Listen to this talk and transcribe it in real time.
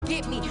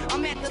get me.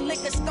 I'm at the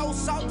liquor store,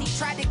 salty,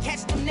 tried to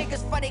catch them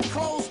niggas, but they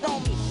closed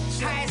on me.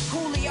 High as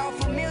Cooley, all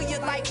familiar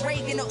like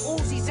Reagan or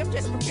Uzis. I'm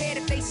just prepared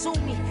if they sue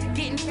me.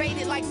 Getting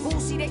faded like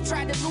Boosie, they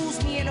tried to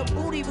lose me and her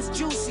booty was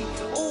juicy.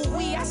 Ooh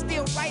wee, I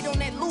still write on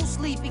that loose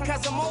leaf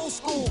because I'm old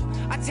school.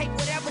 I take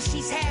whatever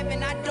she's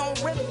having, I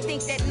don't really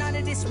think that none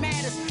of this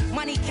matters.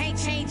 Money can't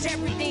change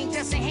everything,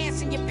 just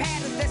enhancing your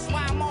patterns. That's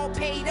why I'm all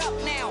paid up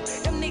now.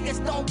 Them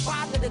niggas don't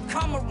bother to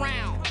come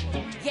around.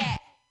 Yeah.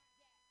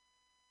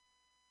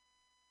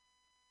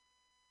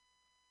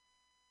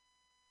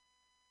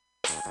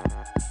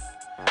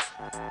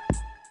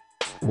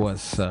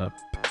 What's up?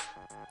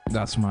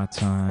 That's my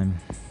time.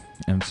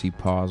 MC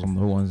Pause on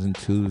the ones and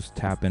twos,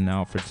 tapping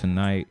out for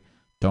tonight.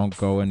 Don't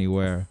go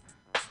anywhere.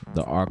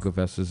 The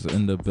Archivist is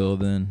in the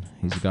building.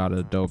 He's got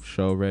a dope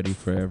show ready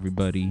for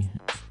everybody.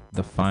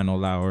 The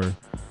Final Hour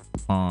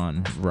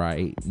on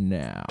right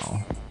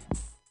now.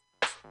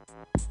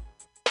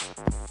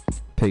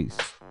 Peace.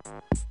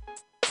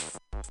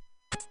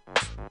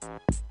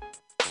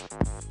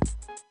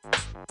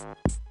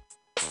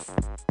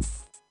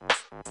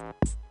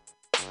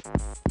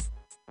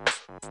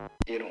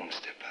 You don't want to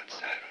step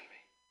outside on me.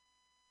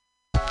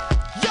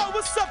 Yo,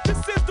 what's up? This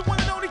is the one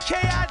and only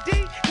KID,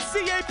 the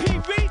CAP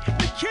Reed,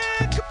 the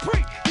Kid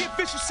Capri. The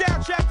official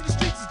soundtrack to the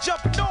streets is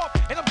jumping off,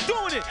 and I'm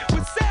doing it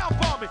with sound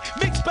bombing,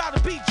 mixed by the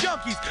beat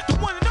junkies, the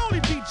one and only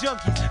beat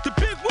junkies, the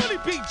big Willie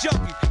beat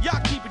junkies. Y'all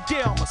keep it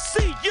down, I'ma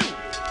see you.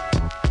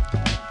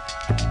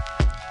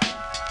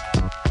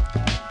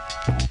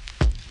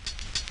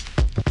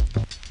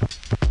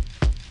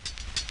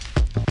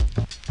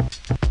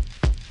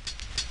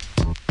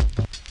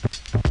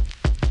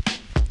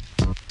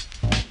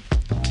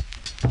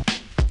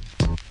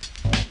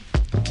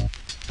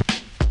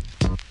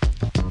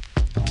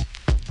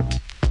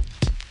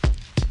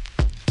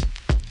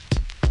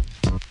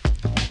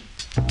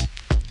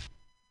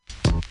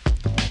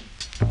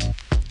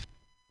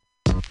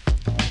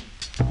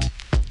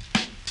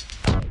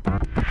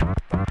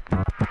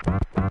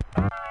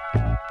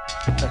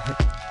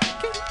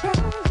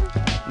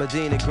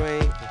 Medina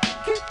Green,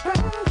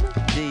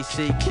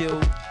 DCQ,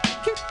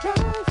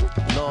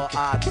 Law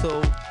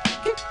I2,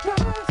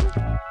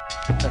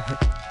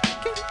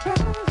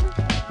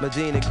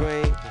 Medina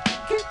Green,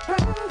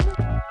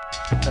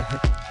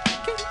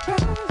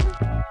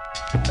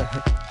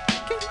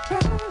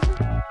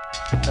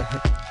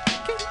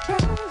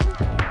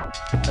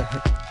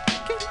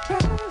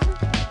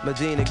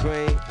 Medina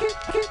Green,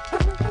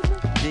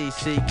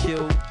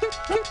 DCQ,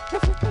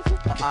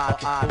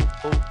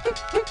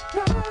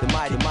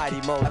 the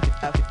mighty Mo.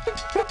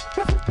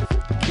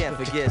 Can't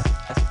forget.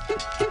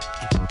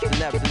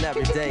 It's an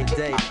everyday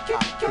day.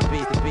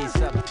 The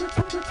beats up.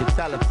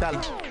 Tell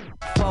him.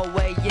 4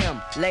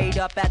 a.m., laid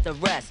up at the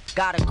rest.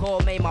 Got a call,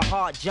 made my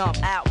heart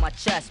jump out my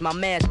chest. My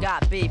man's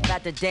got beef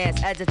at the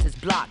dance editor's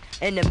block.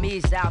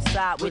 Enemies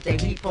outside with a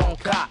heap on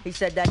cop. He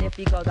said that if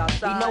he goes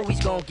outside, he know he's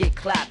gonna get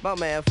clapped. My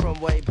man from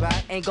way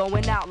back ain't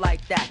going out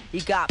like that. He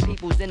got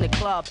peoples in the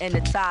club and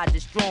the tide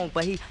is strong,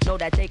 but he know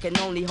that they can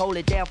only hold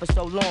it down for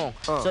so long.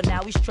 So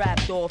now he's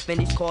trapped off and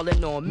he's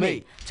calling on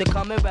me to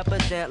come and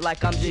represent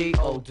like I'm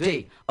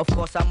G.O.D. Of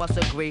course I must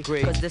agree,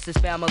 cause this is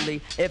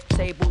family. If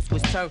tables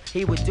was turned,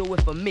 he would do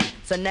it for me.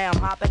 So now I'm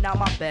hopping out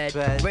my bed,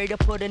 ready to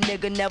put a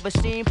nigga never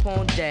seen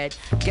porn dead.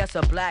 Guess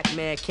a black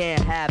man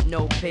can't have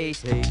no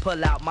peace.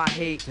 Pull out my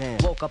heat,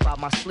 woke up out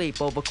my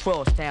sleep over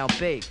crosstown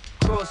beef.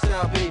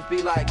 Crosstown beef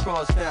be like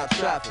crosstown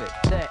traffic.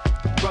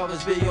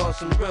 Brothers be on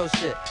some real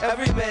shit.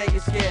 Every man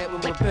gets scared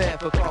when prepared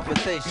for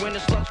confrontation. When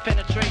the slugs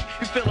penetrate,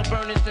 you feel a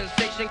burning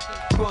sensation.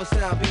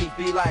 Crosstown beef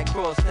be like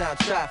crosstown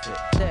traffic.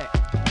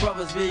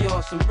 Brothers be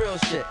on some real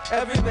shit.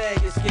 Every man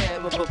gets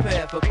scared when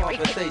prepared for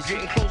confrontation.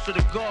 Getting closer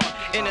to God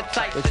in a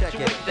tight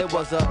situation. It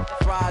was a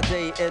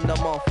Friday in the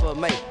month of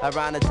May,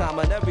 around the time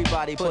when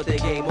everybody put their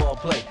game on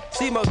play.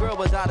 See, my girl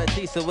was out of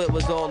tea, so it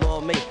was all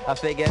on me. I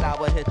figured I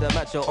would hit the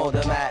Metro on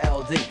the Mad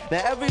LD.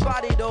 Now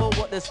everybody know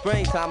what the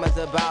springtime is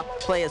about.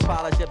 Players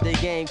polish up their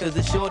game, cause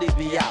the shorties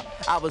be out.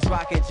 I was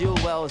rocking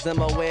jewels and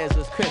my wares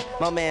was crisp.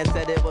 My man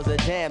said it was a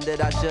jam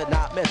that I should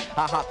not miss.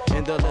 I hopped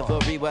in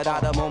delivery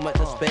without a moment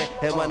to spare.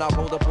 And when I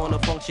rolled up on the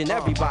function,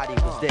 everybody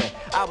was there.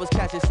 I was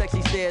catching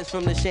sexy stares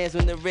from the shams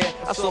in the rear.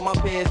 I saw my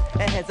peers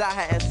and heads I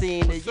hadn't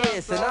seen in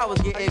years. And I was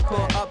getting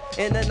caught up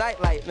in the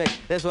nightlight mix.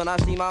 That's when I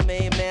see my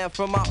main man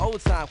from my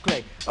old time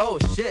clique. Oh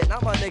shit, now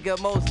my nigga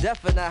Most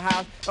Def in the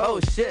house. Oh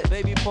shit,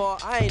 baby Paul,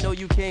 I ain't know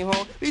you came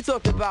home. We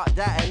talked about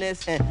that and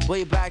this, and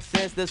way back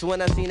since this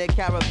when I seen a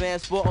caravan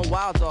sporting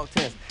wild dog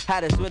tents.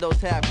 Had his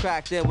windows half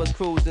cracked and was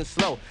cruising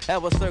slow.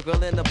 And was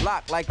circling the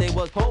block like they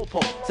was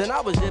po-po. So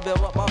I was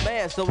jibbing with my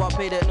man, so I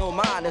paid it no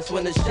mind. That's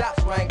when the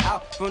shots rang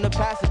out from the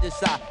passenger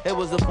side. It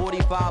was a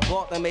 45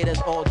 Glock that made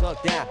us all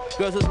duck down.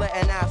 Girls was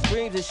letting out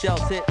screams and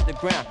shells hit the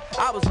ground.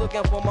 I was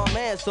looking for my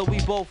man so we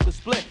both could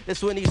split.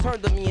 That's when he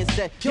turned to me and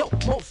said, yo,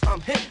 Most,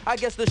 I'm hit. I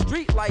guess the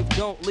street life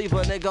don't leave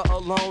a nigga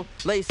alone.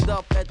 Laced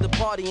up at the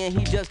party and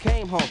he just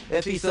came home.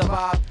 If he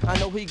survived, I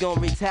know he gon'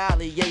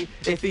 retaliate.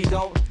 If he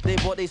don't, they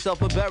bought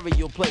theyself a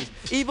burial place.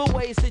 Either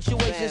way,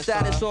 situation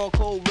status on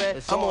cold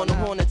red. I'm on the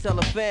horn and tell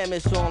the fam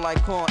it's on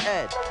like Con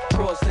Ed.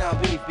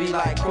 Crosstown beef be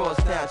like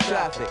crosstown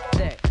traffic.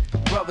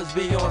 Brothers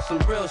be on some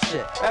real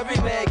shit. Every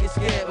man gets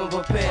scared when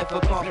prepared for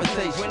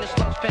confrontation. When the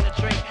slugs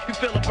penetrate, you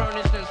feel a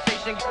burning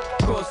sensation.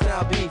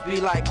 Crosstown beef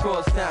be like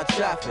crosstown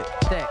traffic.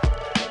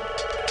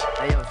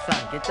 Hey yo,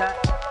 son, get that?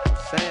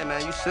 I'm saying,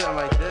 man, you sitting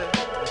right there.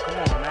 Hey,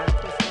 come on, man.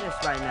 Listen this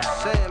right now.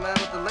 I'm saying, man,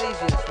 with the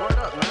laziness. Word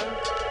up, man.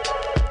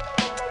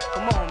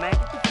 Come on, man.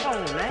 Get the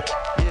phone, man.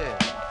 Yeah.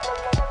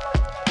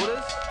 Who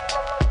this?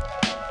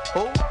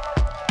 Who?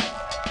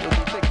 Who's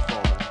the big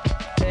phone, man?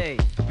 Hey.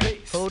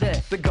 Who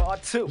this? The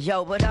guard too.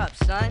 Yo, what up,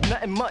 son?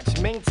 Nothing much,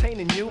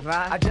 maintaining you.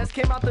 Right. I just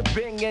came out the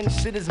Bing and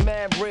shit is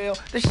mad real.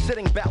 This shit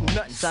ain't about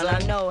nothing, Son,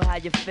 I know how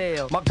you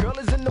feel. My girl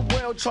is in the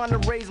world trying to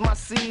raise my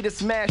seed.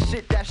 It's mad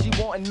shit that she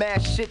want and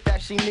mad shit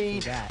that she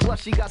need.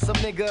 Plus she got some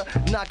nigga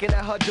knocking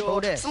at her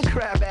door. Some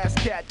crab ass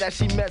cat that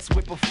she messed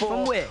with before.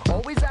 From where?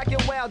 Always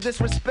acting wild,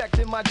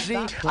 disrespecting my G.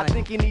 I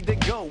think you need to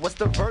go. What's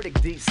the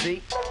verdict,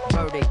 DC?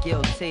 Verdict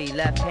guilty,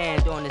 left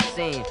hand on the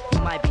scene. You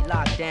might be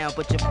locked down,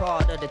 but you're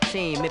part of the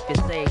team. If you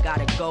say you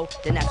gotta go,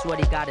 then that's what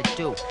he gotta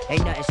do.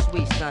 Ain't nothing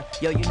sweet, son.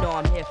 Yo, you know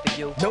I'm here for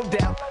you. No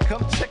doubt,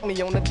 come check me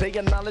on the day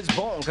of knowledge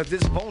born. Cause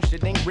this phone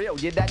shit ain't real,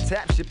 yeah, that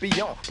tap should be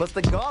on. Plus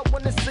the guard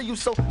wanna see you,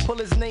 so pull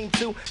his name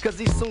too. Cause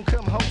he soon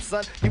come home,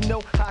 son, you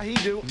know how he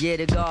do. Yeah,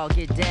 the guard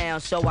get down,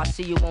 so I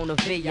see you on the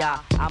VI.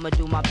 I'ma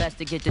do my best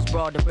to get this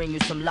broad to bring you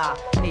some lie.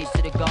 Peace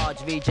to the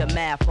guards, read your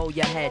math, hold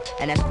your head.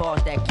 And as far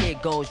as that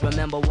kid goes,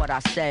 remember what I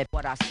said,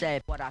 what I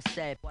said, what I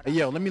said, what I said. Hey,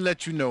 yo, let me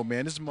let you know,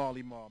 man, this is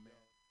Marley Marl, man.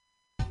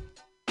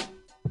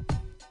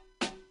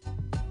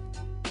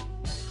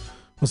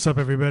 What's up,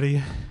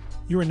 everybody?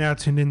 You are now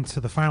tuned in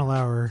to the final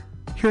hour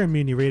here at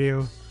Mutiny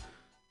Radio.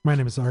 My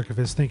name is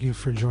Archivist. Thank you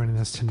for joining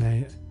us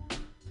tonight.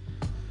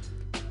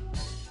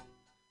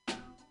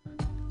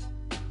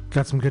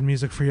 Got some good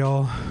music for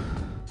y'all.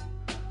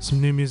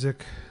 Some new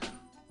music.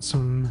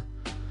 Some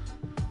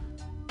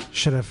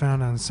shit I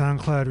found on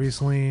SoundCloud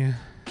recently.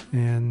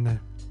 And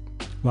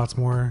lots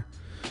more.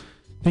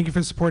 Thank you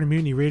for supporting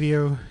Mutiny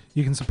Radio.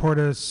 You can support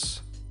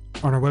us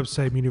on our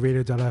website,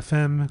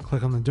 mutinyradio.fm.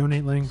 Click on the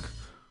donate link.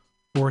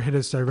 Or hit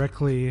us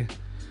directly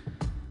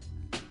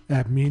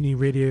at Mutiny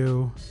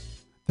Radio.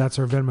 That's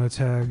our Venmo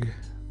tag.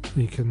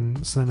 You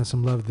can send us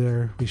some love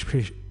there.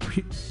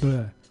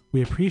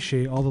 We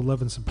appreciate all the love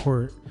and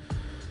support.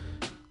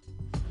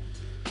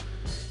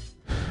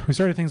 We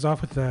started things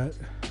off with that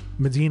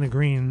Medina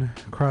Green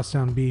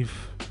Crosstown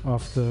Beef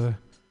off the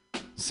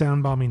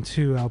Sound Bombing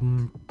 2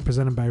 album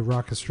presented by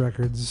Raucous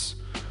Records.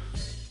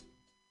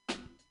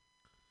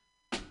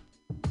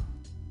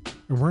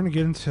 And we're going to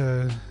get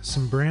into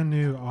some brand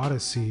new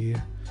Odyssey.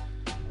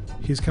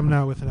 He's coming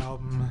out with an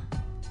album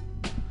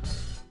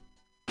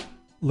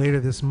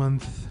later this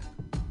month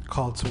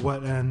called To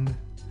What End.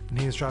 And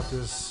he has dropped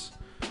this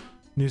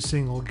new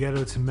single,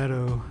 Ghetto to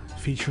Meadow,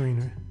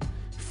 featuring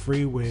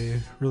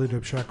Freeway. Really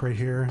dope track right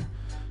here.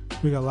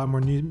 We got a lot more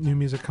new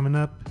music coming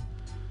up.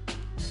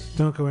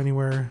 Don't go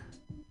anywhere.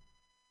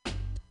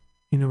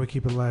 You know we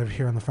keep it live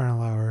here on the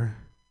final hour.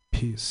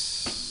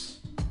 Peace.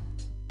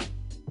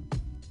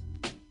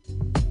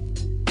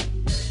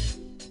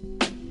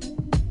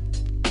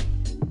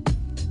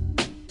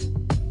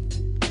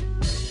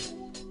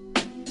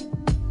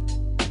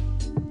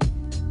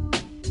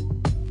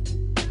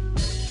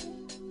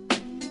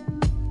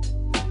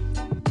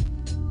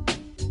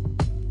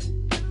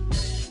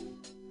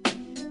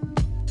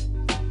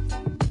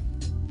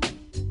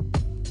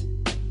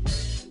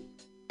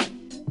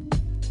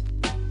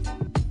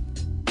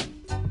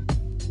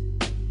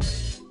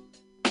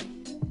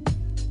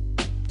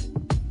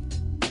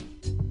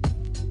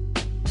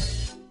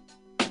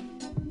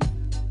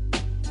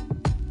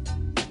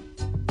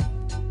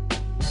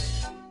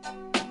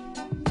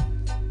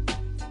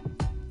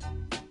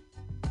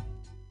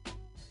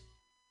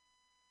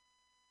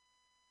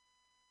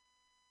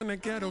 The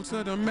ghetto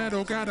to the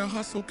metal, gotta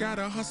hustle,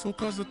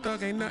 cause a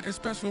thug ain't nothing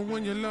special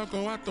when your love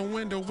go out the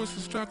window. It's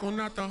the struggle,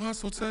 not the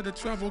hustle, to the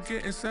trouble,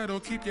 getting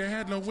settled. Keep your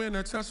head low in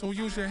a tussle,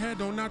 use your head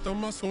though, not the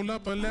muscle.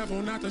 Up a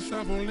level, not the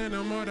shovel, in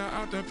a murder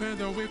out the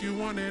pendo. If you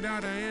want it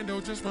out of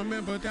endo, just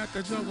remember that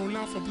the jungle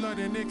out for blood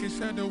and it can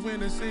shadow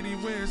in a city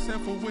where it's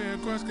sinful, where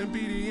grass can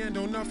be the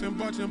endo. Nothing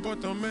budging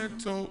but the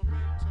mental.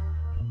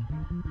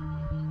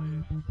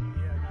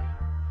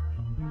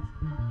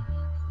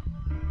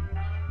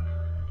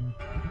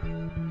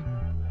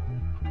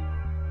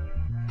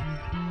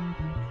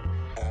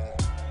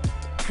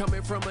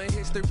 Coming from a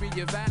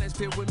history of violence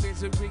filled with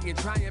misery and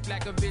triumph,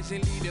 like a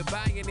vision leader.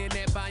 Buying in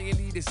that buying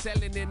leader,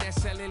 selling in that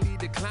selling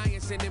leader.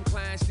 Clients and them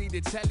clients leader,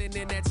 telling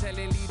in that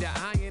telling leader.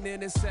 Iron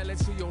in the selling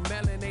to your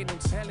melon, ain't no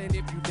telling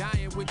if you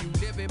dying when you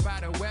living by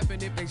the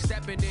weapon. If they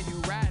stepping, then you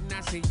riding. I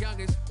say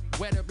youngest.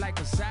 Wet up like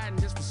a siding,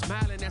 just for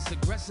smiling, that's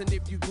aggressing.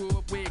 If you grew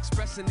up with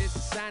expressing, it's a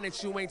sign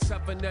that you ain't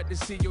tough enough to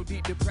see your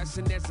deep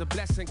depression as a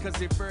blessing. Cause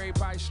if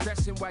everybody's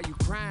stressing while you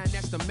crying,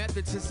 that's the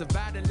method to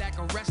surviving. Like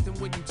a resting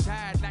when you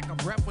tired, like a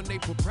breath when they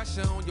prepare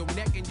pressure on your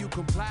neck and you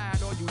complied.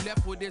 All you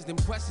left with is them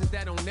questions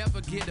that don't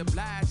never get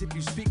obliged. If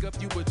you speak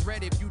up, you a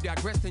threat. If you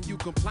digress, then you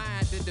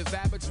compliant. Then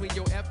divide between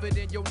your effort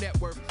and your net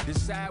worth.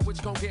 Decide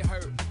which gon' get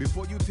hurt.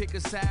 Before you pick a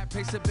side,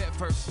 place a bet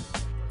first.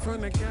 From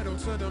the ghetto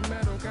to the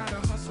metal, gotta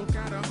hustle,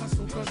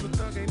 cause the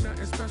thug ain't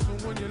nothing special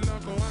when you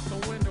love go out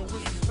the window.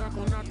 It's the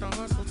struggle, not the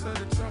hustle, to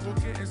the trouble,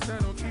 getting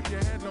settled. Keep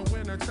your head low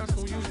in a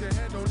tussle, use your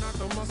head though, not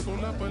the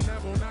muscle, up a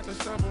level, not the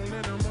shovel,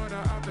 in the mud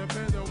or out the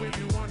bendo. If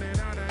you want it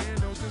out of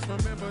endo, just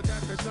remember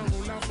that the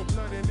jungle out for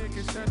blood and it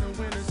can shadow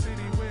in a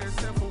city where it's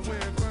simple, where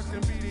it crushed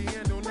and beat the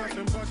endo,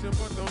 nothing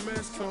but the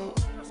mistletoe.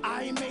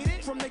 I made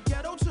it from the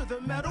ghetto to the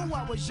metal.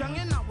 I was young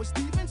and I was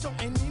Steven,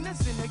 toting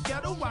Nina's in the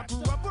ghetto. I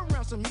grew up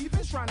around some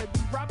heathens, trying to be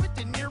Robert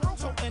De Niro,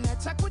 toting that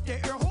tech with the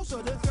air holes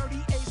of the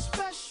 38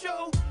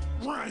 special.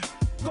 Run,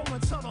 go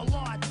and tell the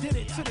law I did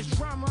it. To this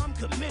drama I'm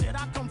committed.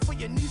 I come for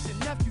your niece and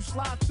nephew,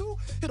 slide through,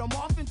 hit them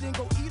off and then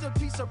go eat a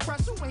piece of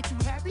pretzel. Ain't you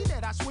happy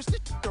that I switched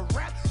it to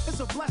rap? It's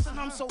a blessing,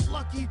 I'm so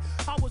lucky.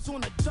 I was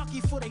on a ducky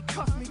before they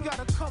cuffed me. Got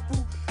a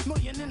couple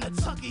million in the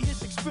tucky.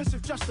 It's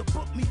expensive just to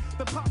book me.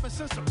 Been popping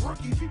since a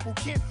rookie. People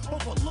can't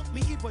overlook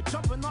me. Either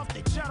jumping off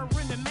the jet or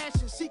in the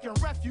mansion seeking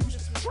refuge.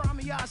 Try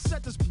me, I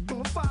set this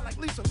on fire like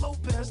Lisa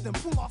Lopez. Then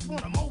pull off on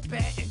a moped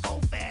and go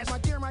fast. My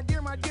dear,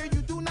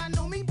 you do not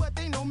know me, but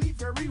they know me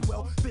very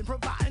well. Been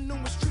providing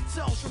numerous street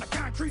cells from the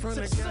concrete from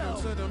to the the ghetto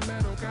cell. to the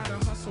metal, gotta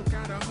hustle,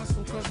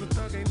 cause the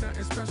thug ain't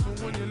nothing special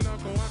when you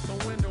love go out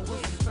the window.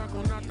 It's the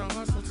struggle, not the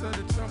hustle, to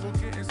the trouble,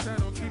 getting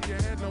settled. Keep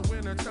your head low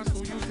in a tussle,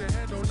 use your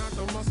head though, not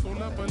the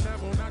muscle, up a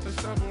level, not the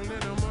shovel, in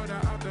the mud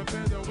or out the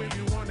bendo. If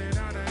you want it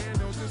out of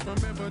endo, just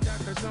remember that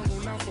the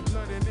jungle out for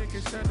blood and it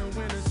can shadow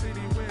in a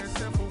city where it's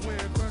simple,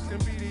 where it crushed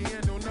and beat the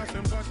endo,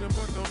 nothing but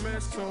the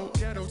mistletoe.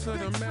 Ghetto to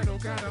the metal,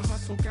 gotta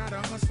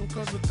hustle,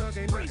 cause the thug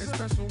ain't nothing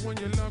special when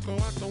you love go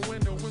out the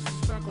window. It's the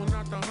struggle,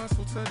 not the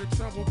hustle, to the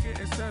trouble,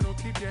 getting settled.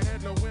 Keep your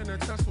head low in a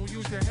tussle,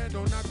 use your head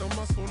though, not the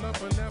muscle,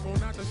 up a level,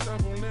 not the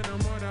shovel, in the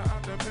mud or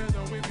out the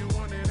bendo. If you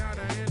want it out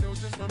of endo,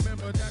 just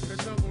remember that the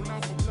jungle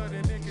out for blood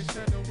and it can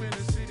shadow in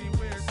a city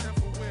where it's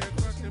simple, where it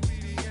crushed and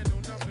beat the endo,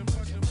 nothing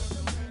but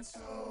the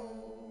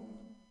mistletoe.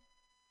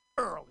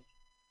 Early.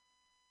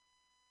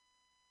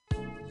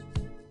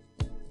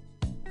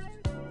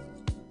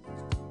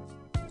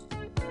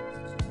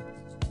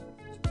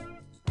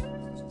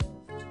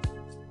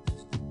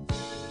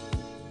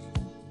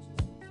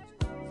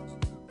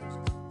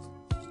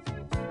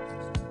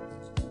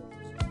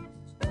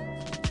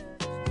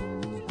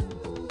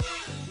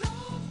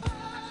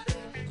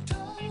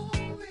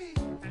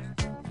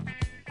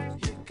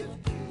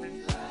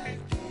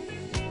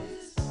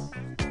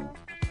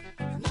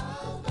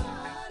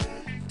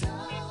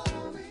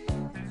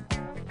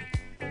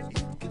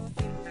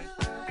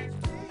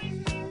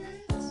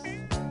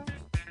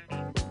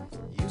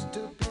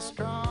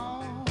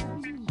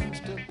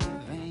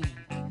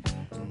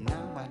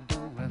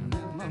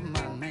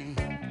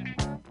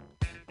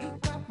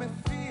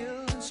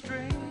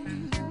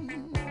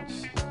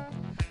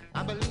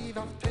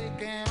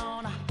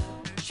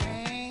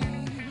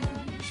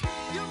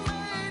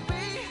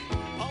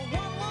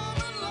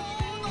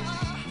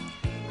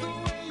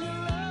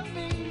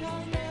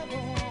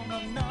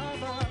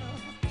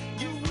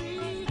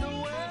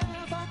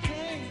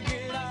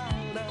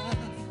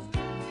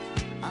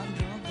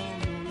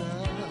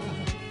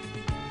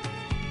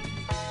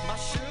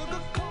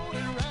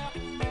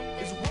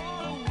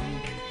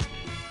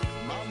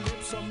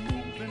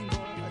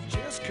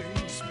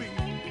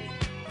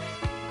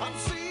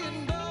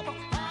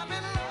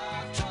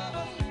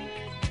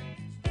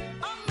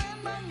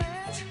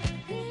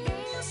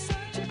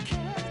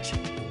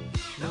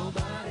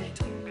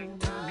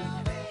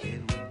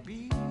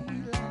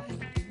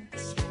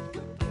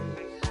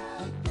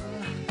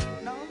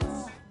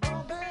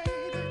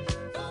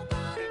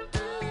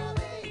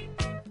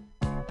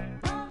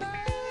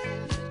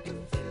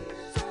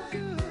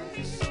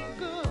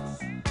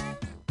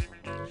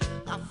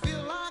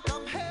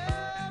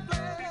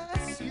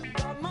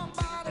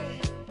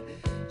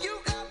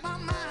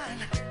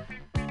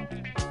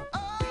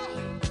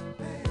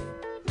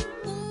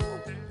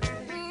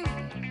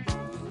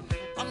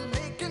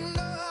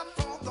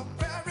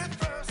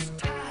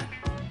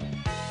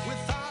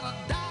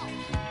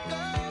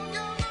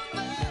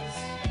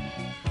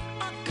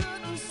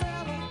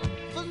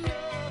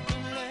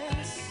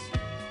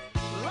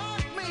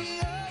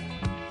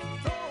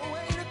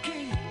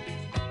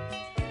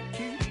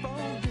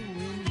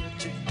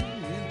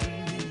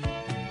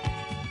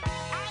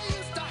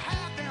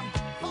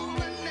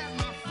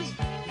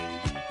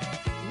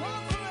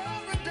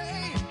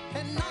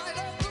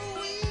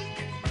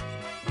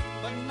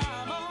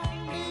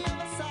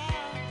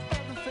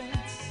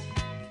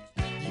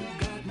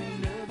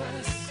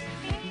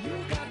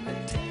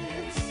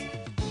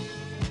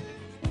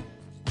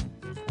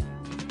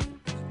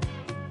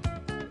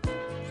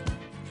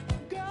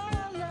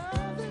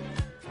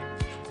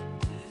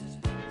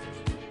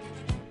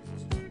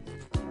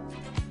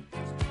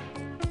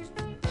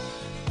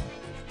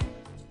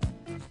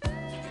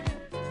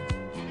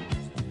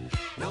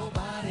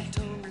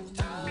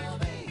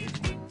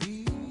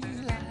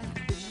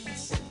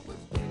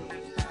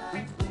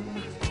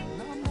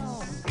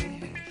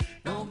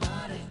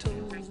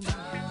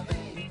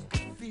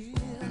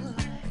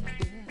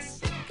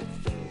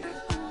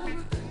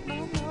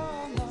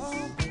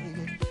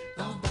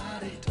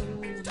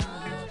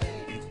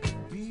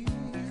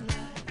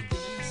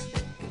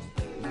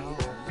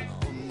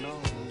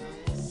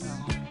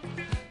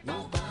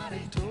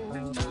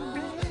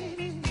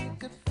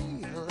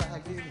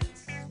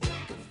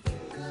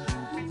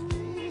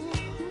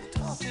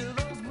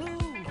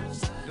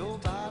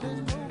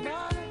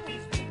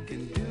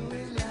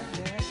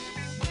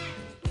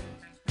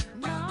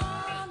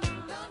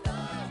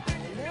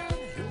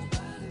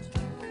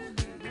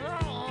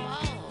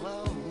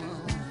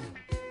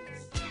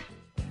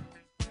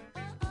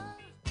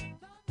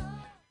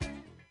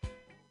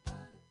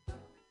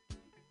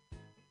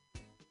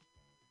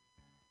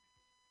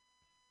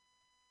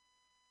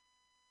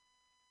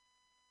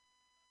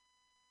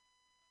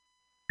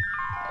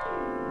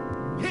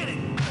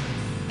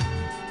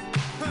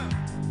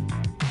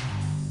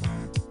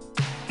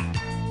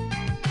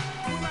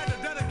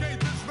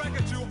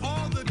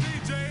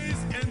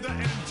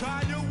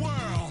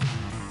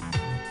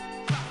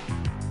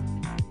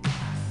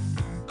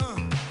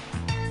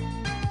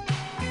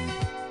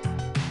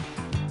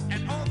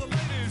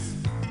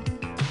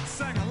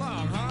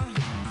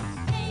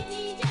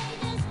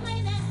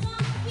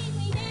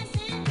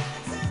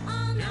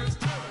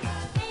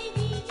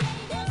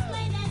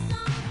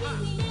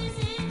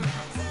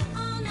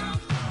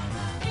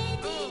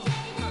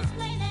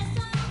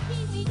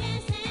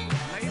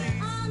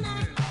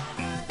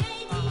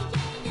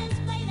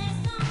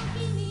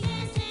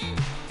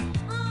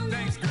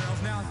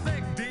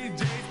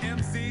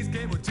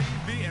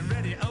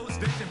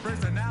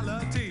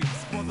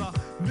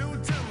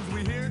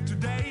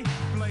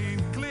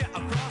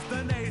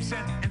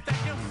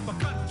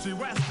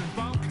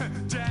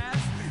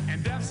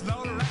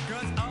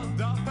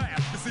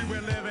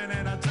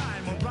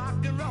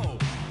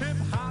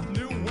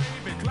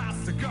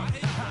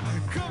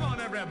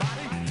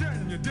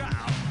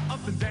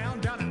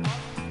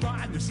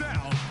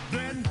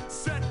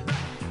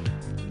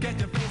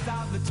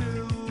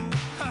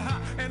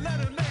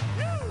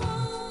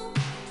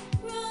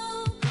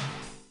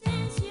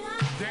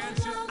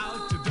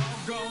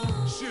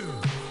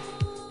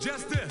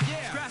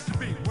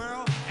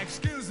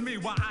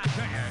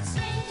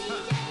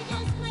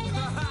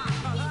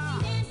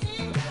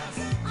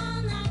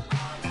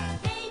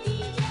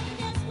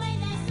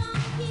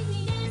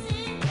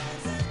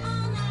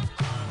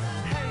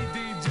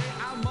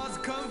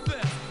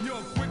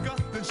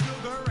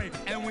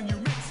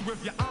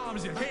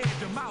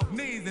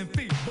 knees and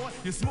feet. Boy,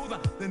 you're smoother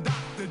than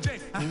Dr. J.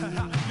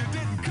 You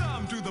didn't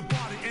come to the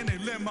party in a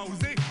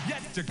limousine,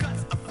 yet your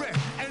guts are fresh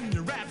and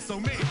your rap so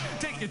mean.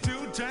 Take your 2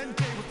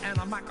 turntables and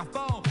a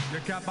microphone. You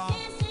kept on,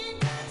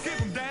 keep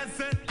them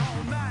dancing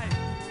all night.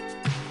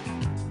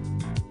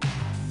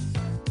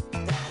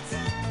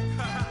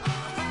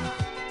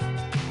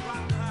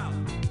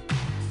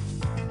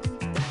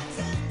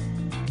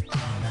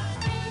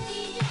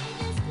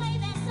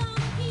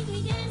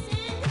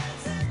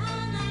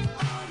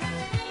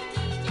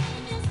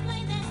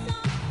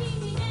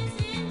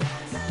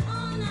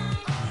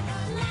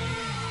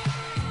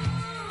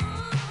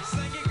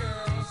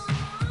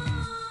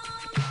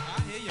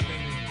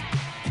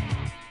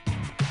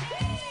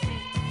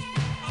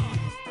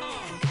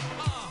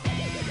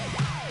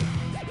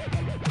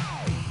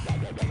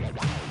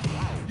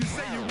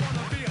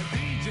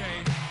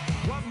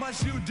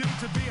 You do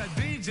to be a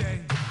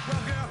DJ?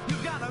 Well, girl, you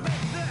gotta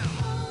make them.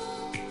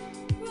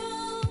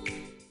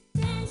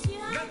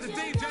 Let the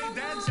DJ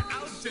dance you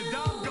out your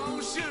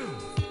doggone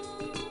shoes.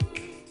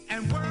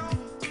 And world,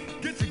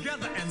 get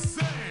together and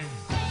sing.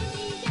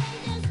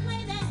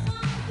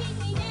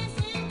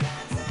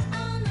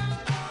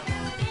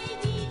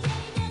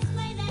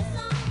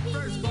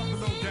 First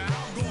Buffalo down,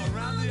 go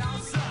around the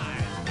outside.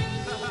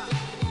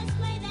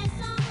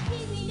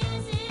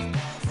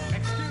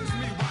 Excuse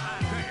me while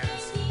I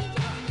dance.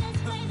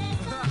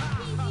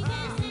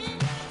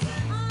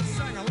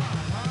 Sing along,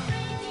 huh?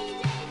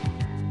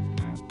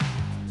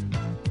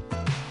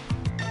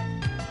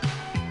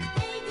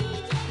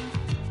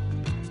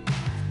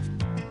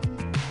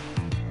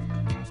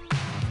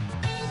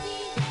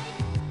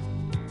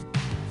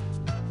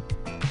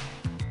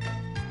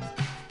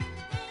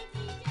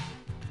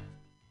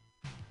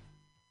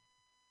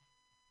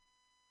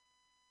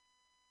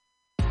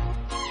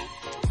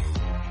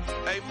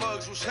 Hey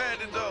Muggs, what's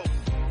happening though?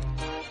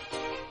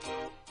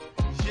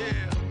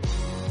 Yeah.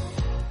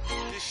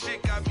 This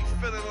shit got me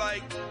feeling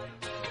like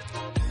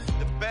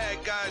the bad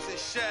guys in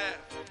Shaft.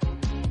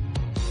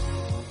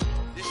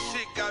 This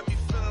shit got me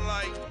feeling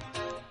like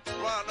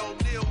Ron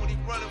O'Neal when he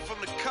running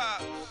from the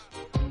cops.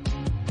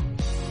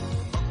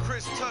 Or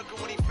Chris Tucker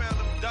when he found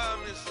them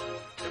diamonds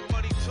and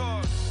money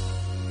talks.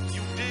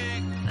 You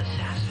dig?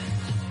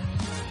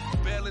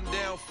 Bailing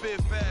down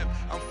Fifth Ave,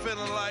 I'm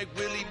feeling like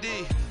Willie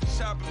D.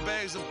 Shopping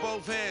bags in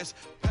both hands,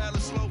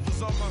 palace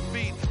loafers on my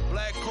feet,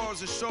 black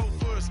cars and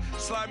chauffeurs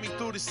slide me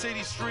through the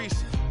city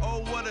streets.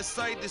 Oh, what a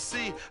sight to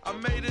see! I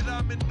made it,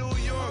 I'm in New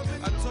York.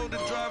 I told the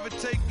driver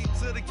take me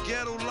to the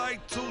ghetto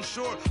like Too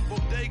Short.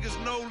 Bodegas,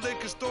 no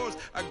liquor stores.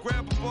 I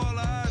grab up all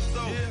the eyes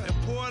though and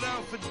pour it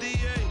out for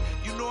DA.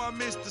 You know I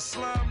miss the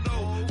slime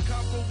though.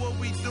 Copper, what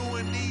we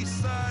doing?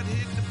 East side,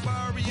 hit the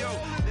barrio.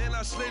 Then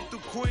I slid through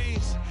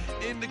Queens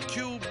in the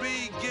QB,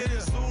 getting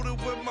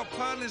suited with my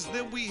partners.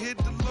 Then we hit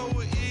the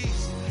Lower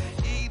East.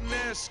 Eating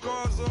ass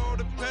scars, all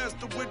the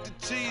pasta with the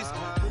cheese.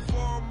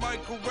 Before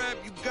Michael rap,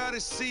 you gotta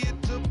see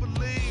it to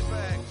believe.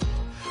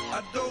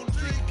 I don't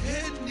drink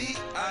Henny,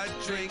 I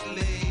drink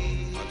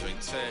lean. I drink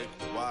Tech,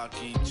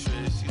 Milwaukee,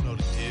 Trish, you know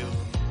the deal.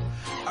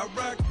 I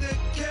rock the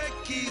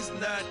khakis,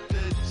 not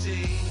the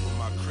jeans. With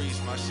my crease,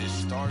 my shit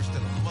starched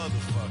than a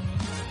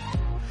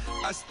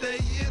motherfucker. I stay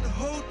in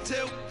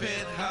hotel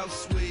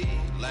penthouse suite.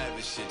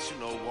 Lavish shit, you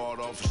know,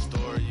 Waldorf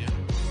Astoria.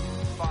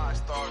 5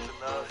 stars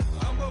enough.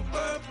 I'm a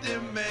birthday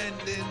man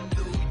in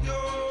New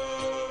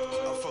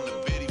York. I'm from the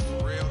Biddy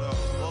for real though.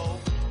 Whoa.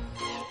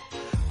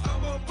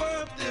 I'm a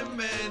birthday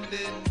man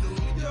in New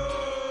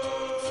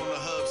York. From the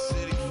hub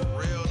city for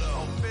real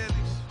though.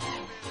 Phillies.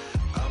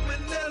 I'm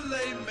an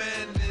LA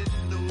man in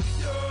New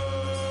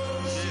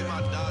York. Yeah,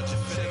 my Dodger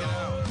figure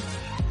out.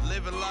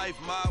 Living life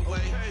my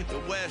way, the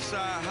West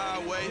Side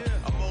Highway.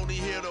 I'm only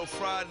here till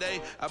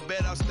Friday. I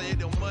bet I'll stay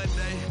till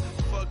Monday.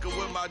 Fucking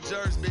with my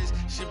Jersey bitch,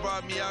 she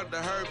brought me out to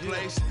her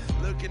place.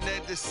 Looking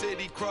at the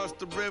city, cross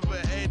the river,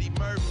 Eddie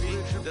Murphy.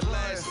 The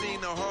last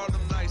scene of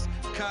Harlem Nights,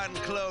 Cotton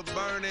Club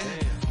burning.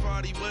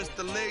 Friday was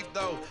the lick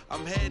though,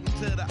 I'm heading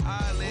to the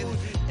island.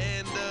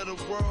 End of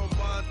the world,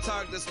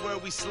 Montauk, that's where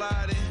we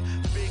sliding.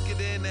 Bigger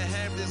than the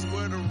Hamptons,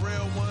 where the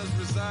real ones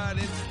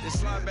residing. Then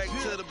slide back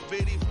to the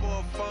Biddy for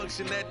a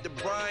function at the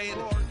Bryant.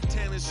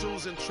 Tennis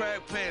shoes and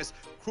track pants,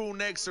 crew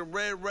necks and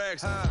red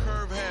racks,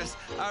 curve hats.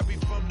 I be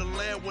from the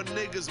land where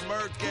niggas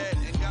murk at,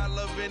 and got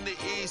love in the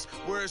east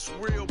where it's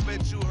real.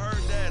 Bet you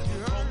heard that.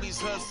 Homies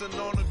hustling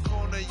on the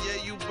corner,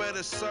 yeah, you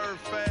better serve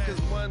fast.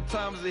 Cause one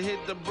time they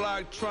hit the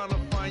block trying to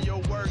find your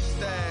work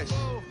stash.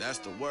 That's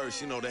the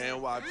worst, you know the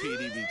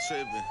NYPD be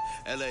tripping.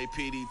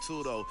 LAPD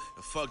too though,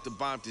 and fuck the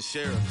Bompton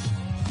sheriffs.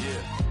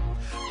 Yeah.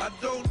 I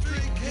don't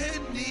drink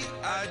Henny,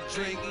 I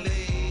drink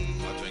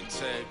lean. I drink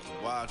Tech,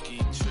 Milwaukee,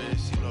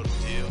 Trish, you know the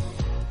deal.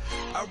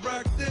 I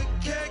rock the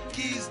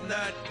khakis,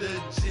 not the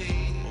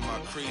jeans. With my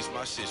crease,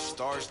 my shit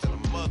starched than a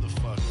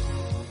motherfucker.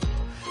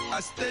 I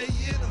stay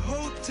in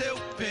hotel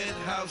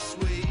penthouse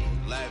suite.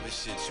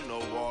 Lavish shit, you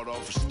know,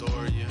 Waldorf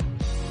Astoria.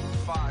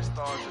 5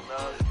 stars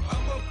enough.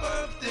 I'm a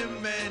birthday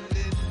man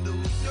in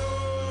New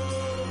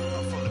York.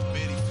 I'm from the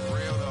Biddy for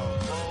real though.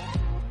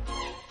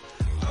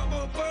 I'm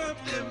a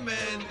birthday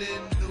man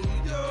in New York.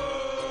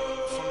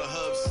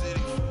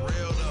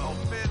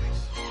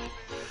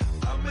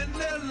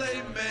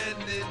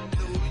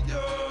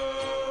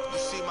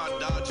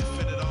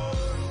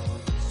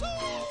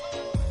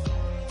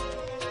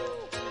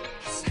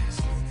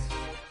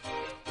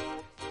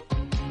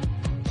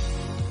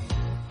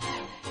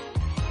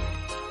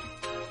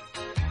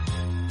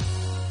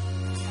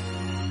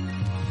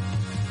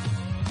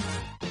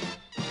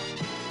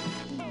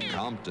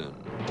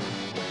 Compton.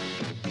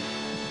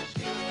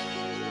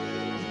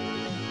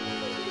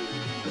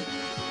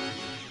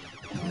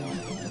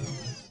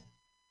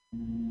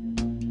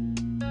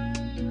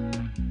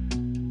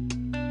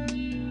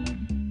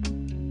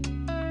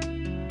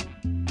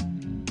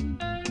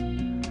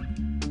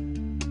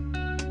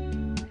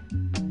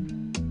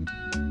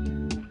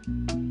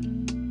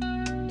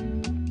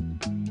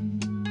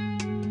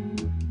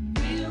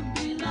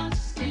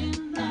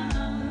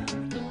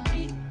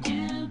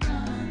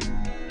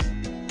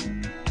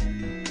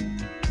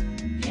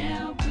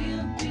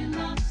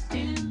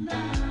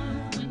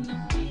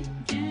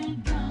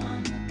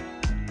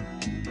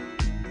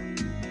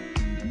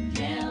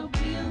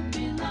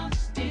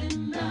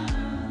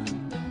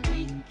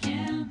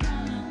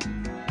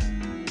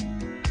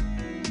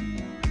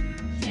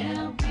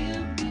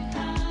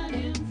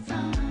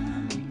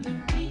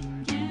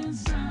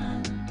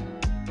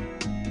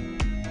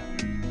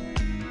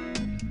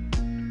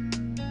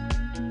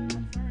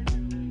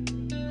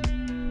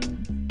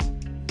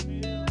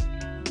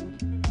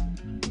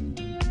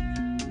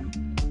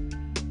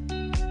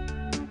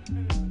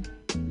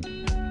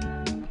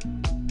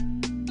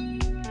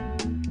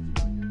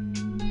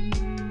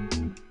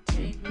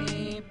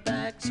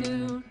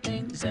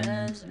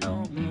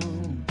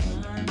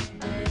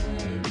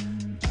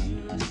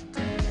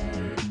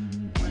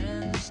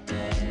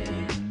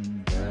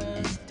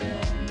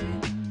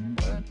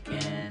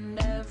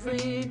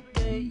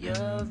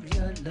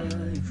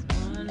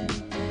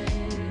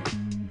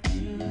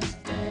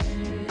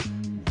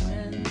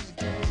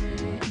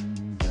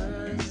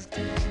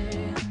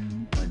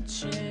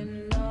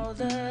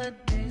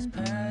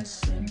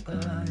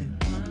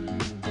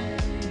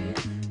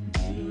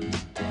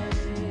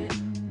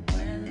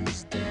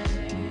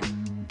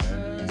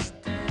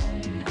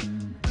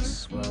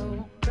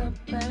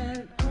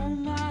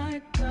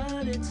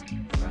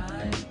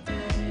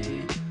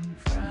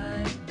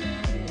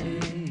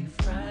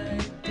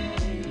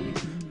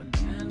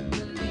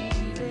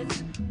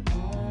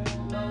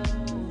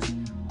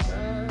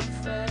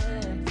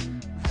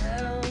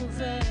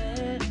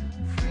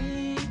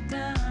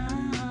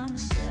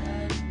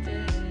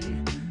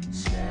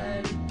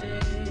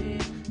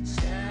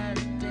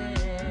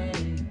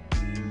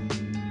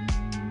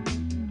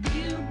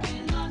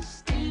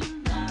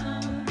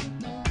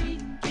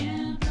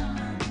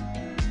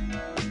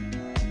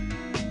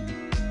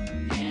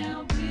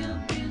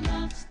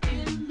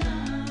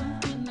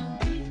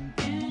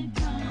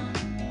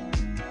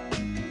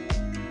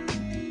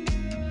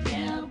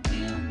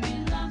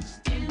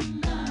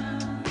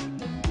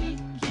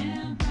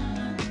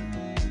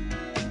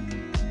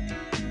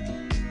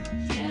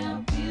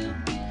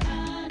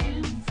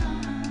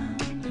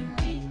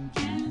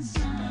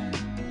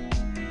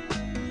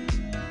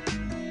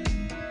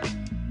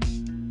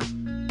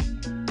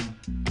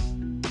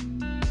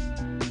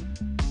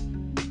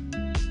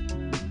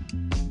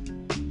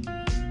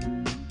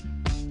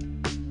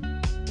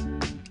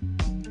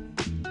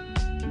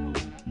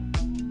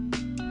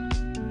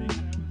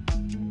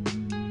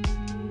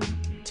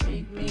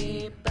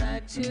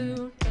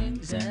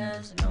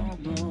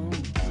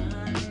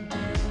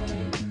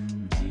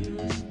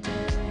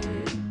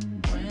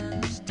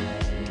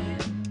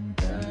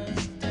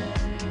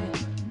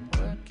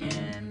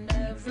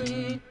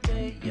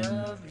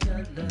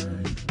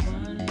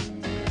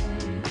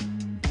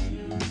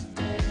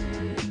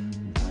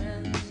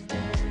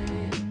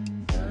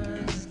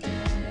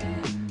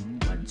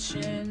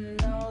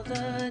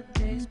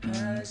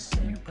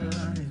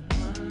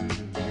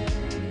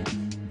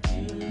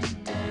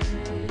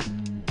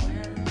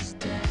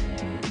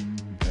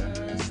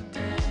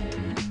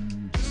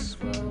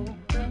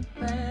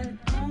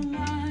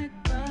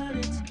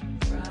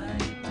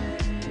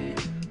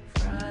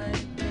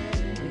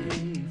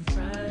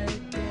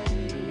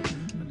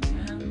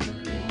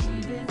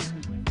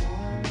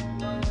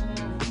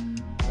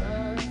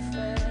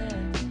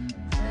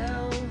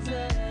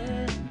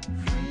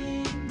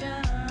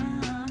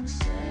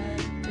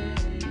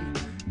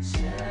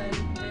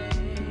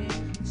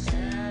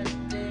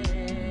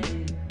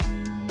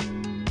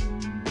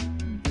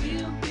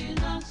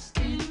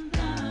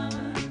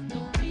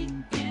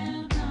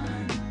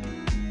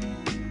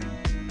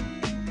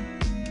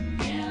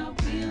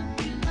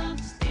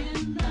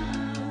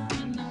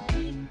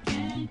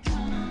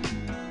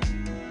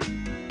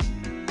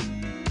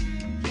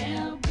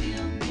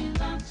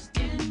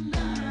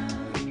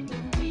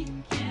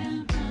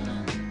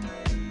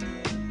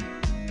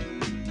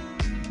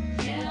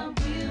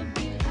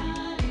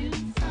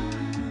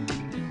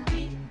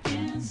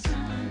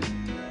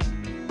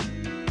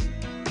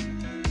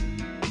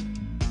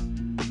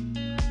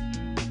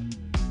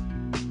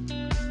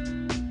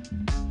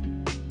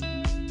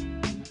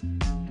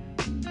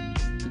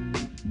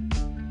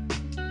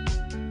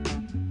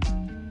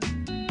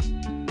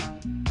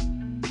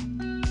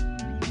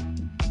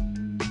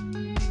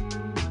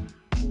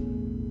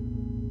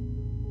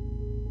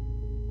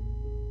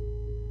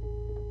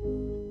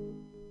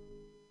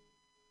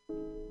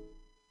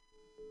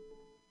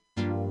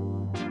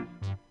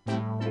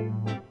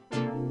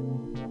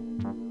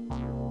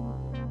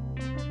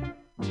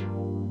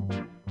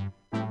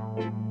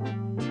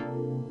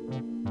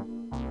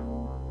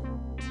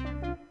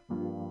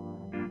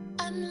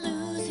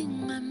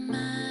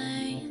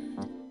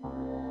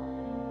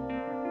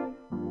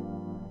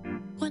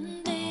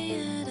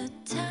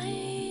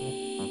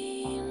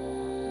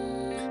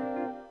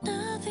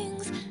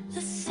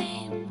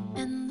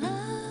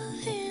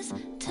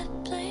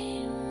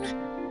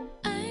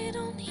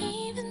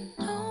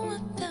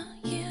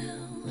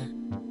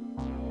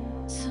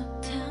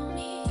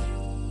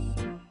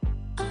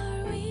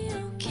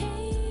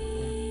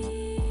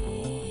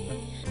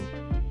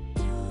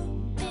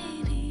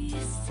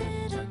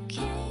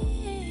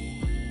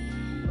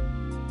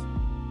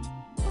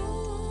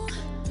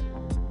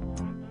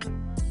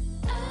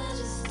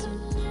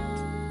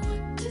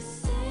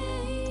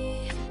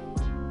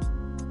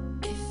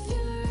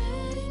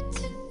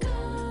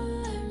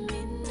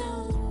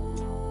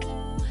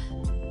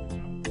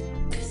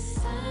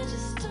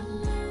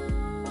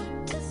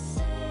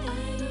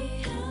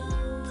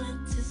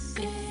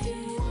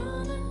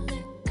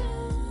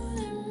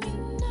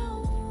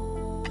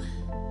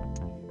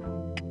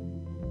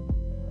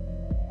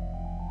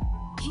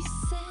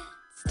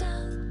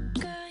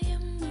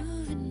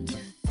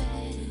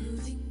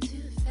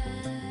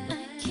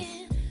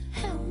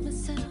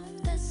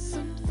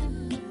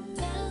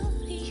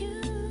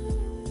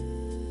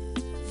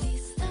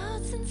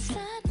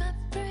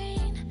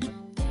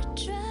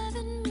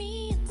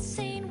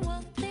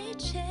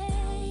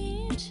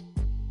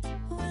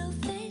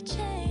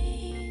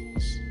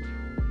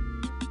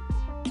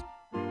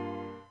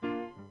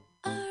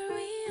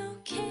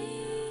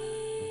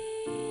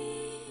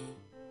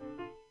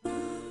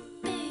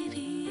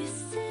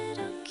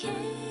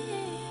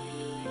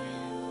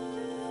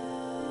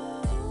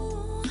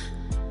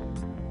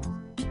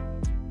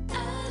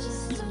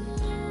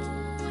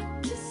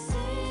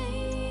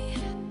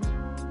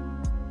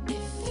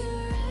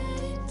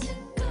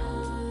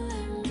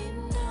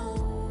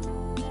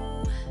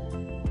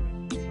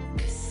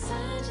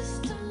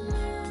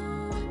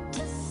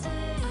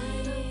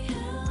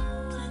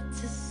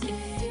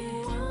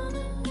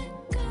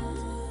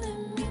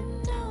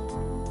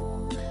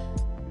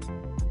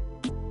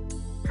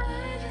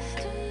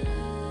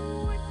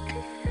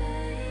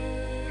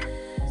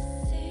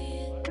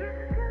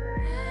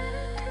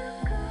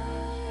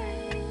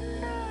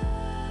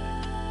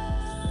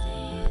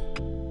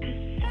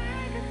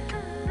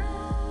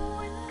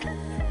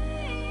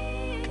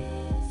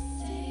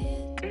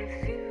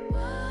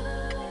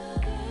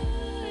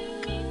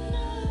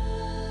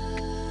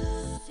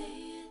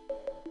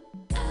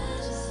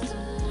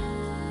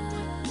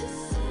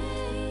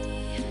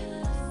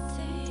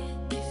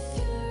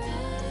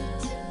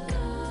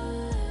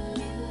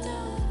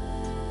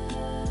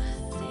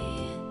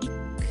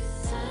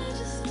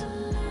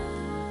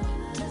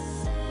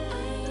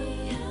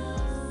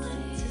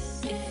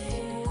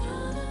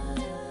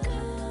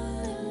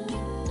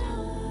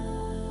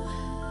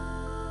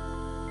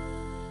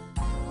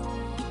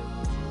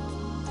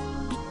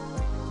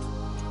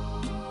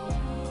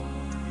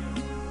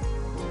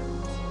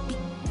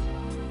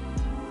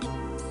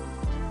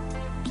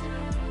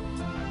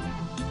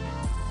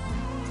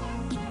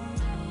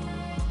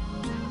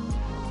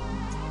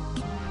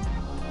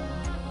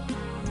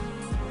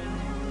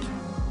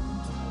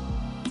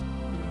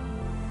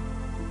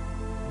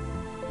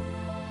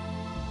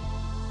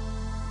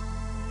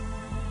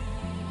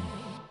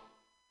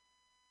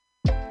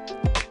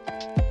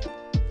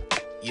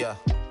 Yeah.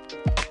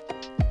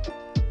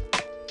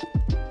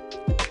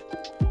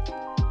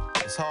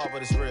 It's hard,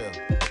 but it's real. You know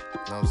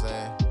what I'm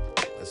saying?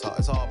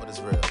 It's hard, but it's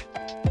real.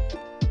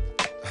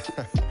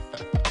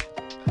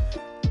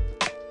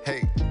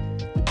 Hey.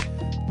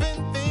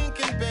 Been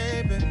thinking,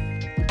 baby,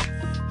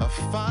 I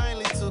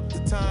finally took the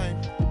time.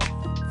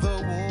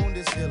 The wound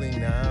is healing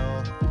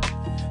now,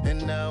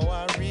 and now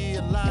I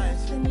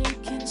realize nothing you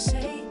can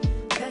say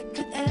that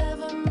could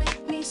ever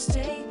make me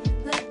stay.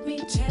 Let me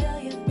tell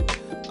you.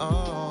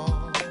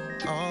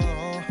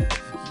 Oh,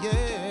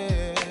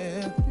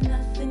 yeah.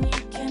 Nothing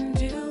you can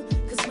do,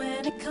 'cause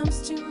when it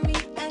comes to me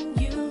and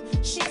you,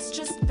 she's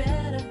just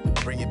better.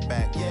 Bring it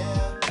back,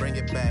 yeah. Bring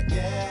it back,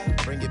 yeah.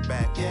 Bring it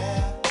back,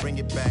 yeah. Bring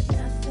it back.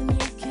 Nothing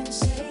you can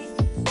say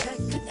that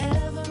could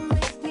ever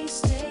make me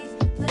stay.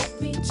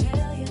 Let me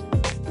tell you.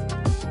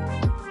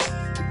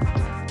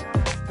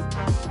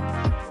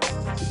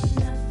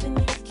 Nothing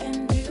you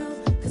can do,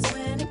 'cause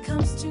when it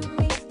comes to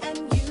me and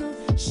you,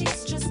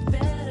 she's just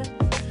better.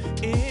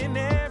 In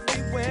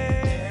every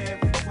way,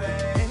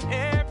 and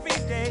every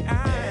day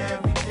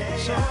I'm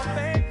so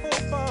thankful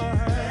for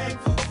her.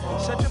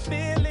 Such a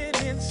feeling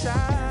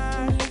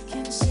inside. Nothing you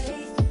can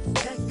say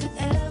that could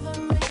ever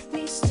make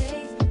me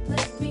stay.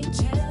 Let me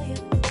tell you.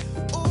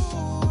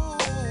 Ooh,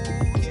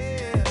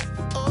 yeah.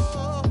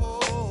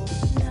 Oh.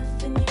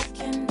 Nothing you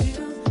can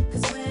do,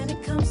 'cause when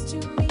it comes to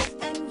me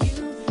and you,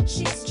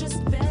 she's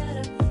just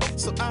better.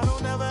 So I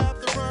don't ever have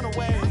to run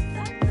away,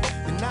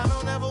 and I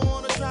don't ever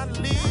wanna try to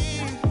leave.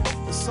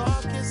 The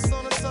soft kiss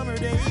on a summer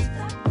day,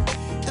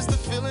 it's the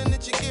feeling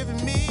that you're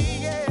giving me,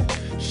 yeah.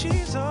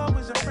 She's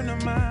always a friend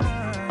of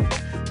mine,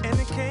 and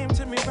it came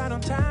to me right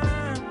on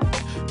time.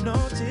 No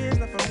tears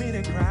left for me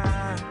to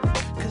cry,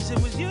 'cause it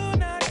was you,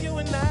 not you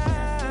and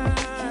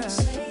I.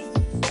 Say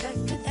that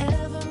could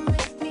ever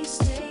make me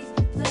stay.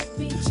 Let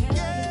me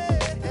tell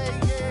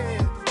you.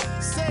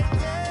 Say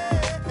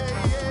yeah.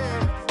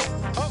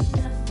 Oh.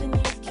 Nothing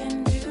you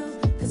can do,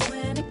 'cause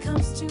when it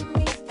comes to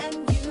me and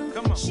you,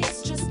 Come on.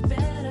 she's just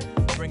better.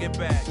 Bring it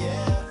back,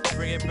 Yeah.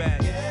 bring it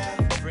back, Yeah.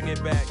 bring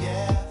it back.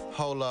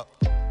 Hold up.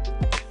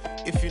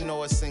 If you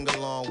know it, sing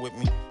along with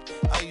me.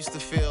 I used to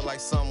feel like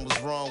something was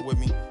wrong with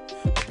me.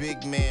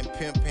 Big man,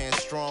 pimp hand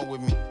strong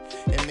with me.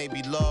 And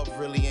maybe love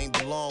really ain't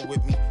belong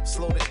with me.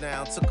 Slowed it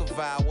down, took a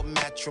vow of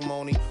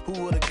matrimony. Who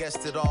would've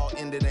guessed it all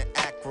ended in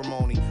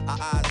acrimony? Our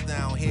eyes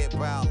down, head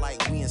bowed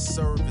like we in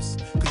service.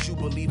 'Cause you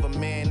believe a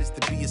man is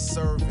to be a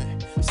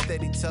servant.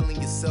 Steady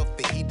telling yourself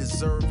that he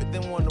deserve it.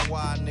 Then wonder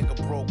why a nigga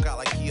broke out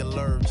like he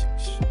allergic.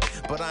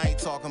 But I ain't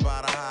talking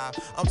about a high.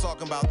 I'm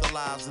talking about the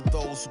lives of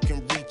those who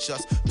can reach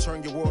us.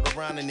 Turn your world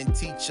around and then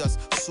teach us.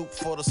 Soup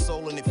for the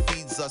soul and it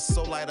feeds us.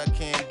 So light I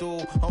can't do.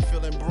 I'm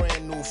feeling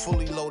brand new,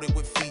 fully loaded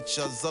with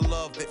features. A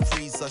love that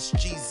frees us,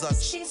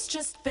 Jesus. She's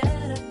just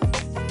better.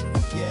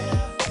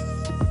 Yeah,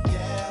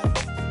 yeah,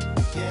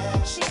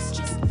 yeah. She's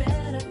just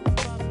better.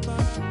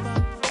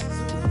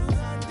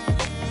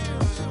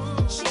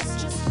 She's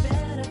just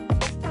better.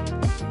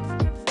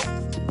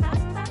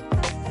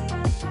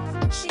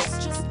 She's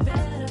just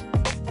better.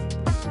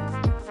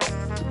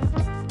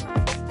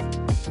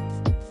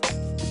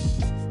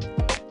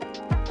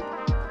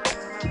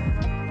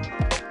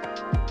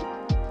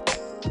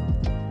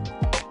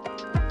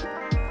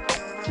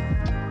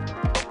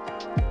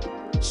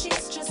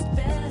 She's just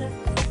better.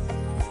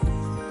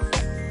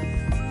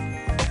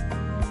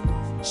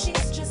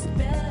 She's just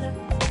better.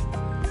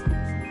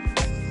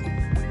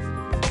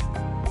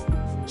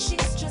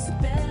 She's just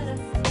better.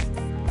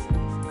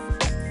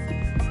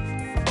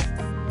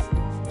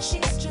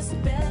 She's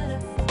just better.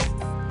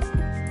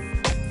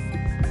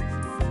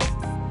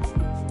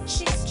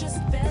 She's just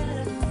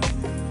better.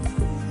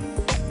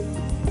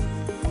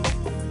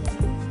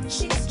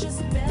 She's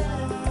just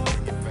better.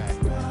 Bring it back,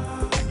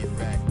 bring it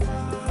back,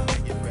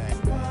 bring it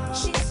back.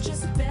 She's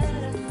just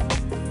better.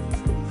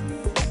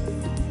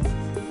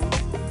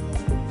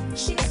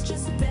 She's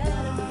just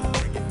better.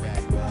 Bring it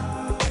back,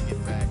 bring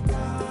it back,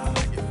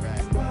 bring it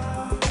back,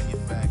 bring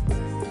it back.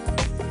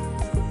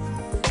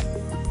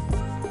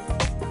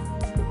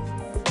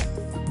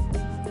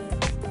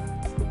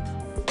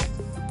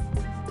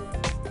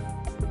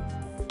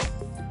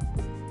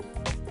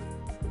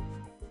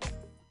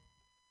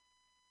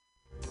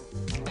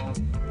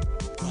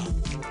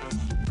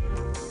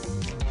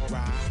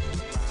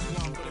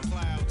 One for the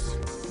clouds.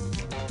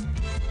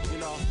 You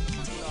know,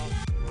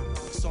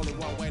 it's only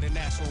one way, the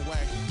natural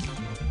way.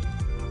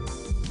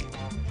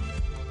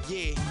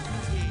 Yeah.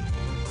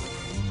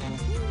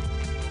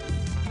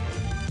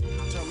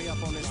 Turn me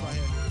up on this right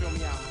here. Fill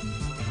me out.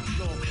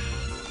 Look.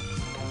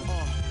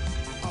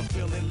 I'm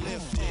feeling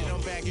lifted.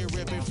 I'm back it,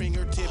 ripping,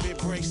 fingertip it,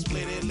 break,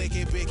 split it, lick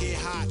it, big it,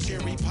 hot,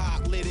 cherry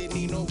pop, lit it,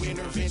 need no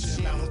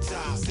intervention. On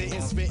top,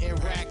 sitting, spitting,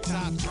 rack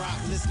top, drop,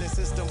 listening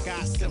system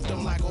got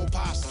symptom like old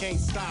pops, can't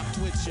stop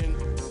twitching.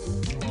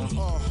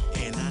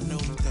 And I know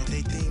that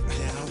they think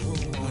that I roll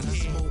when I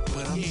smoke,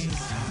 but I'm just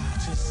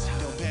high.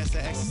 Don't pass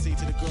the ecstasy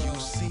to the girl. You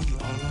see,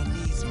 all I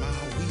need's my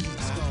weed.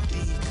 It's gonna be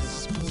 'cause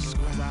it's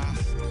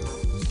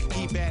prescribed.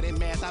 He bad and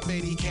mad path. I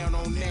bet he count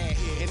on that.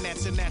 And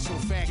that's a natural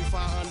fact. You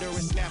find under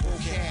a Snapple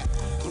cap.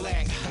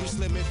 Black, you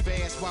slim and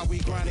fast while we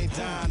grinding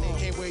down. And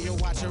can't wear your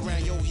watch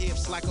around your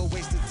hips like a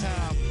waste of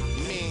time.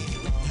 Man,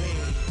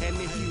 hey. And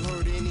if you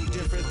heard any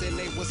different, then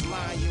they was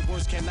lying.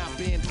 Words cannot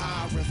bend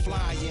higher and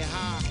flying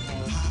high.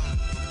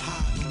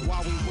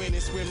 While we win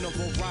and swim the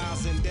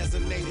horizon,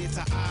 designated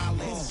to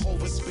islands.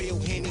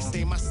 Overspill Henny,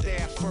 stay my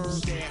staff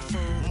first.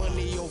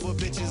 Money over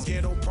bitches,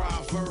 ghetto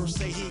proverbs.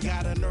 Say he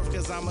got a nerve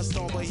cause I'm a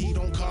star, but he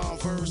don't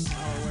converse.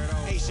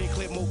 Haitian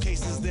clip more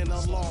cases than a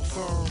law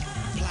firm.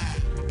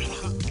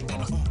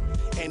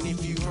 And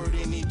if you heard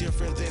any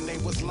different, then they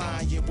was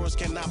lying. Words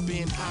cannot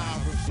bend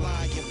higher and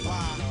flying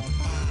by.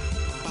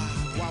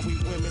 While we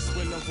women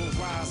swim the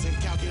horizon,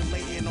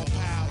 calculating on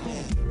power.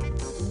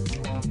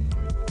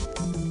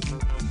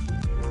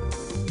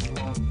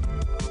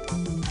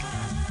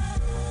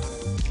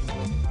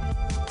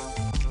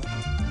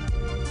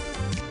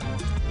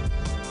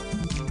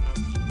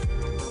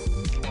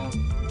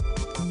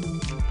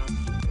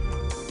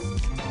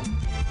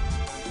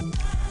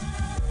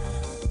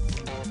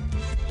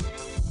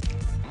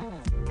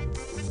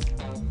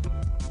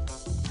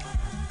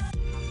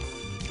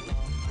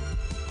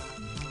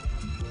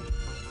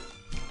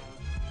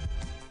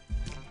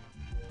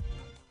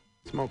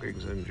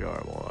 Smoking's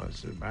enjoyable. I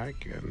sit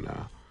back and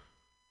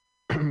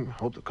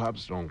hope the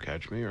cops don't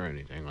catch me or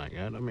anything like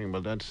that. I mean,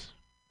 but that's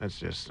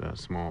just a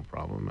small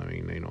problem. I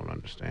mean, they don't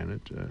understand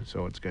it,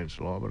 so it's against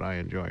law, but I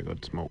enjoy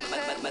good smoke.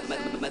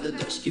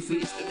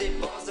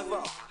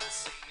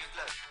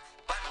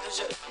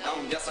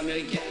 Ambiance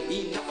américaine,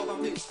 il n'en faut pas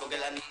plus pour que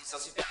la nuit soit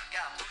super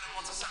car tout le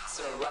monde se sent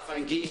sur le rap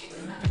funky.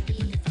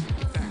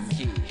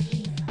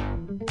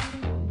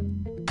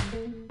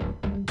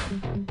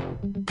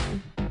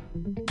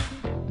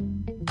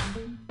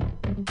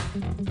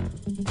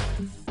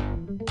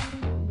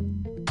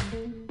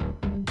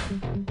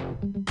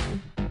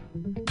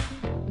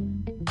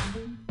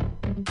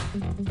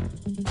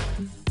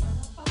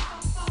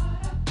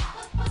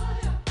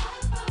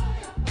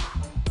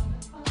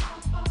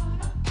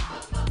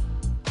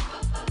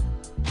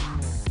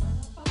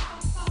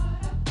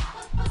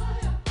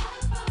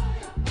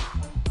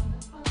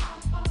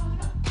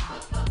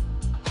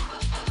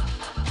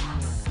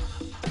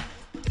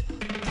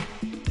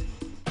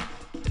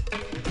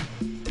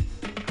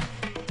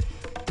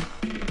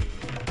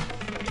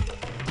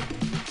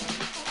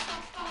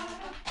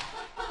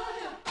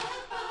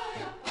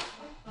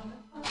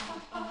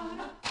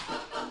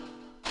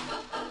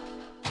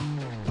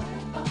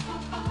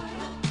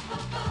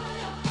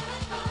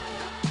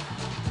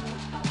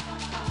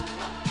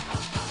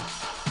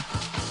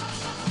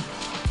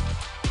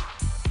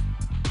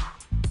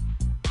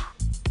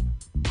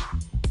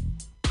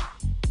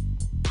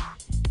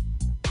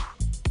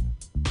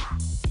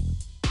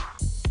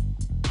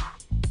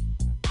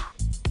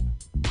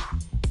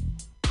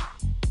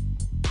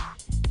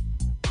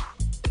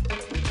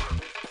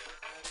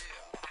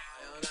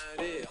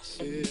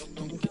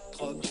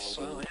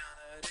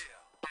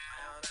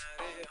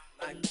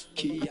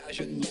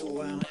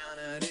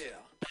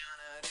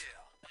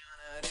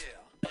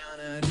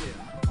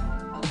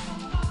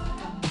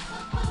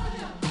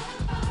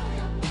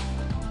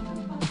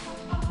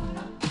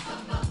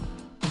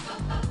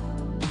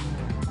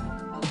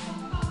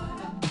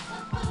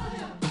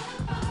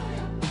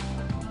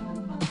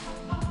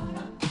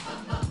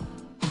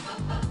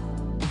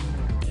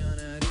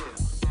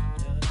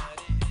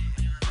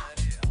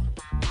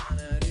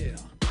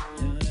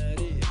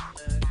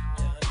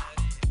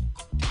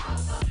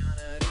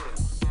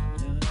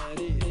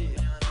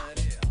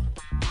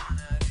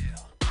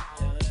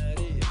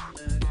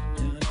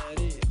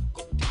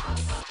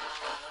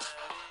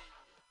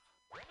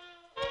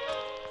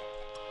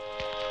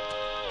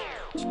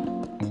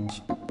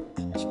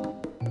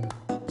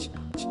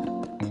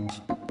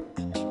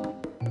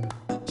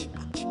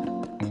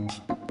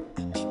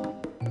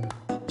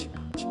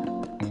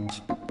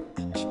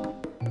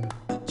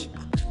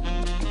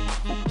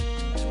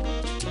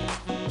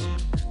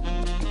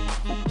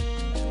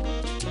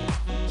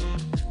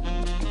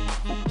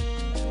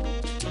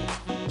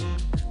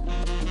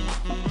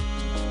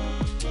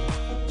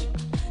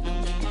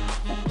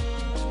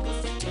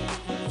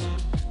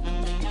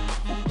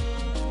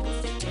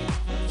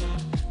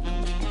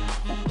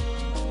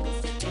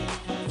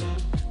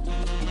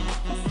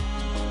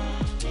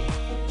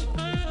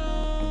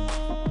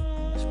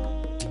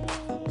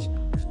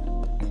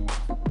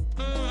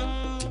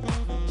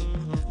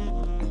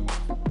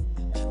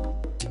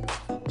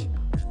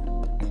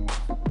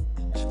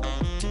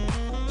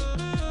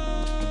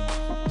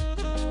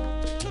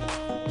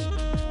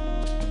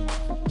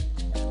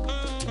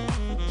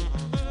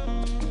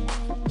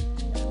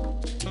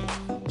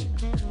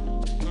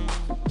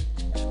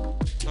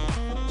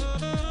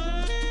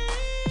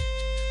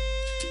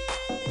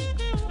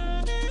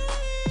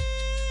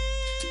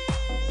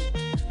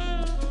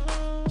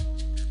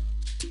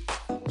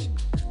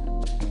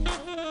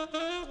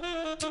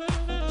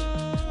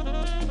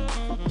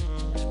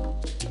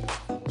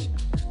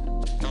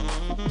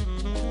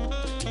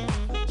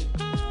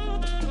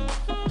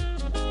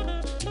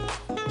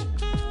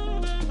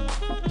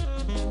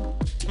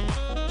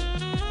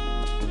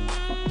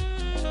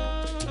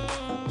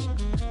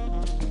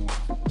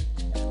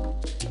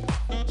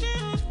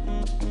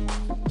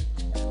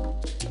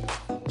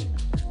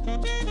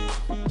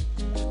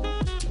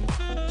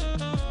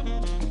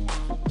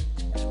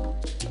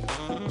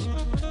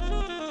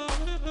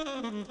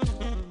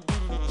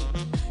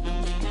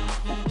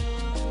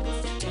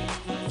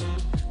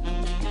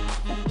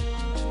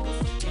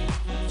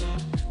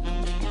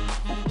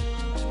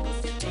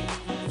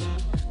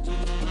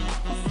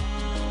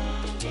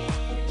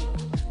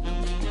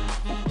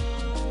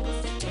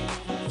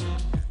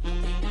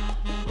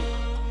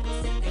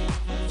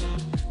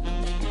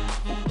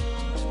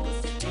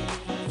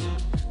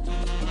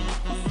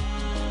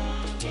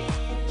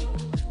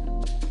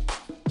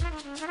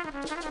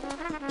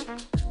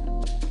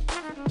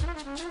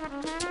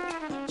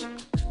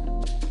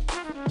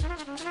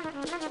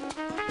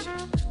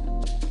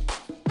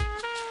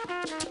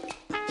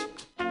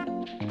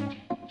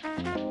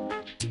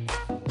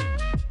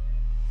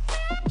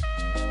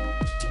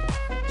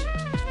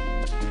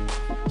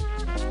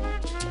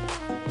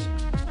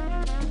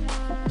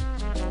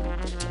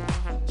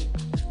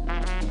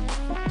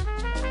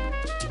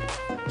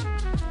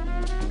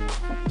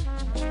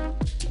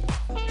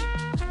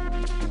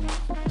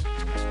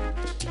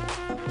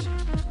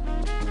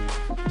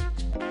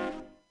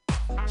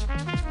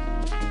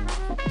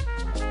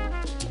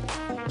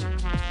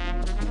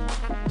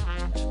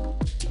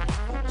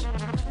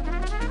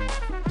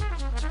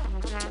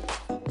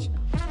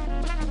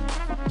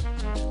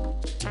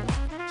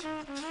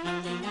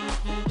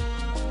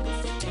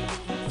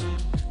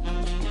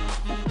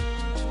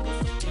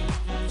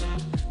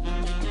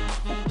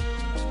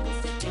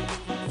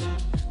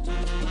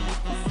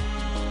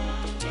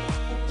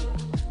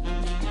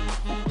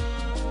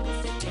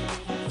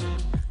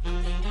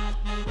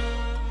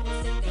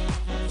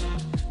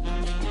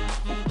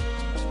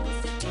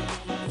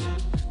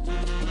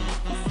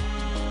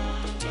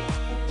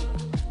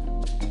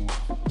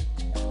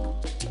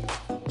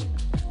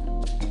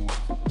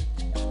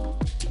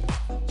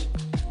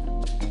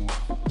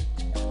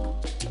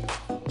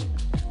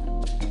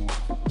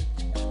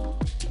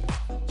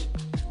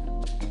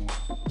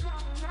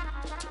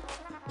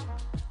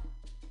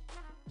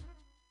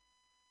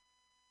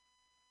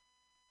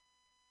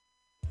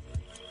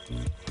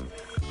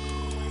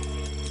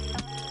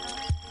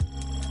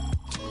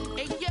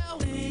 Hey yo.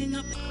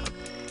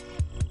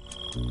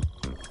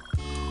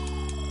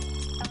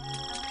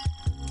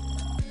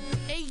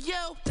 Hey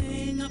yo,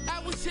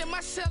 I was in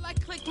my cell, I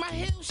clicked my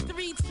heels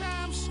 3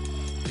 times.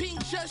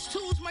 Pink Just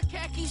Tools, my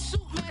khaki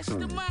suit,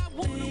 mastermind,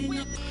 water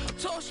whip.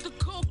 Toss the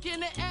coke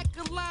in the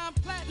alkaline,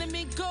 platinum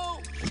and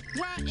gold.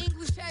 Rhyme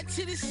English hat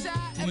to the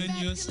side,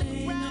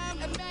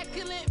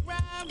 immaculate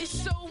rhyme. It's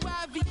so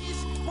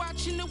obvious,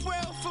 watching the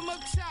world from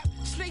up top.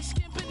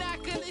 Snakeskin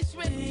binoculars,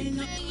 red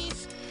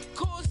companions.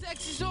 Cause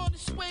X's on the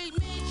suede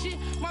mansion.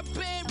 My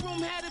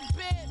bedroom had a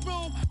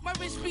bedroom, my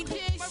wrist be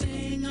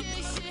dancing.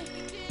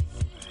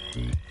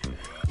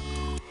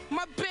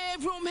 My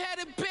bedroom had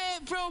a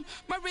bedroom,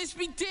 my wrist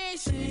be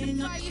dancing.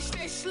 The fire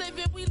stash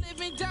living, we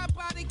live and die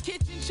by the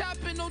kitchen.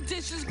 Chopping no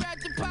dishes, grab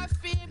the pot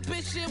for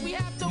ambition. We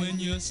have to when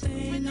you're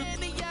in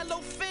the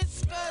yellow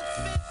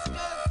fiscus.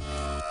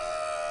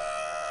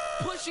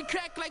 Push and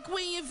crack like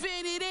we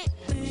invented it.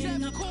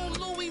 Chef Cool,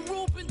 Louis,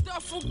 Ruben,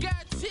 Duffel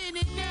got 10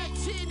 in that.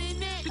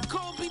 The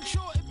Kobe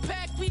Jordan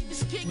pack, we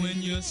just kick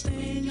when you're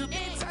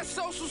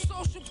anti-social,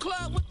 social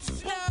club with the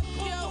snub,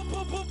 yo.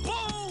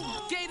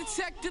 Gay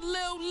detective,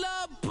 Lil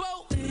Love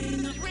Boat.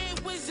 Red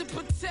Wizard,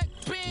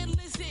 protect band,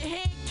 lizard,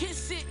 hand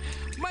kiss it.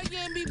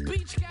 Miami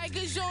Beach,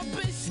 Geiger's on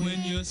biscuit.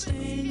 When you're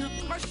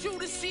my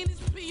shooter seen his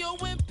P.O.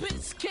 and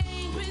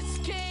Biscayne.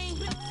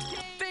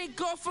 Thank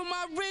God for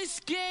my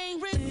wrist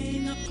game.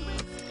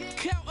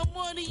 Counting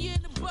money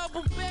in the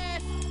bubble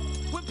bath.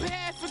 Whip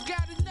half and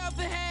got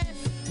another half.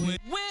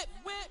 Whip,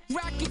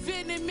 rocket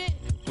venomant.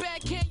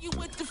 Backhand you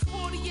with the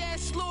 40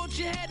 ass Lord,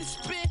 you had to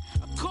spin.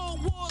 A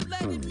Cold War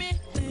letterman.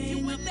 You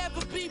would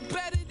never be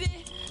better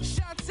than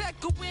shots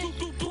echoing.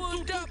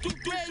 Pulled up,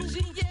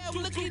 Reggie, yeah,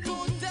 looking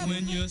on devil.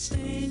 When you're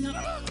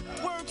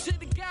word to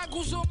the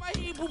goggles on my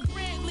Hebrew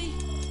Brantley.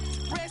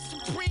 Red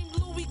Supreme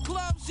Louis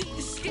gloves, eating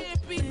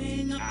scampi.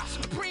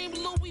 Supreme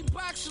Louis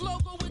box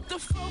logo with the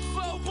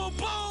fofo. The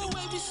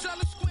way we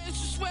sellin' squares, you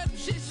sweat them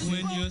shits is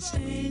when you're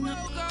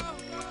logo.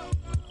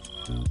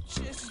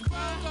 Shits is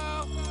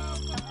logo.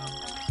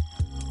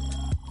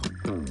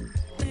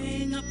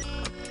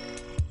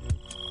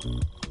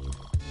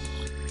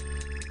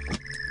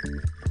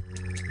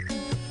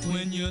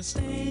 When you're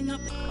staying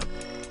up.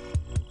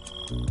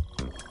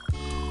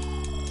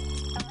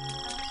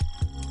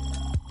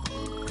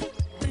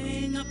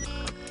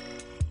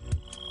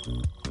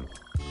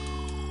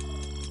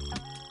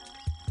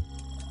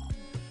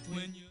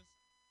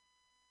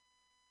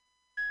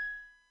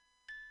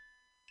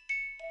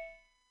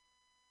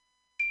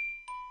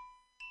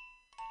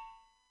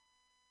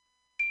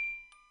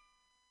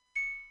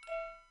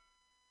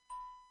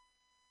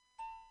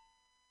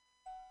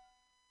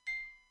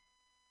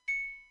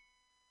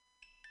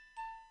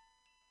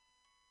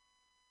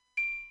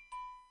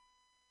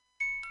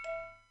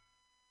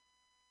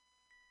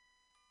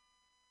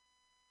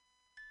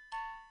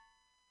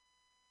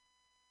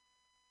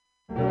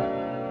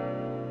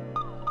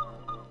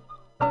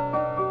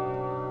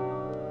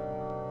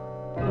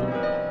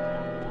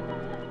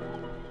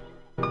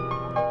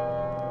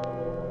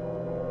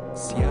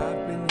 See,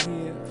 I've been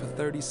here for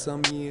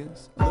 30-some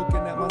years, looking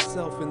at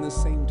myself in the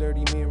same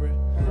dirty mirror.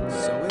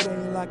 So it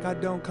ain't like I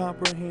don't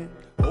comprehend.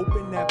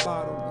 Open that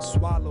bottle and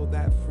swallow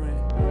that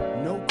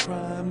friend. No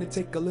crime to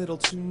take a little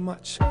too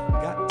much.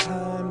 Got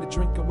time to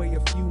drink away a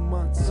few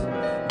months.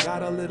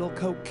 Got a little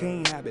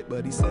cocaine habit,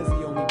 but he says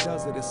he only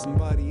does it if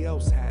somebody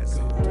else has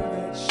it.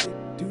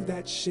 Do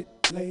that shit,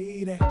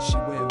 lady. She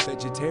went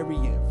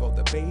vegetarian for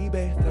the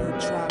baby.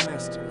 3rd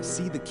trimester, I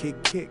see the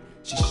kid kick.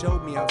 She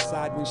showed me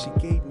outside when she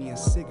gave me a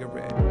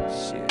cigarette.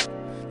 Shit,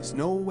 there's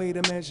no way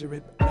to measure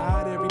it.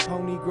 Not every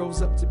pony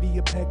grows up to be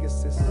a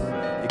Pegasus.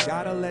 You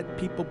gotta let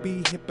people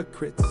be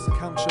hypocrites.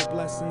 Count your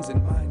blessings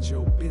and mind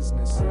your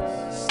business.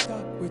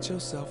 Stuck with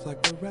yourself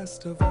like the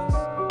rest of us.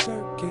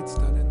 Dirt gets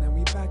done and then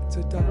we back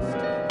to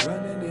dust.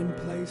 Running in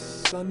place,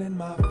 sun in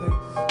my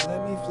face.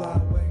 Let me fly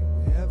away,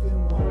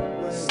 heaven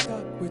won't wait.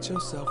 Stuck with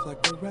yourself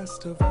like the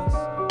rest of us.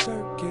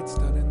 Dirt gets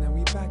done and then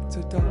we back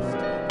to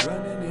dust.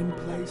 Running in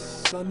place,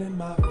 sun in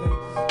my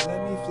face.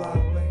 Let me fly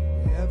away,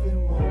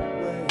 heaven won't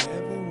wait.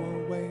 Heaven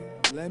won't wait.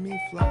 Let me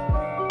fly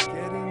away,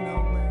 getting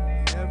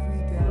nowhere every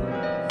day.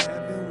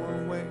 Heaven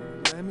won't wait.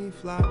 Let me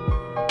fly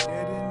away,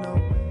 getting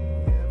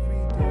nowhere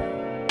every day.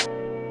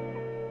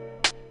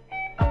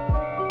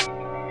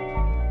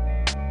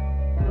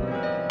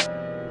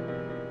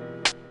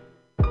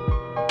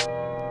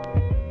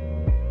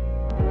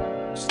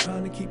 Just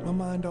trying to keep my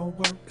mind on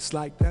work. It's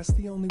like that's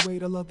the only way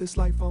to love this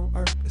life on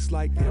earth. It's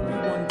like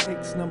everyone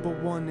takes number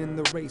one in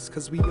the race,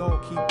 cause we all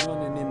keep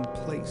running in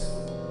place.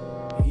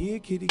 Yeah,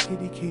 kitty,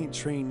 kitty can't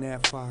train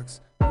that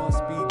fox.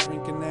 Must be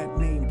drinking that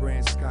name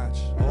brand scotch.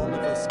 All of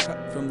us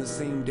cut from the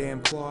same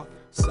damn cloth.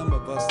 Some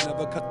of us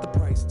never cut the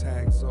price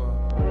tags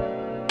off.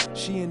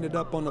 She ended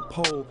up on a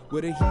pole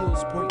with her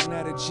heels pointing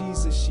at a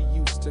Jesus she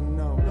used to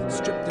know.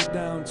 Stripped her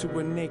down to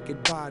her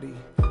naked body.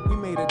 We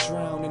made her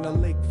drown in a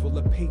lake full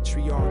of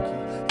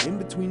patriarchy. In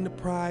between the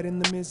pride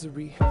and the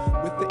misery,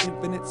 with the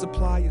infinite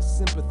supply of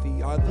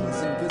sympathy, are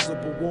these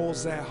invisible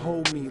walls that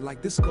hold me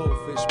like this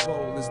goldfish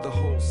bowl is the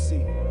whole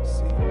sea.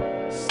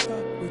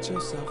 Stuck with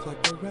yourself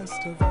like the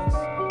rest of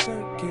us.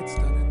 Dirt gets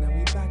done and then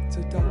we back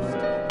to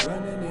dust.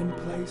 Running in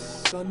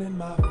place, sun in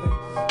my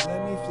face.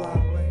 Let me fly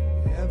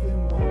away,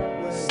 heaven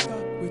won't wait.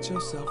 Stuck with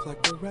yourself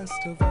like the rest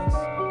of us.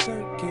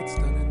 Dirt gets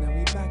done and then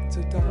we back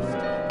to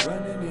dust.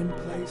 Running in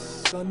place,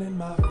 sun in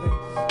my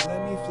face.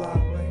 Let me fly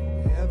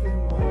away, heaven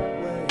won't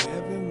wait.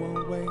 Heaven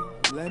won't wait.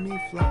 Let me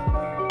fly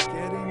away,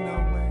 getting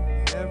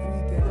away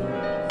every day.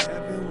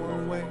 Heaven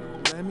won't wait.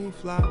 Let me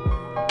fly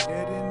away,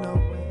 getting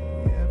away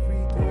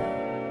every day.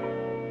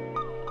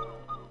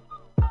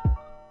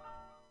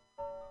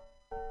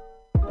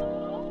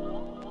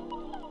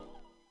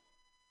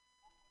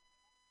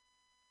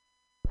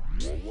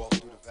 Walk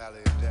through the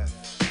valley of death.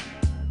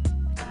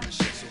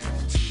 Shed so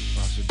many tears.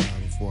 I should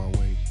die before I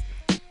wait.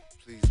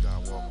 Please,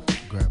 God, walk me.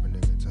 Grab a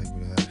nigga and take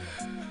me to heaven.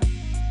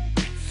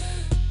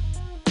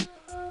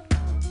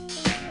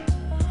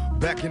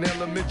 Back in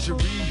elementary,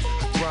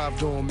 I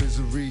thrived on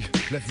misery.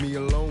 Left me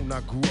alone,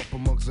 I grew up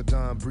amongst a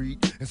dying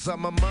breed. Inside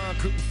my mind,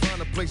 couldn't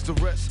find a place to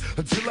rest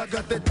until I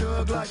got that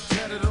thug like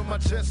tatted on my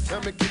chest.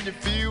 Tell me, can you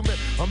feel me?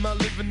 I'm not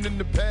living in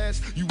the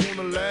past. You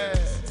wanna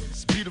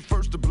last? Be the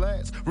first to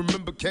blast.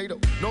 Remember Cato,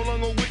 no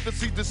longer with the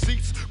seat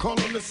deceits. Call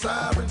on the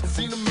sirens,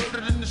 seen them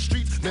murdered in the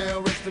streets. Now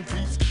rest in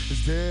peace.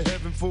 Is there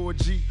heaven for a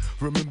G?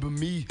 Remember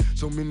me?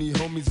 So many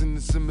homies in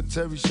the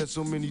cemetery shed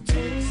so many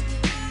tears.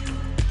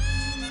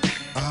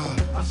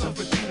 I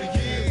suffered through the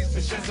years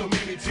and shed so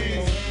many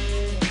tears.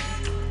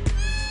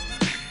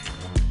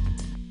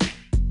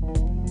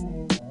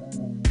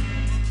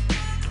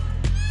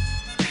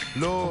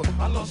 Lord,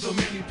 I lost so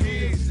many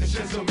peers and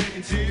shed so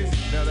many tears.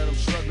 Now that I'm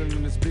struggling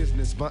in this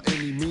business by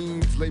any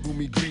means, label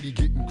me greedy,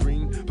 getting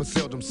green, but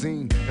seldom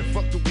seen. And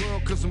fuck the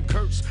world cause I'm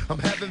cursed. I'm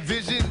having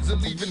visions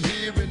of leaving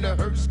here in the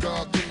hearse.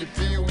 God, can you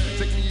feel me?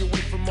 Take me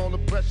away from all the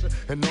pressure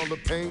and all the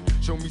pain.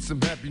 Show me some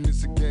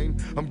happiness again.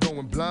 I'm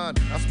going blind.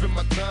 I spend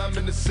my time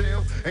in the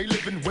cell, ain't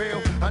living well.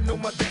 I know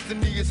my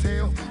destiny is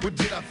hell. But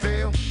did I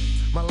fail?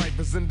 My life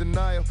is in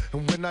denial,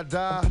 and when I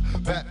die,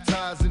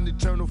 baptized in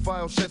eternal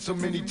fire, shed so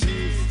many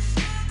tears.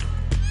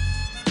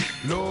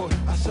 Lord,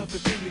 I suffered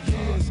through the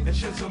years and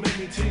shed so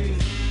many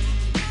tears.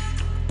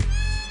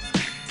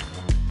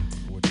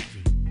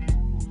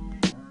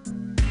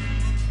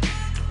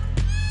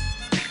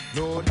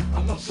 Lord,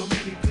 I lost so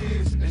many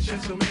peers and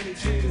shed so many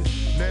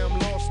tears. Now I'm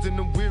lost and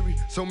I'm weary,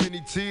 so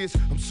many tears.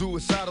 I'm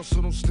suicidal, so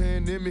don't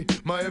stand in me.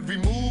 My every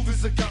move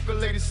is a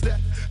calculated step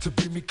to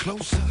bring me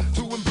closer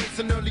to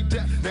embracing early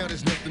death. Now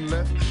there's nothing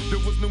left. There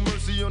was no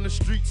mercy on the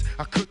streets.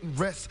 I couldn't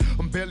rest.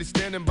 I'm barely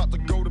standing, about to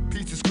go to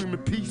pieces, screaming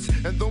peace.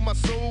 And though my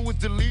soul was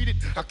deleted,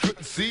 I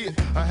couldn't see it.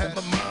 I had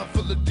my mind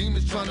full of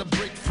demons trying to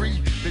break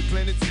free. They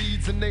planted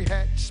seeds and they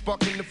hatched,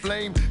 sparking the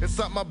flame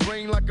inside my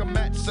brain like a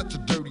match. Such a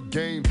dirty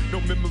game.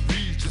 No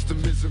memories, just the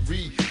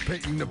misery,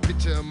 painting a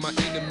picture of my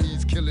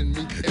enemies killing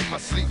me in my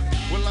sleep.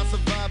 Will I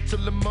survive till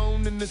the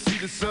morning to see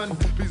the sun?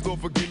 Please Lord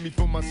forgive me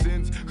for my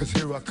sins, cause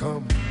here I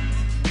come.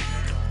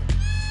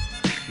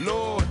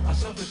 Lord, I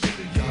suffered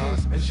through the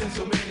years and shed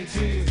so many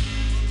tears.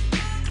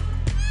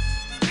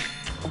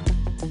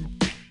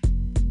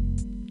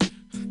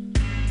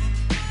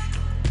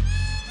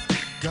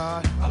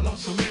 God, I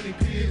lost so many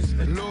peers.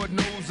 And Lord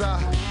knows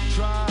I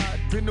tried.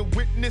 Been a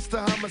witness to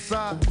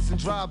homicides and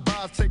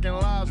drive-bys taking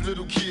lives,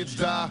 little kids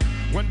die.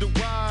 Wonder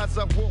why as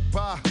I walk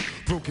by,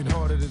 broken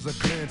hearted as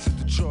I glance at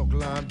the chalk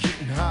line,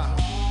 getting high.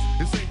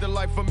 This ain't the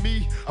life for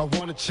me, I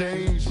wanna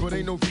change, but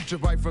ain't no future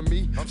right for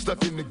me. I'm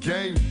stuck in the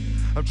game,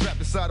 I'm trapped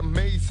inside a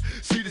maze.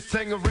 See this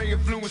Tangeray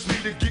influence me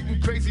to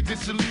getting crazy,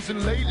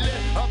 disillusioned lately.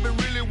 I've been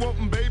really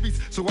wanting babies,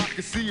 so I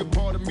can see a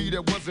part of me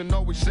that wasn't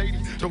always shady.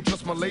 Don't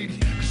trust my lady,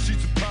 cause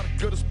she's a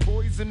product of this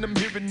poison. I'm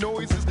hearing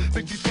noises,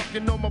 think she's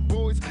fucking on my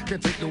boys,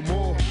 can't take no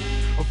more.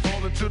 I'm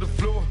falling to the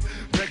floor,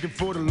 begging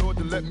for the Lord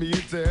to let me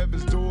into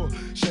heaven's door.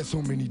 Shed so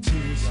many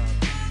tears.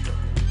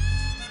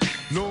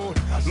 Lord,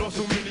 I lost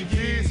so many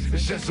years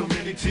and shed so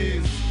many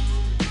tears.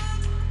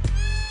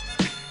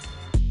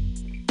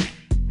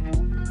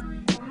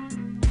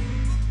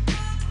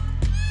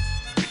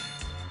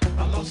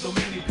 I lost so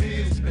many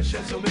peers and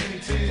shed so many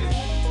tears.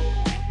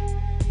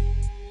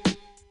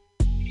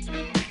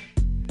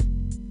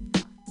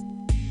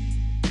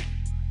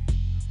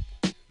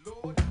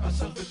 Lord, I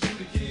suffered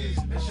through the years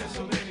and shed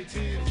so many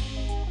tears.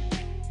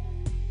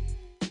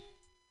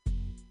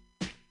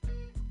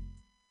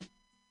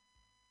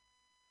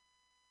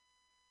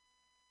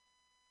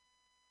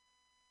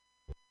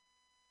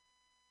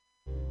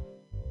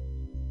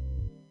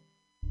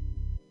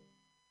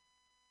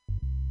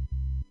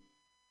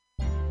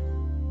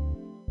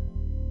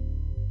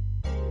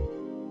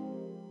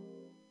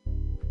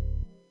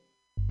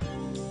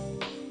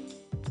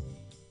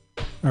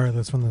 Alright,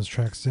 let's run those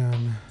tracks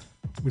down.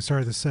 We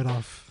started the set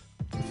off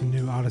with the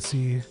new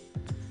Odyssey,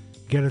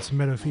 Ghetto to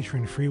Meadow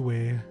featuring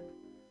Freeway.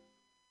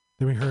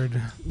 Then we heard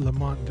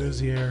Lamont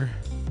Dozier,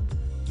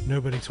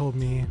 Nobody Told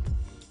Me.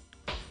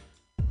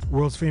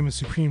 World's Famous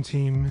Supreme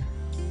Team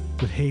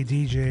with Hey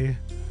DJ.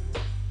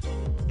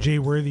 Jay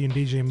Worthy and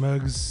DJ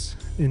Muggs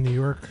in New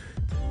York.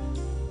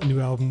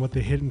 New album, What They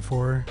Hittin'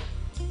 For.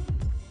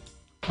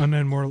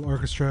 Unknown Mortal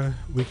Orchestra,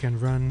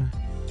 Weekend Run.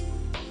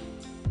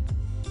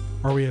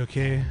 Are We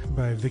Okay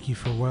by Vicky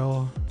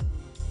Farwell.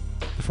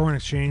 The Foreign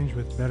Exchange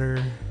with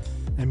Better.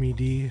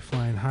 MED,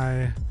 Flying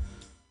High.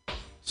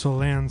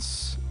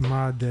 Solance,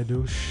 Ma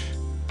Dedouche.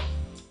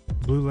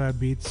 Blue Lab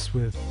Beats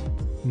with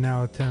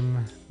Now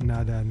Tem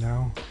Nada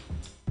Now.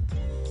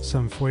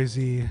 Some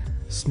Foisey,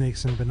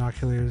 Snakes and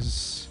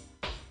Binoculars.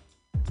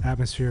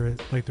 Atmosphere,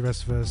 Like the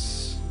Rest of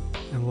Us.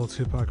 And Lil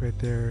Tupac right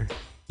there.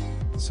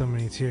 So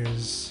Many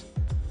Tears.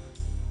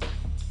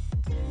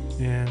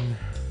 And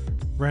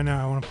right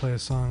now I want to play a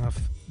song off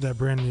that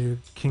brand new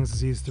King's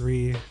Disease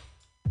 3,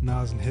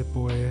 Nas and Hit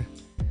Boy.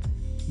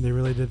 They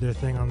really did their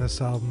thing on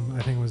this album.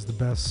 I think it was the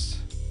best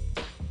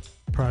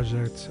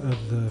project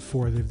of the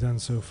 4 they've done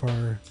so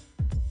far.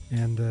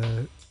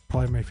 And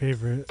probably my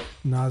favorite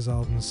Nas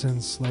album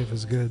since Life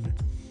Is Good.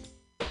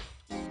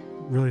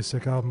 Really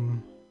sick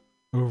album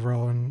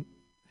overall, and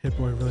Hit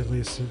Boy really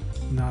laced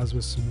Nas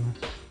with some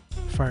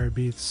fire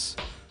beats.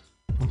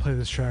 I'm gonna play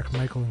this track,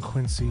 Michael and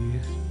Quincy,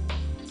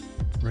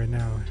 right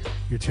now.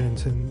 You're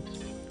tuned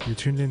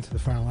into the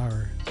Final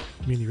Hour,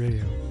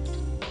 MutinyRadio.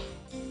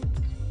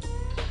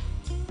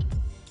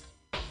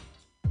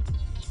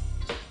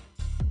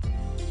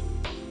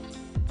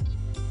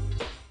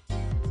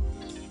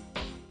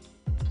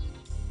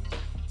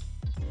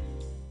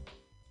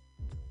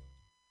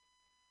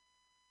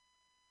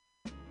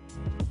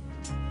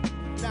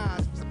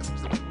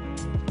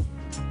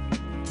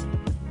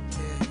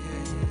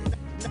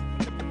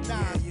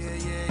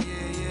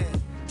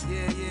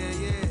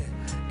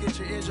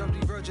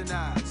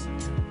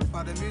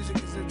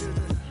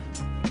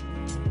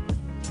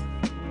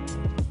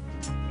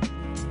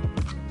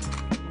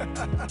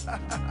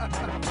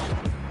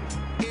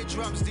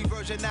 Eardrums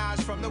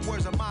diversionized from the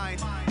words of mine.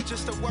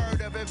 Just a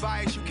word of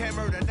advice, you can't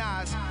murder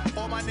Nas.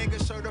 All my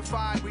niggas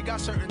certified, we got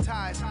certain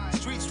ties.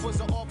 Streets was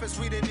the office,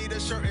 we didn't need a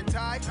shirt and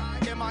tie.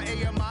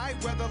 M-I-A-M-I,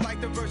 weather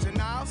like the Virgin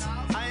Isles.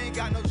 I ain't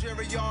got no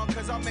jury on,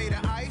 cause I'm made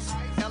of ice.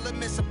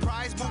 Element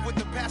surprise, move with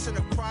the passion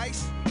of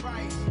Christ.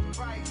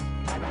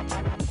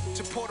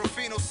 To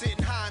Portofino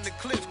sitting high on the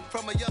cliff.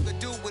 From a younger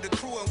dude with a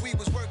crew and we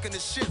was working the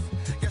shift.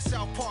 Yeah,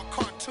 South Park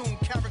cartoon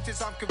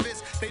characters, I'm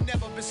convinced they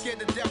never been scared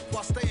to death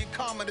while staying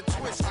calm in the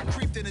twist. I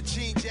creeped in a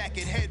jean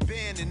jacket,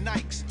 headband, and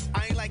Nikes.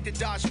 I ain't like to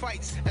dodge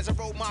fights as I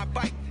rode my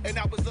bike. And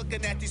I was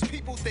looking at these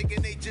people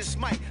thinking they just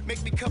might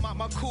make me come out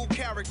my cool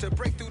character,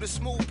 break through the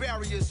smooth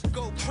barriers,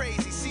 go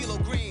crazy,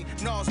 CeeLo Green,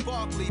 Nas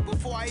Barkley.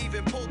 Before I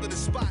even pulled to the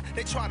spot,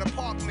 they try to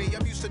park me.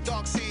 I'm used to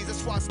dark seas,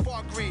 that's why I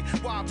spark green.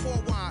 Why I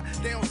pour wine,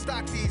 they don't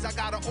stock these, I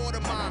gotta order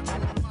mine.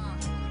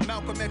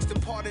 Malcolm X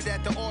departed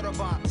at the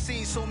Audubon.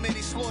 Seen so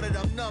many slaughtered,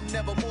 I'm numb,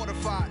 never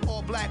mortified.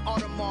 All black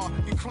Audemars,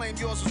 you claim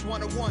yours was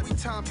 101. We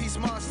timepiece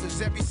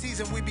monsters, every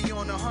season we be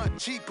on the hunt.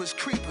 Jeepers,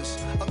 creepers,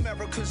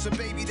 America's a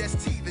baby that's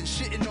teething,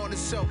 shitting on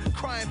itself,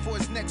 crying for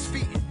its next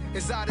feet.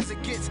 As odd as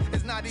it gets,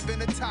 it's not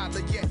even a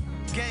toddler yet.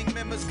 Gang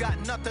members got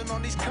nothing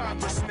on these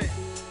congressmen.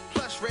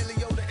 Plus Ray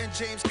Liotta and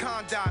James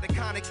Conrad,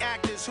 iconic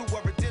actors who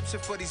were redemption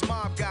for these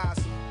mob guys.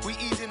 We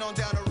easing on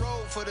down the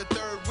road for the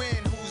third win.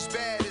 Who's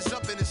bad is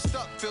up and is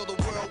stuck, feel the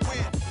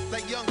whirlwind.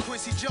 Like young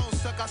Quincy Jones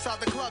stuck outside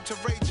the club to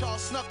Ray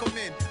Charles snuck him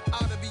in.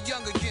 Ought to be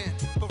young again,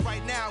 but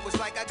right now it's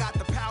like I got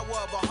the power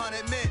of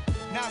 100 men.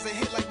 Now's a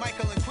hit like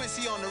Michael and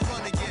Quincy on the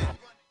run again.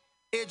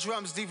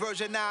 Eardrums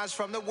diversionized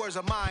from the words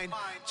of mine.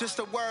 Just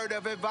a word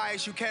of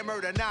advice, you can't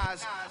murder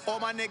Nas. All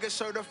my niggas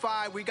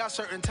certified, we got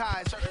certain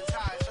ties.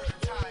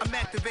 I'm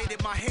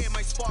activated, my hair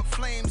might spark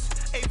flames.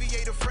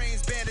 Aviator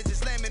frames,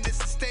 bandages, laminates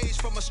the stage.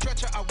 From a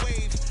stretcher I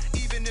wave.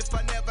 Even if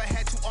I never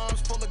had 2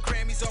 arms full of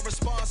Grammys or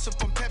responsive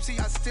from Pepsi,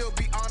 I'd still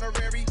be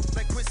honorary.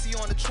 Like Quincy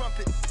on the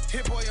trumpet,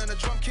 Hit Boy on the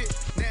drum kit.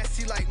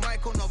 Nasty like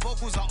Michael, no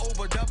vocals, I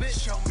overdub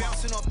it.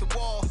 Bouncing off the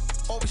wall,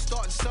 always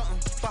starting something.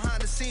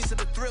 Behind the scenes of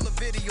the Thriller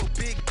video,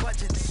 big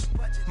budgets.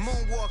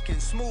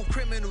 Moonwalking, smooth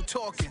criminal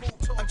talking.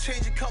 I'm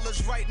changing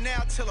colors right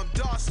now till I'm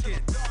dark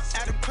skinned.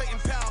 Adam Clayton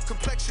Powell,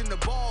 complexion the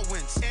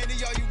Baldwins. Andy,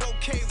 are you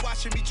okay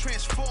watching me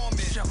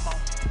transforming?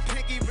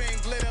 Pinky ring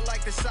glitter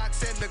like the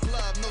socks and the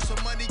glove. Know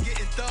some money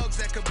getting thugs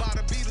that could buy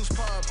the Beatles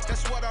pub.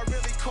 That's what I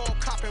really call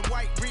copping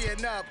white,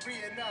 reeing up.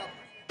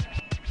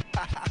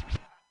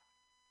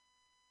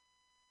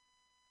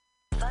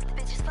 Fuck the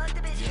bitches, fuck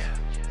the bitches. Yeah.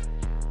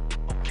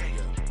 Okay.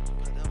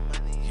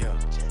 Yeah.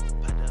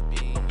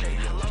 Okay.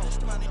 Hello.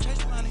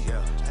 Chase money.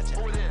 Yeah.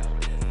 Over there.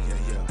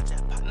 Yeah.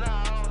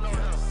 Nah, I don't know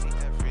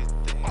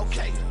him.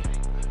 Okay.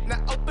 Now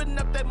open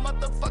up that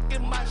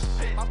motherfucking my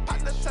shit. My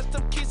partner touched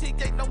them keys, he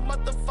ain't no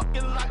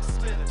motherfucking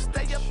locksmith.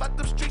 Stay up out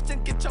them streets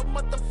and get your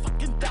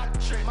motherfucking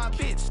doctrine. My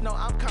bitch, no,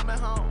 I'm coming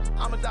home.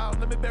 I'm a dog,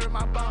 let me bury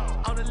my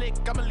bone. On the lick,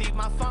 I'ma leave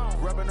my phone.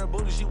 Rubbing her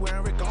booty, she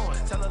wearing Rick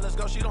Owens. Tell her let's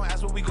go, she don't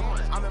ask where we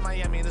going. I'm in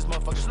Miami and this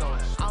motherfucker snowing.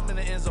 I'm in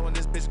the end zone and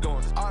this bitch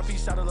going. RP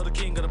shout out to the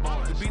king of the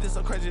bone. The beat is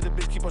so crazy, the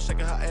bitch keep on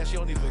shaking her ass. She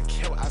don't even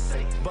care what I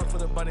say. But for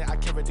the bunny, I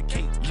carry the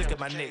cake. Look at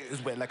my neck,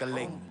 it's wet like a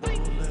lake.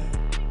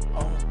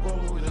 I'm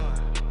rolling,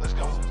 let's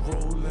go. I'm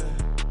rolling,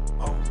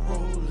 I'm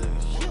rolling,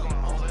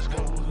 yeah. Let's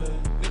go.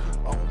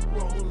 I'm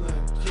rolling,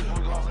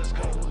 yeah. Let's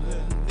go.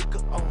 Nigga,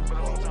 I'm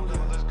rolling.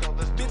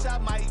 Bitch, I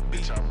might be.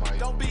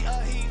 Don't be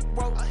a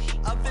hero,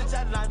 a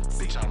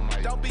vigilante.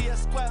 Don't be a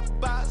square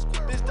box,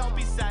 bitch, don't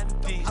be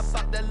Sandy. I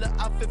bought that little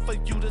outfit for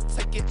you to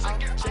take it off.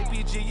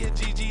 JPG and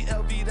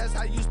GGLV, that's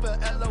how you spell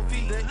LOV.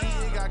 The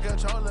E ain't got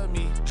control of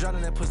me.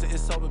 Drowning that pussy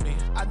is over me.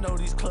 I know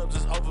these clubs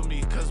is over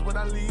me, cause when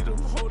I leave them,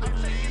 oh, they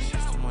leave.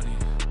 Chase the money.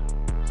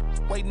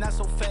 Wait, not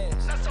so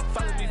fast.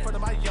 Follow me in front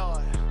of my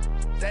yard.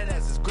 That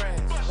ass is grass.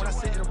 When I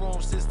sit in the room,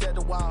 sit stare at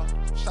the wall.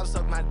 Stop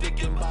suck my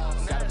dick and balls.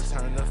 Gotta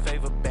return the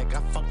favor back.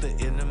 I fucked her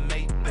in the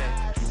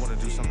Maybach. You wanna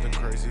do something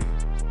crazy?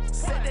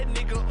 Set that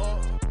nigga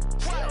up.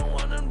 She don't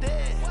want him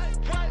dead.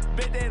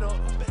 Bet that up.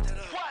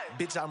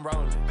 Bitch, I'm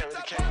rolling.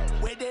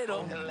 Wet that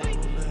up.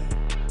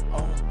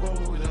 I'm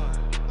rolling.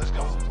 Let's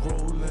go. I'm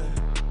rolling.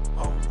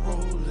 I'm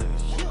rolling.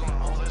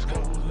 Yeah. Let's go.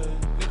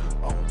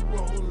 I'm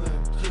rolling.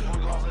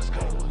 Yeah. Let's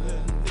go.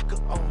 Nigga,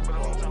 I'm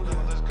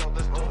rolling. Let's go.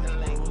 Let's do it.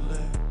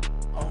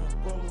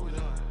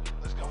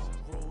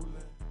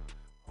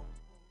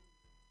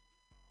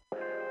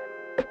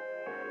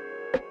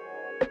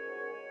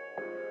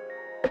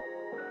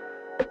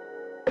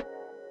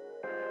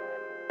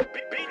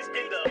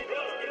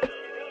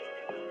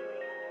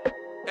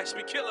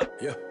 Killer.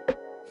 Yeah.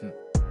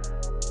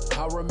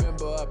 I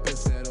remember up in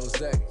San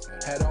Jose,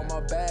 had all my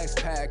bags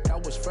packed, I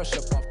was fresh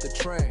up off the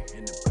train.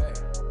 In the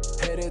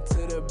bay. Headed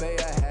to the bay,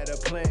 I had a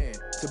plan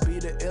to be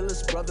the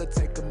illest brother,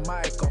 take a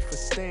mic off a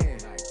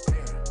stand.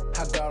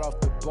 I got off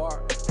the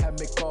bar, had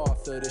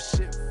MacArthur. The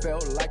shit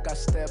felt like I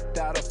stepped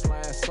out of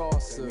flying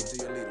saucer.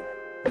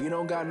 We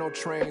don't got no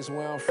trains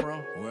where I'm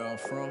from. Where I'm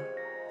from.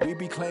 We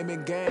be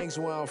claiming gangs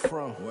where I'm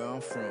from. Where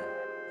I'm from.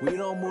 We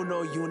don't move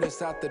no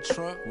units out the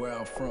trunk. Where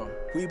I'm from.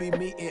 We be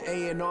meeting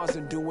A&Rs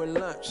and doing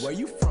lunch. Where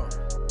you from?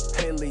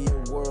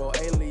 Alien world,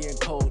 alien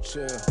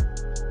culture.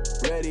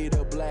 Ready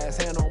to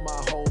blast, hand on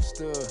my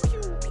holster.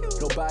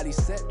 Nobody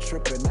set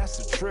trippin', that's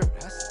a trip.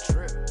 That's a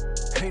trip.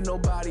 Ain't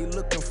nobody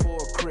looking for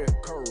a crib.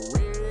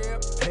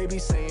 They be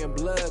saying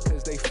blood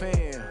cause they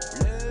fan.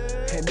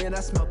 And then I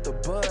smelt the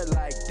bud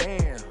like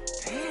damn.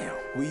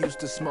 We used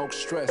to smoke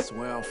stress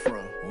where I'm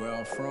from. Where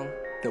I'm from.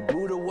 The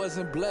Buddha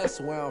wasn't blessed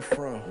where I'm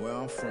from. Where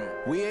I'm from.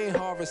 We ain't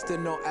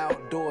harvesting no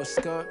outdoor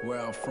skunk. Where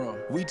I'm from.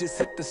 We just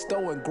hit the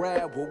store and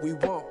grab what we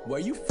want.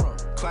 Where you from?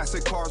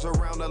 Classic cars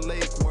around the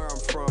lake where I'm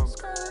from.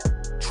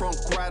 Trunk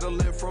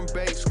rattling from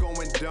bass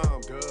going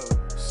dumb.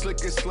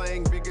 Slickest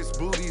slang, biggest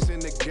booties in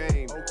the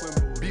game.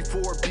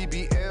 Before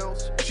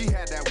BBLs, she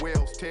had that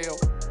whale's tail.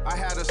 I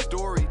had a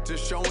story to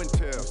show and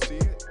tell.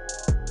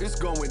 It's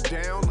going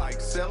down like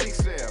Selly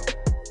Sale.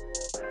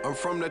 I'm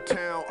from the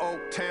town,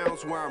 Oak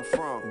Town's where I'm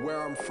from.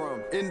 Where I'm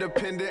from.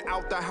 Independent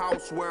out the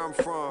house where I'm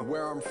from.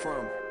 Where I'm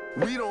from.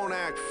 We don't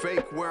act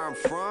fake where I'm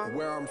from.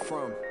 Where I'm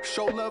from.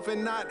 Show love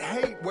and not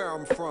hate where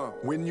I'm from.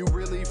 When you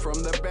really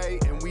from the Bay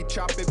and we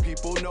chop it,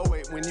 people know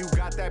it. When you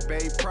got that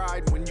Bay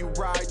pride, when you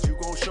ride, you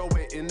gon' show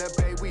it. In the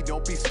Bay, we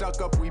don't be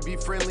stuck up, we be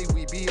friendly,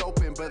 we be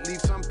open. But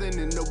leave something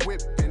in the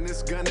whip and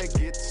it's gonna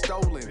get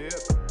stolen.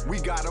 We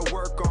gotta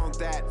work on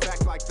that.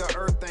 Fact like the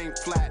earth ain't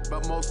flat,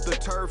 but most the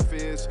turf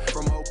is.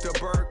 From Oak to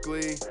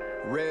Berkeley.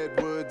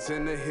 Redwoods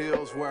in the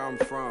hills where I'm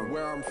from.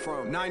 Where I'm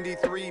from.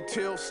 93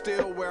 till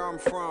still where I'm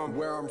from.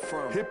 Where I'm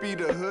from. Hippie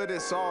to hood,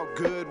 it's all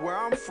good where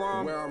I'm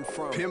from. Where I'm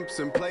from. Pimps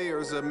and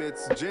players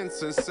amidst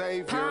gents and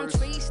saviors. Palm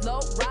trees, slow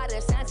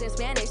riders, signs in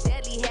Spanish,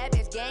 deadly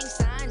habits, gang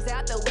signs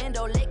out the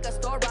window, liquor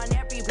store on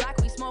every block.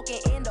 We smoking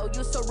Indo,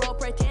 used to roll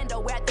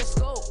pretendo at the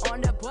school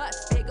on the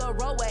bus. Big a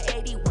row at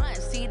 81,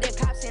 see the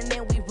cops and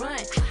then we run.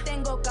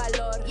 Tengo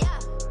calor, yeah,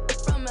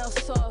 from El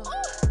Sol.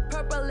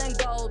 Purple and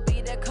gold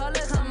be the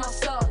colors of my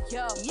soul.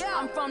 Yo, yeah.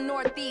 I'm from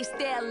Northeast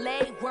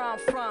LA, where I'm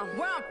from.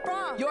 Where I'm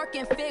from. York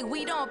and Fig,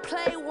 we don't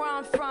play where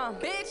I'm from.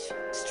 Bitch,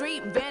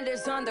 street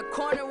vendors on the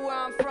corner where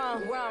I'm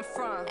from. Where I'm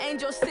from.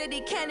 Angel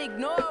City, can't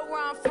ignore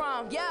where I'm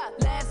from. Yeah,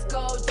 let's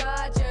go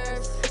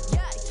Dodgers.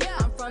 Yeah, yeah.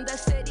 I'm from the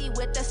city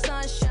with the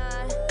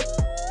sunshine.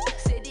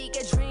 City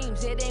get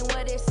dreams, it ain't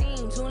what it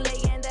seems. Un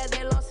leyenda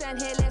de Los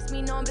Angeles,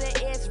 mi nombre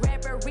is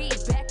Reverie.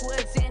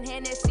 Backwoods in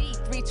Hennessy,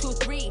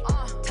 323.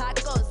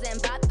 Tacos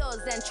and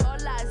vatos and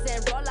cholas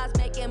and rolas,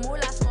 making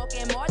moolah,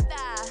 smoking morta.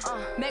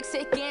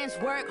 Mexicans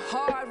work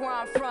hard where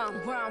I'm from.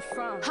 Where I'm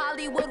from.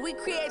 Hollywood, we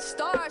create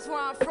stars where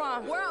I'm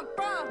from. Where I'm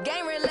from.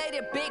 Gang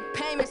related big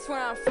payments where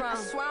I'm from.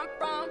 That's where I'm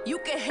from. You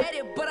can hate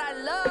it, but I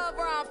love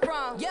where I'm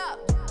from. Yeah.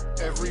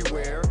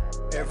 Everywhere,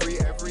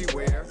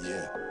 everywhere.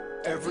 Yeah.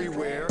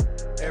 Everywhere,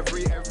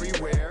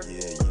 everywhere. Yeah,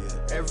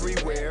 yeah.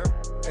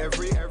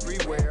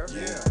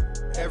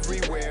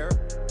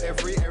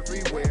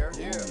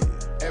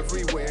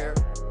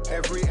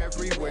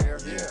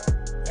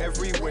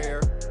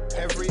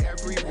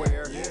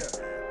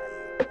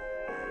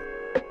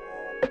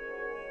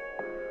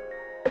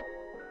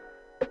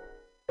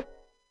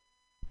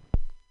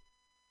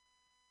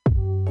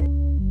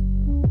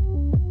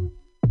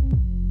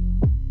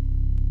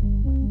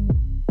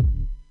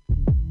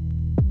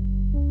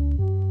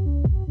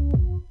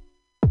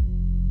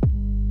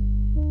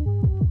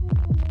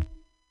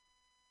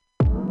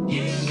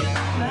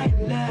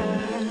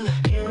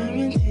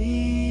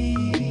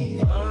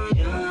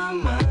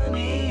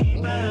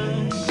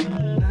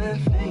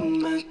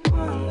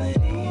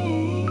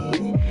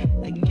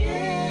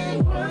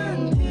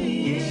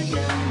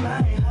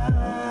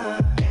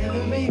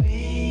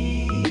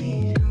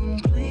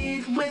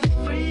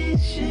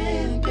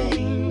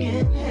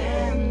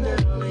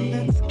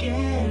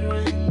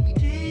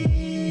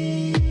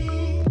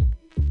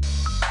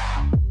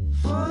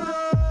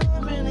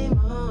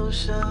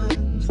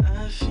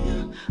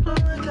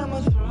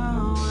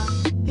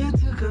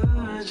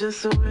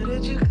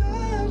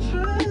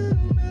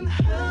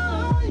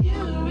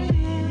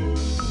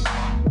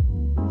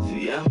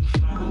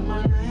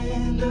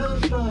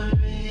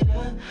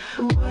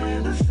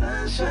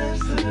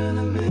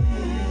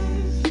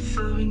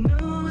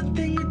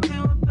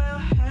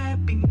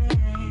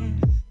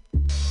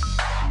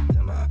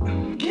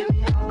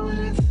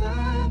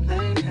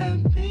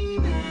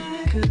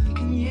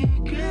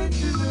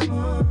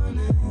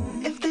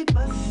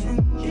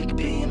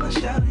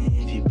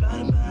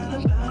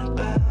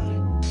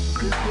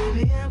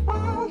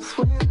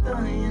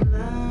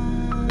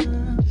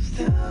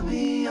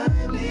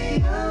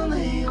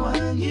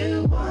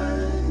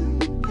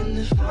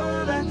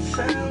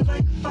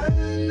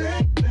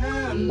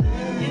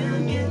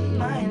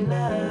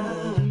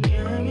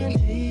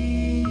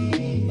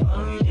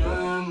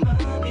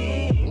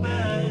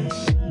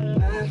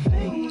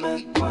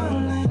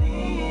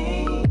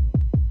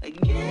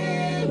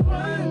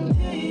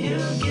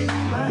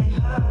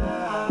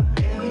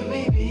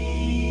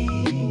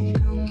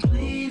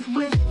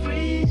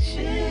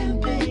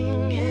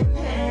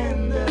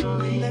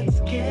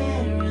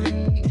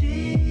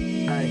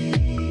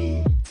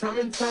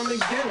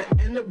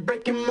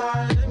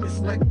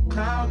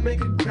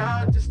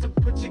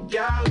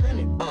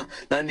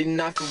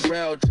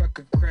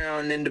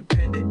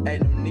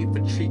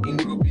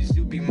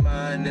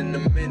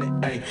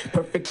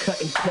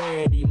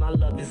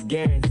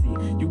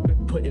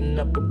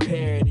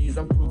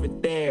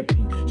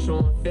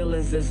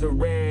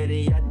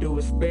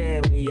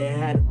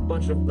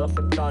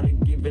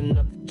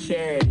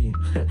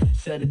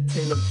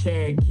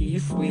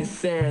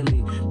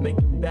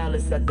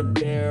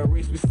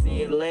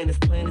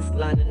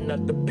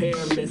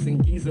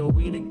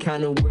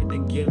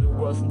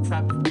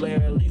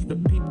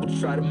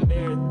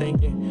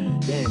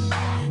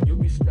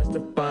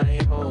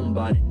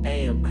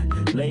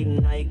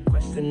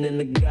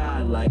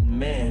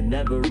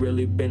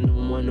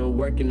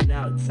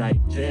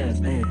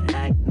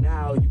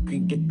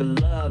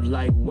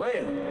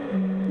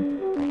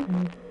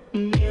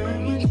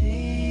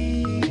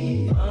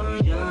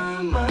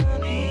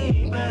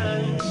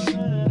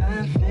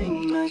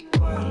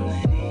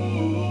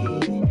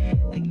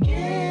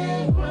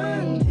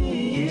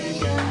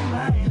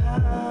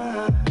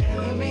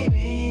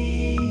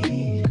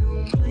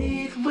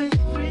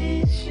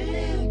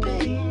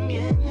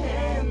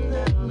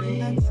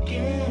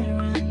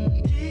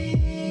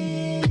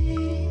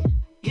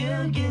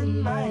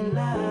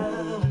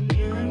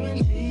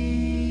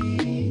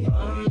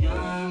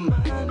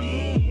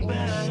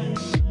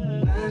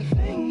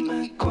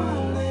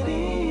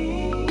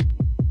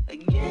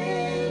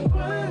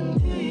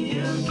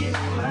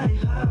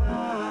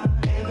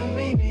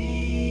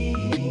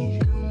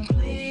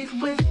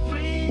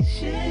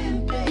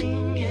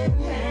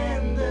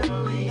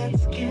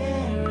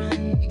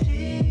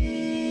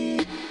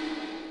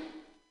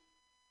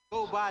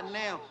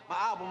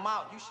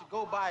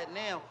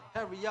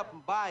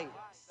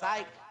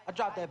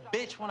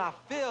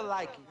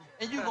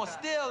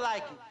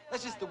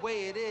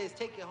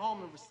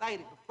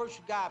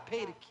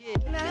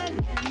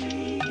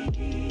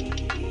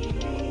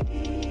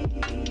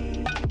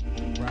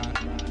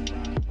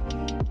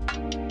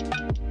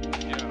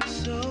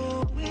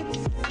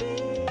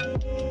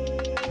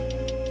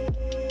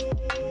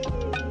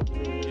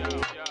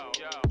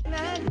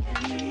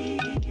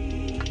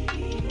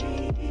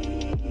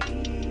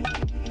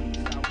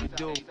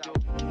 do.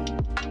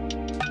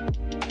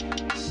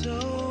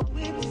 So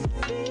it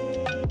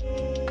seems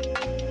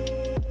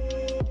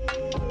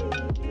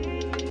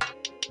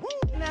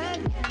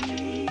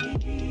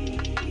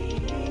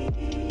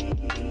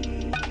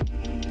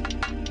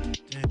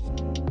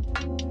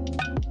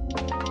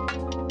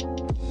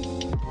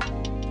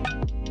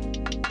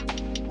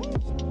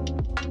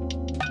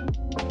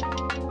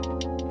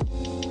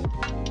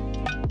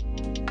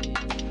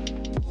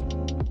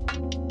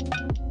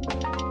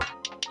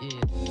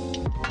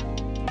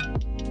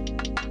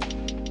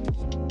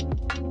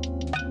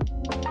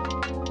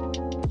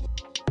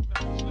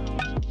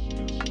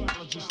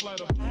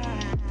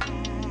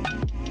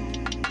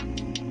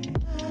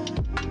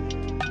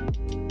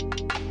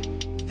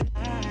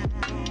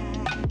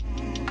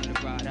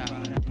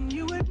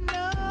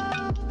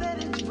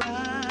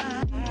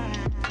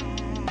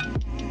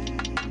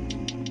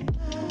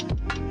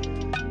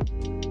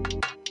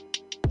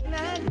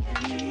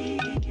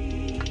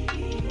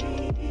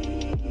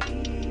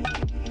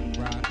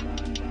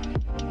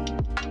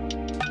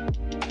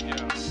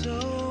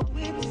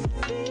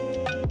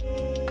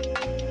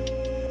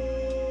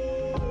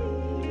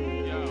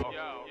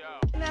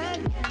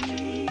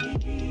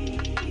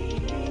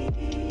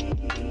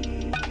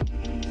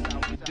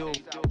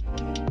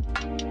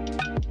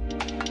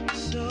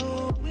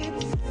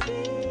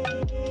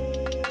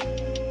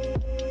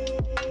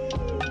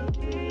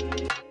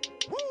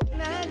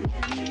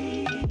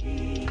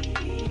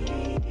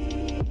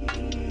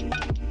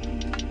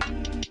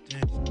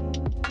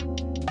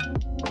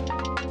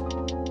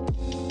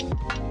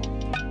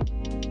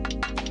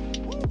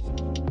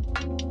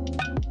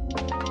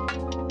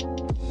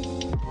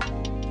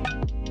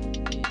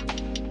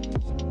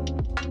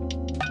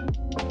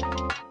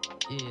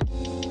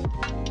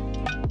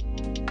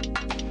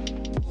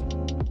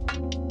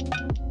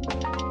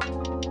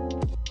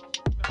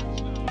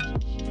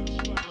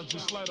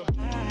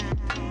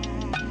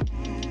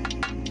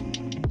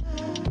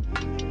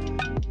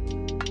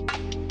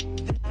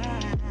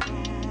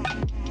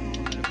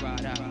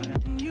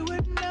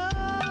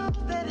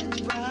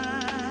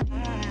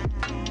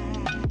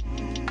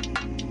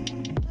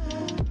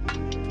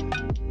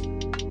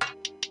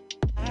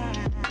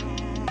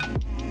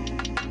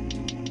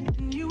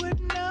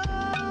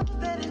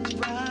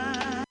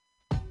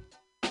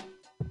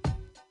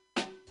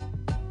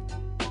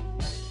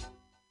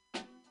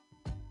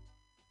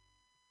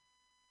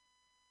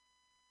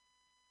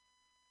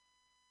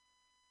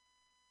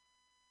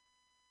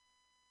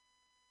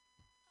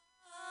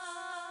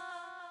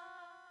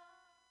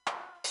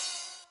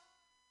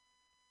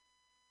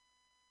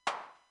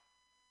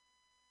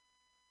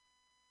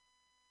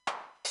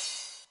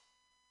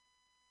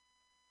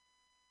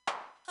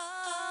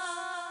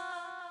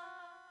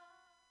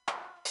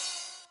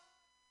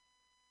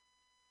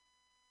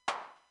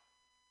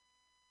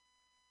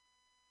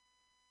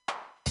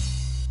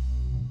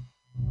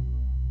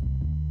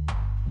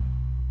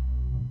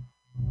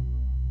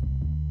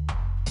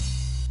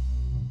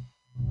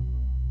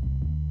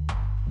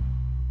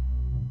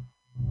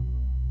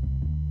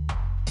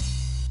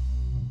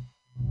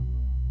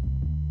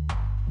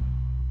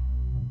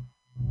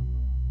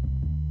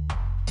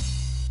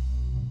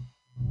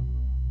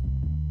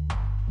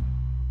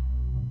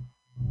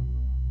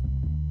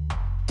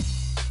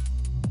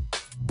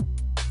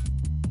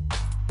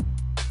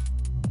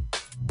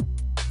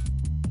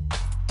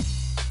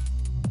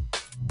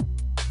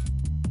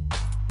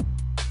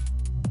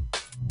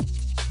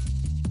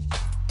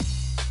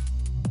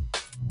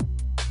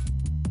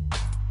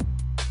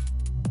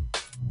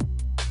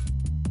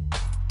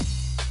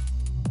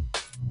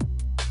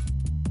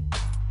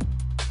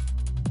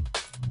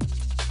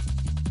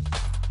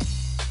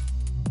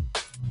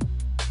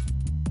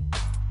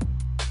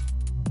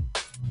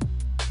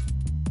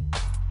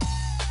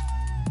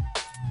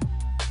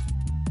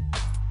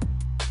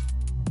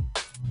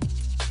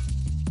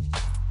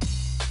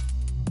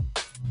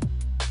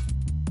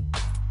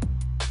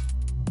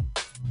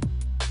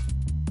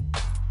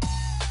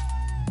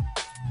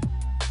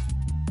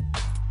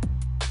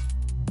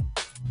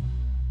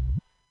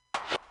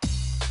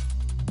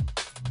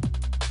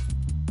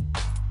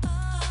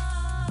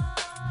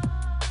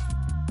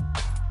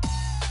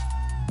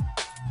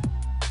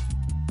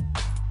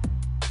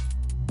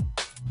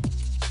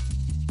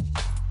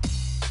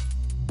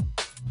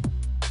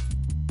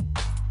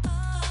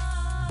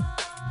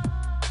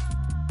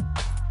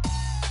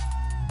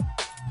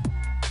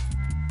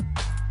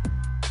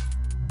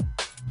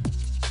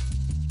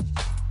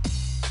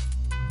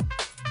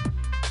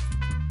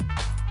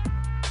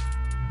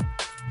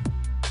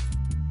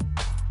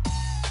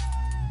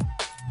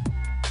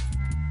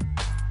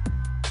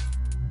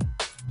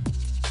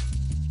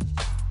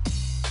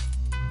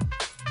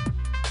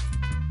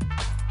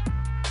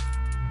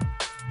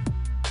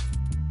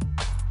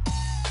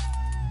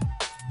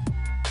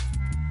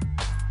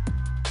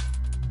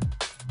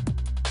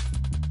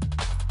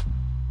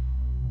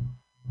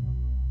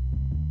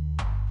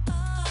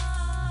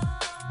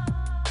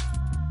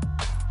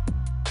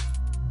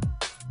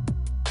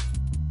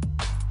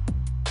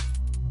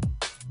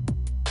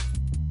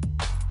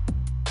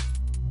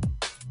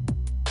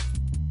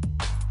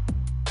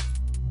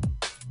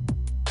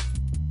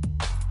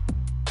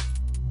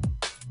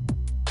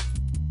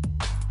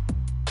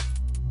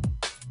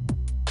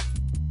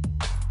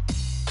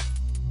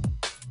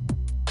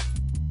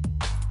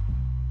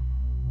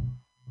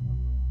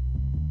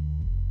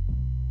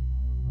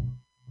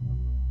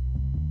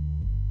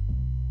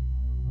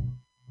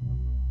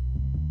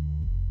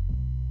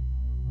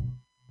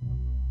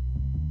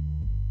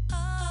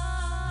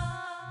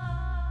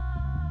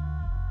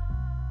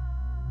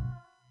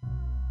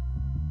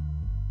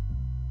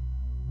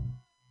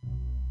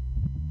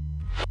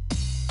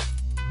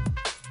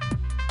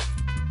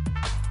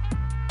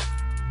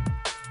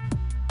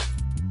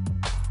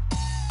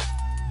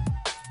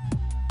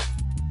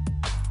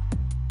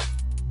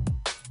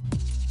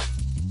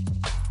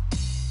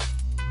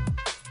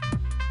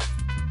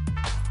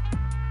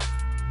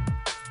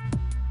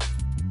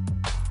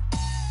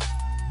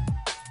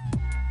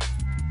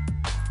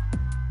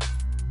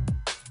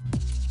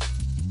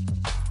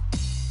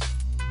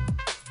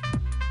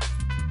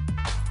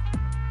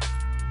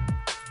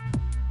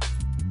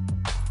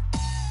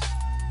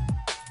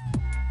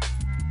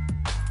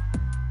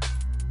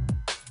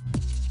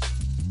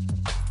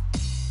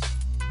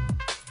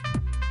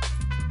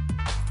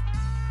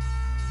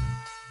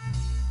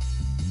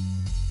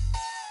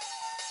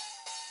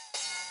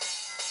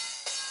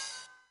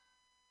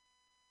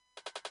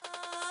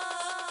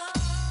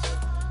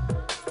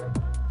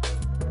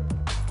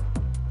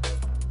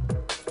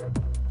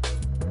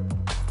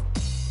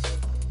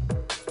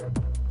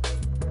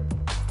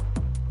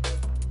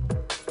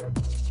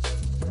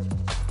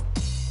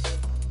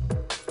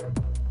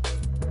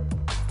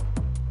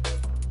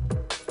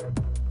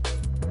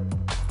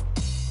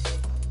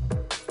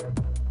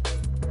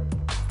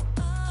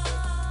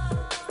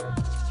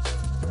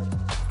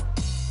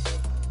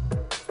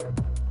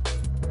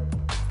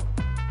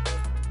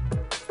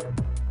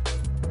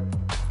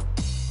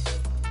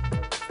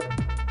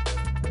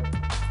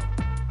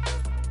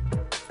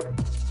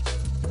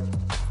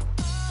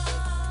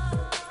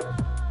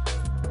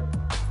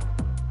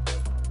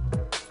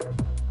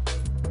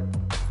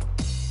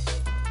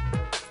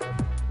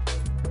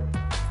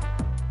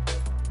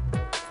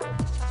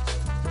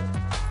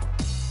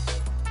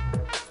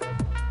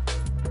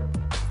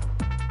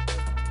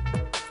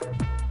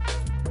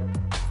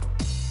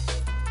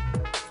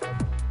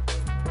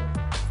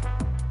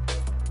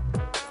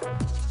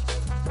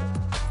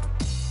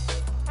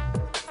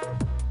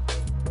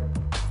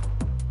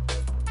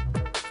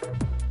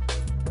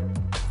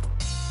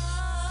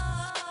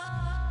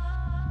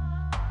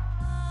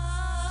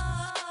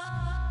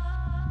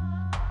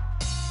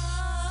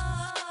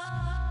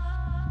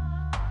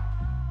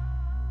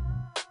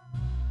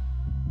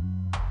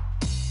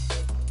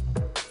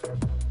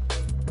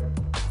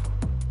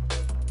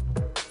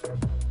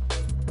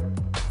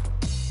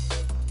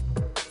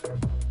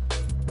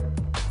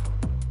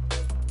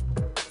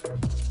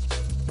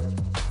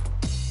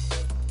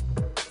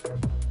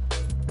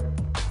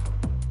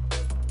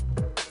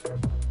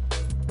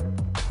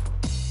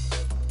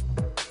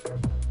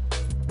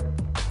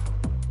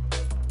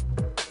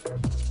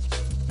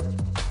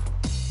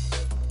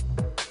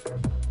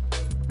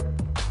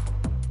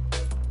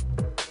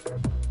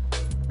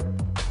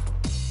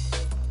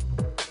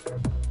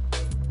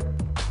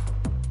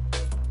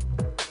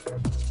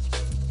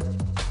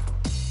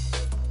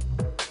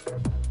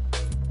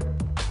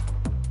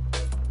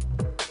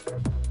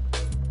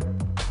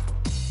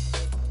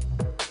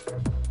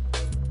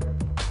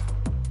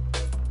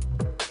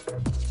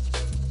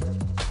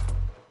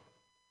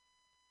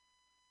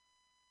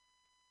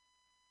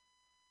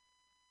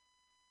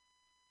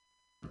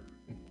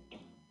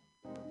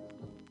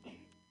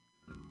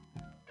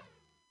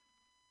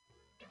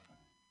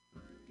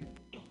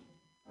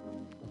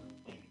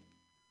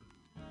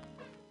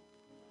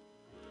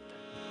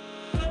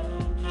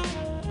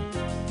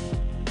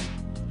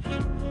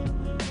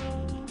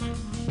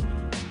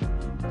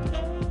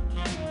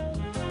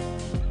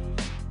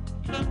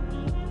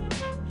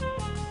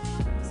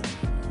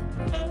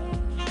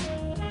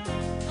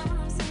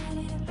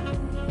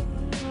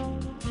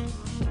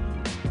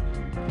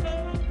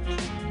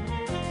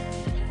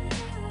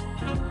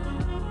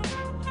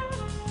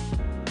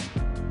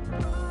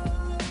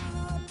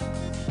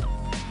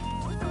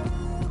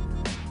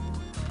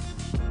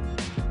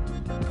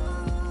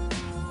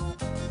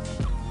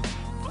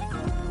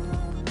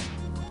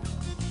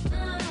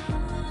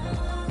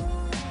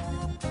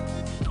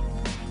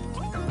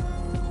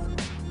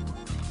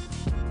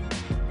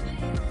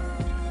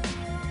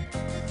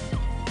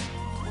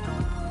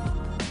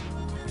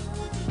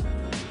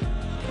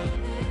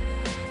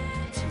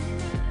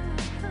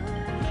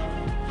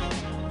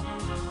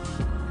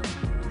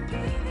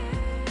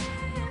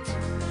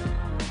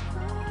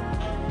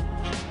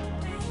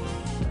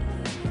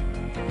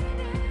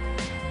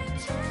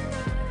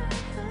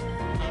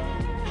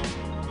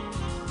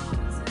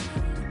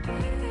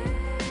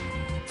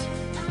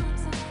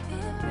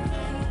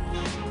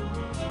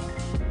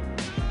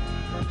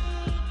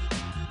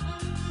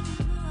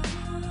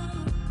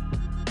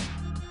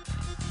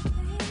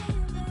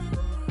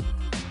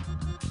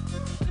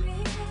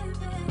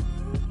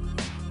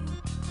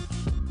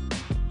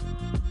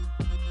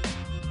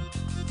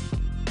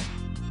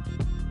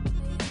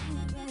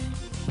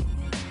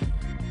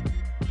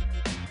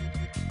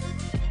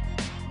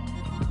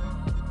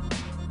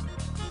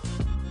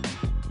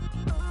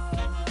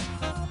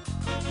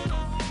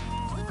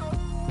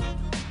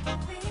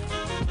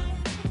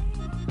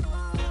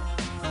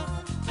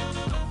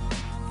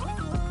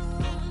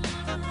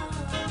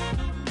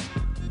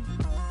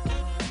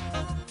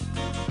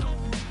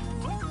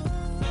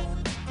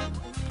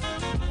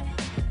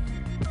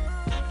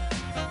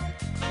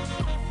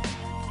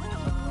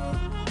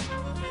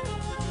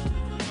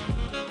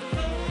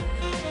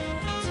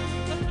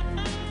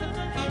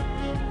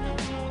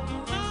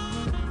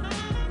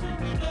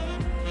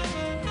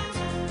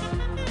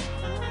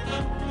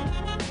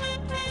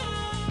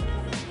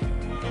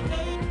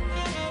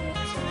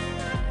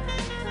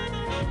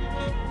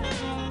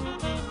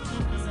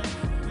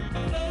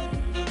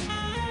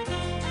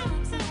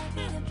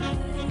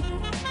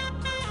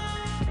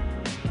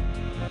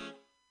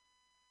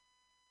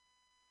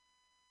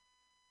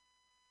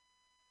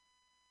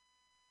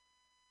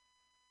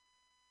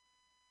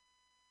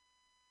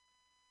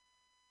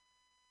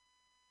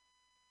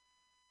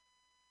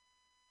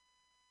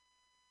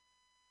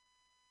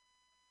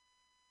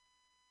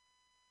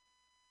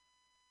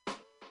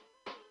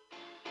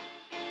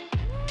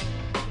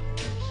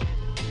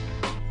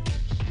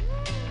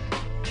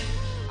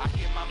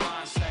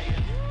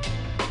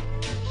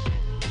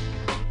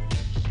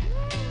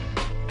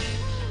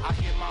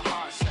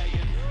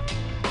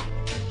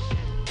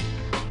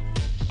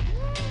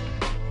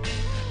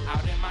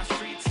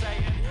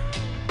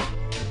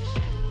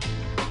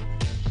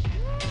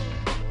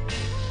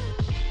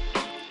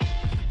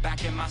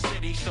stuck in my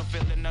city, still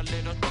feeling a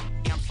little.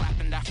 I'm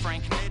slapping that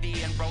Frank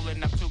Nitty and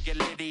rolling up to get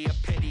litty. A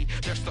pity,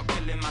 they're still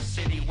killing my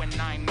city when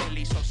 9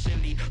 milli. So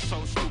silly,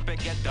 so stupid,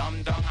 get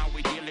dumb. How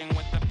we dealing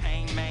with the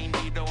pain? Main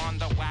needle on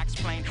the wax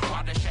plane.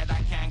 Watershed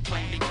I can't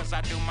claim because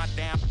I do my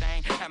damn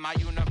thing at my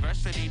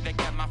university to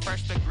get my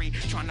first degree.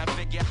 Trying to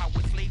figure how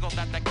it's legal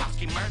that the cops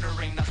keep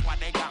murdering. That's why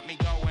they got me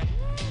going.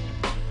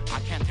 I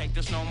can't take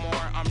this no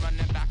more. I'm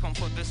running back home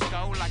for this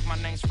go. Like my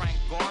name's Frank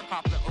Gore.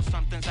 Cop little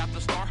somethings at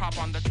the store. Hop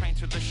on the train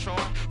to the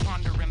shore.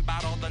 Pondering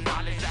about all the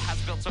knowledge that has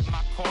built up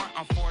my core.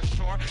 I'm for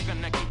sure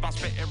gonna keep on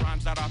spitting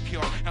rhymes that are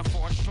pure. And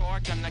for sure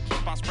gonna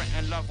keep on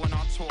spreading love when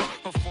on tour.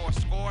 For 4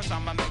 scores,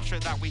 I'ma make sure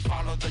that we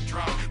follow the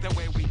drum. The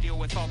way we deal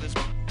with all this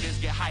is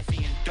get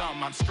hyphy and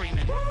dumb. I'm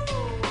screaming.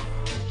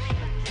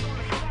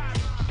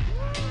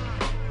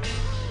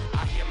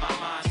 I hear my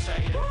mind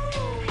say it.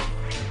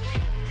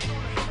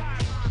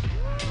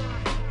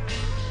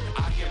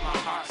 My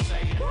heart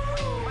say it.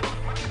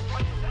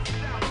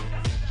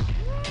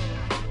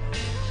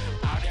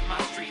 Out in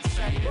my streets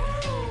say it.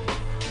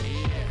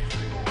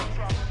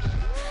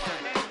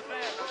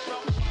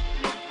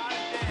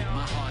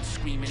 My heart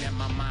screaming and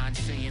my mind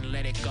saying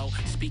let it go.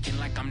 Speaking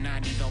like I'm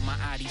 90 though my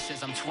ID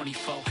says I'm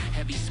 24.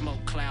 Heavy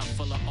smoke cloud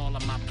full of all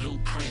of my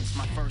blueprints.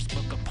 My first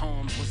book of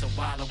poems was a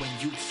Wallow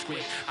and youth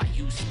script. I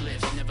use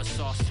spliffs, never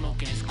saw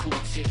smoking as cool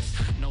tips.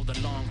 Know the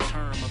long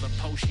term of the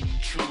potion you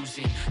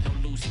choosing. No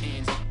loose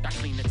ends, I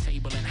clean the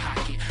table and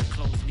hock it.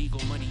 Close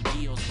legal money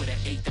deals with an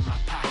 1/8 in my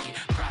pocket.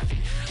 Profit,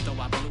 though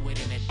I blew it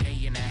in a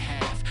day and a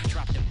half.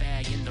 Dropped the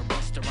bag in the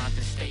restaurant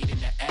and stayed in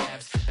the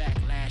abs.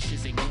 Backlash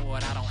is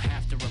ignored, I don't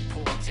have to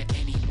report to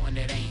anyone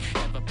that ain't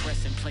ever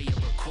press and play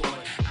or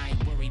record. I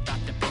ain't worried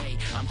about the pay,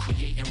 I'm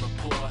creating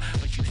rapport.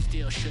 But you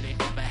still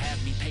shouldn't ever have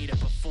me pay to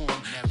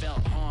perform.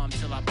 Felt harm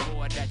till I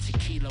poured that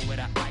tequila with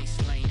an ice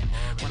laying.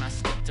 When I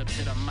stepped up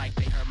to the mic,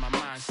 they heard my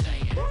mind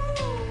saying,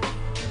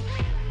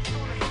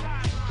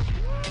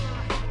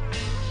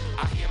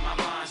 I hear my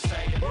mind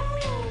say it.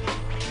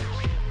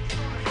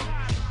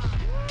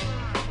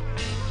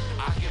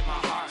 I hear my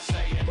heart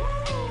say it.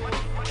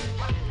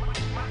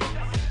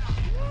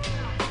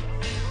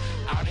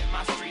 Out in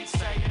my streets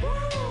say it.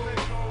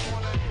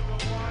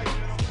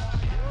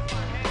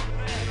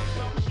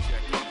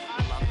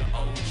 I'm the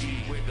OG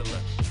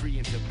wiggler, tree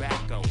and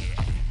tobacco.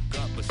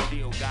 Gut, but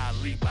still gotta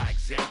lead by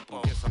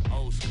example. Guess I'm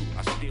old school,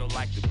 I still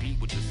like the beat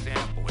with the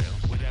sample.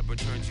 Whatever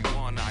turns you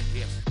on, I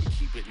guess we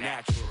keep it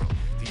natural.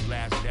 These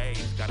last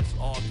days got us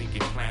all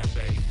thinking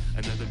plant-based.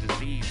 Another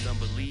disease, some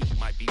believe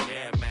might be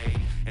man-made.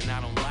 And I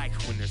don't like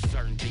when there's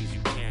certain things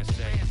you can't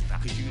say.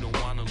 Cause you don't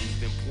wanna lose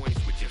them points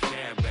with your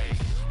fan base.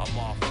 I'm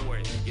all for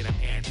it, yet I'm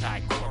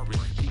anti-corporate.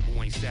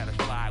 People ain't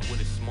satisfied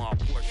with a small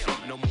portion.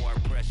 No more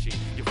oppression,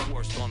 you're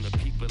forced on the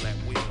people at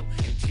will.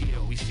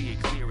 Until we see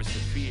it clear as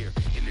the fear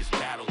in this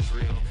battle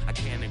drill. I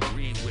can't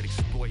agree with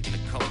exploiting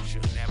the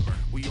culture, never.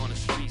 We on the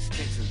streets,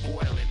 tensions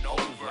boiling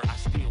over. I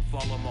still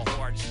follow my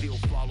heart, still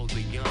follow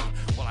the young.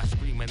 While I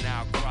scream and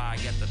now cry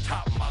at the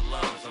top of my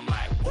lungs. I'm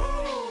like,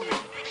 woo!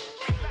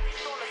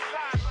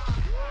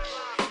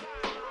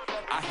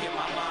 I hear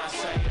my mind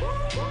say it.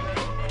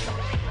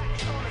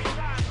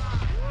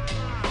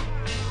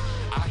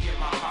 I hear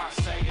my heart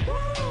say it.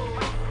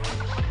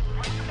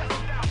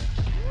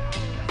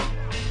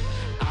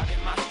 Out in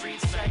my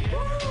streets say it.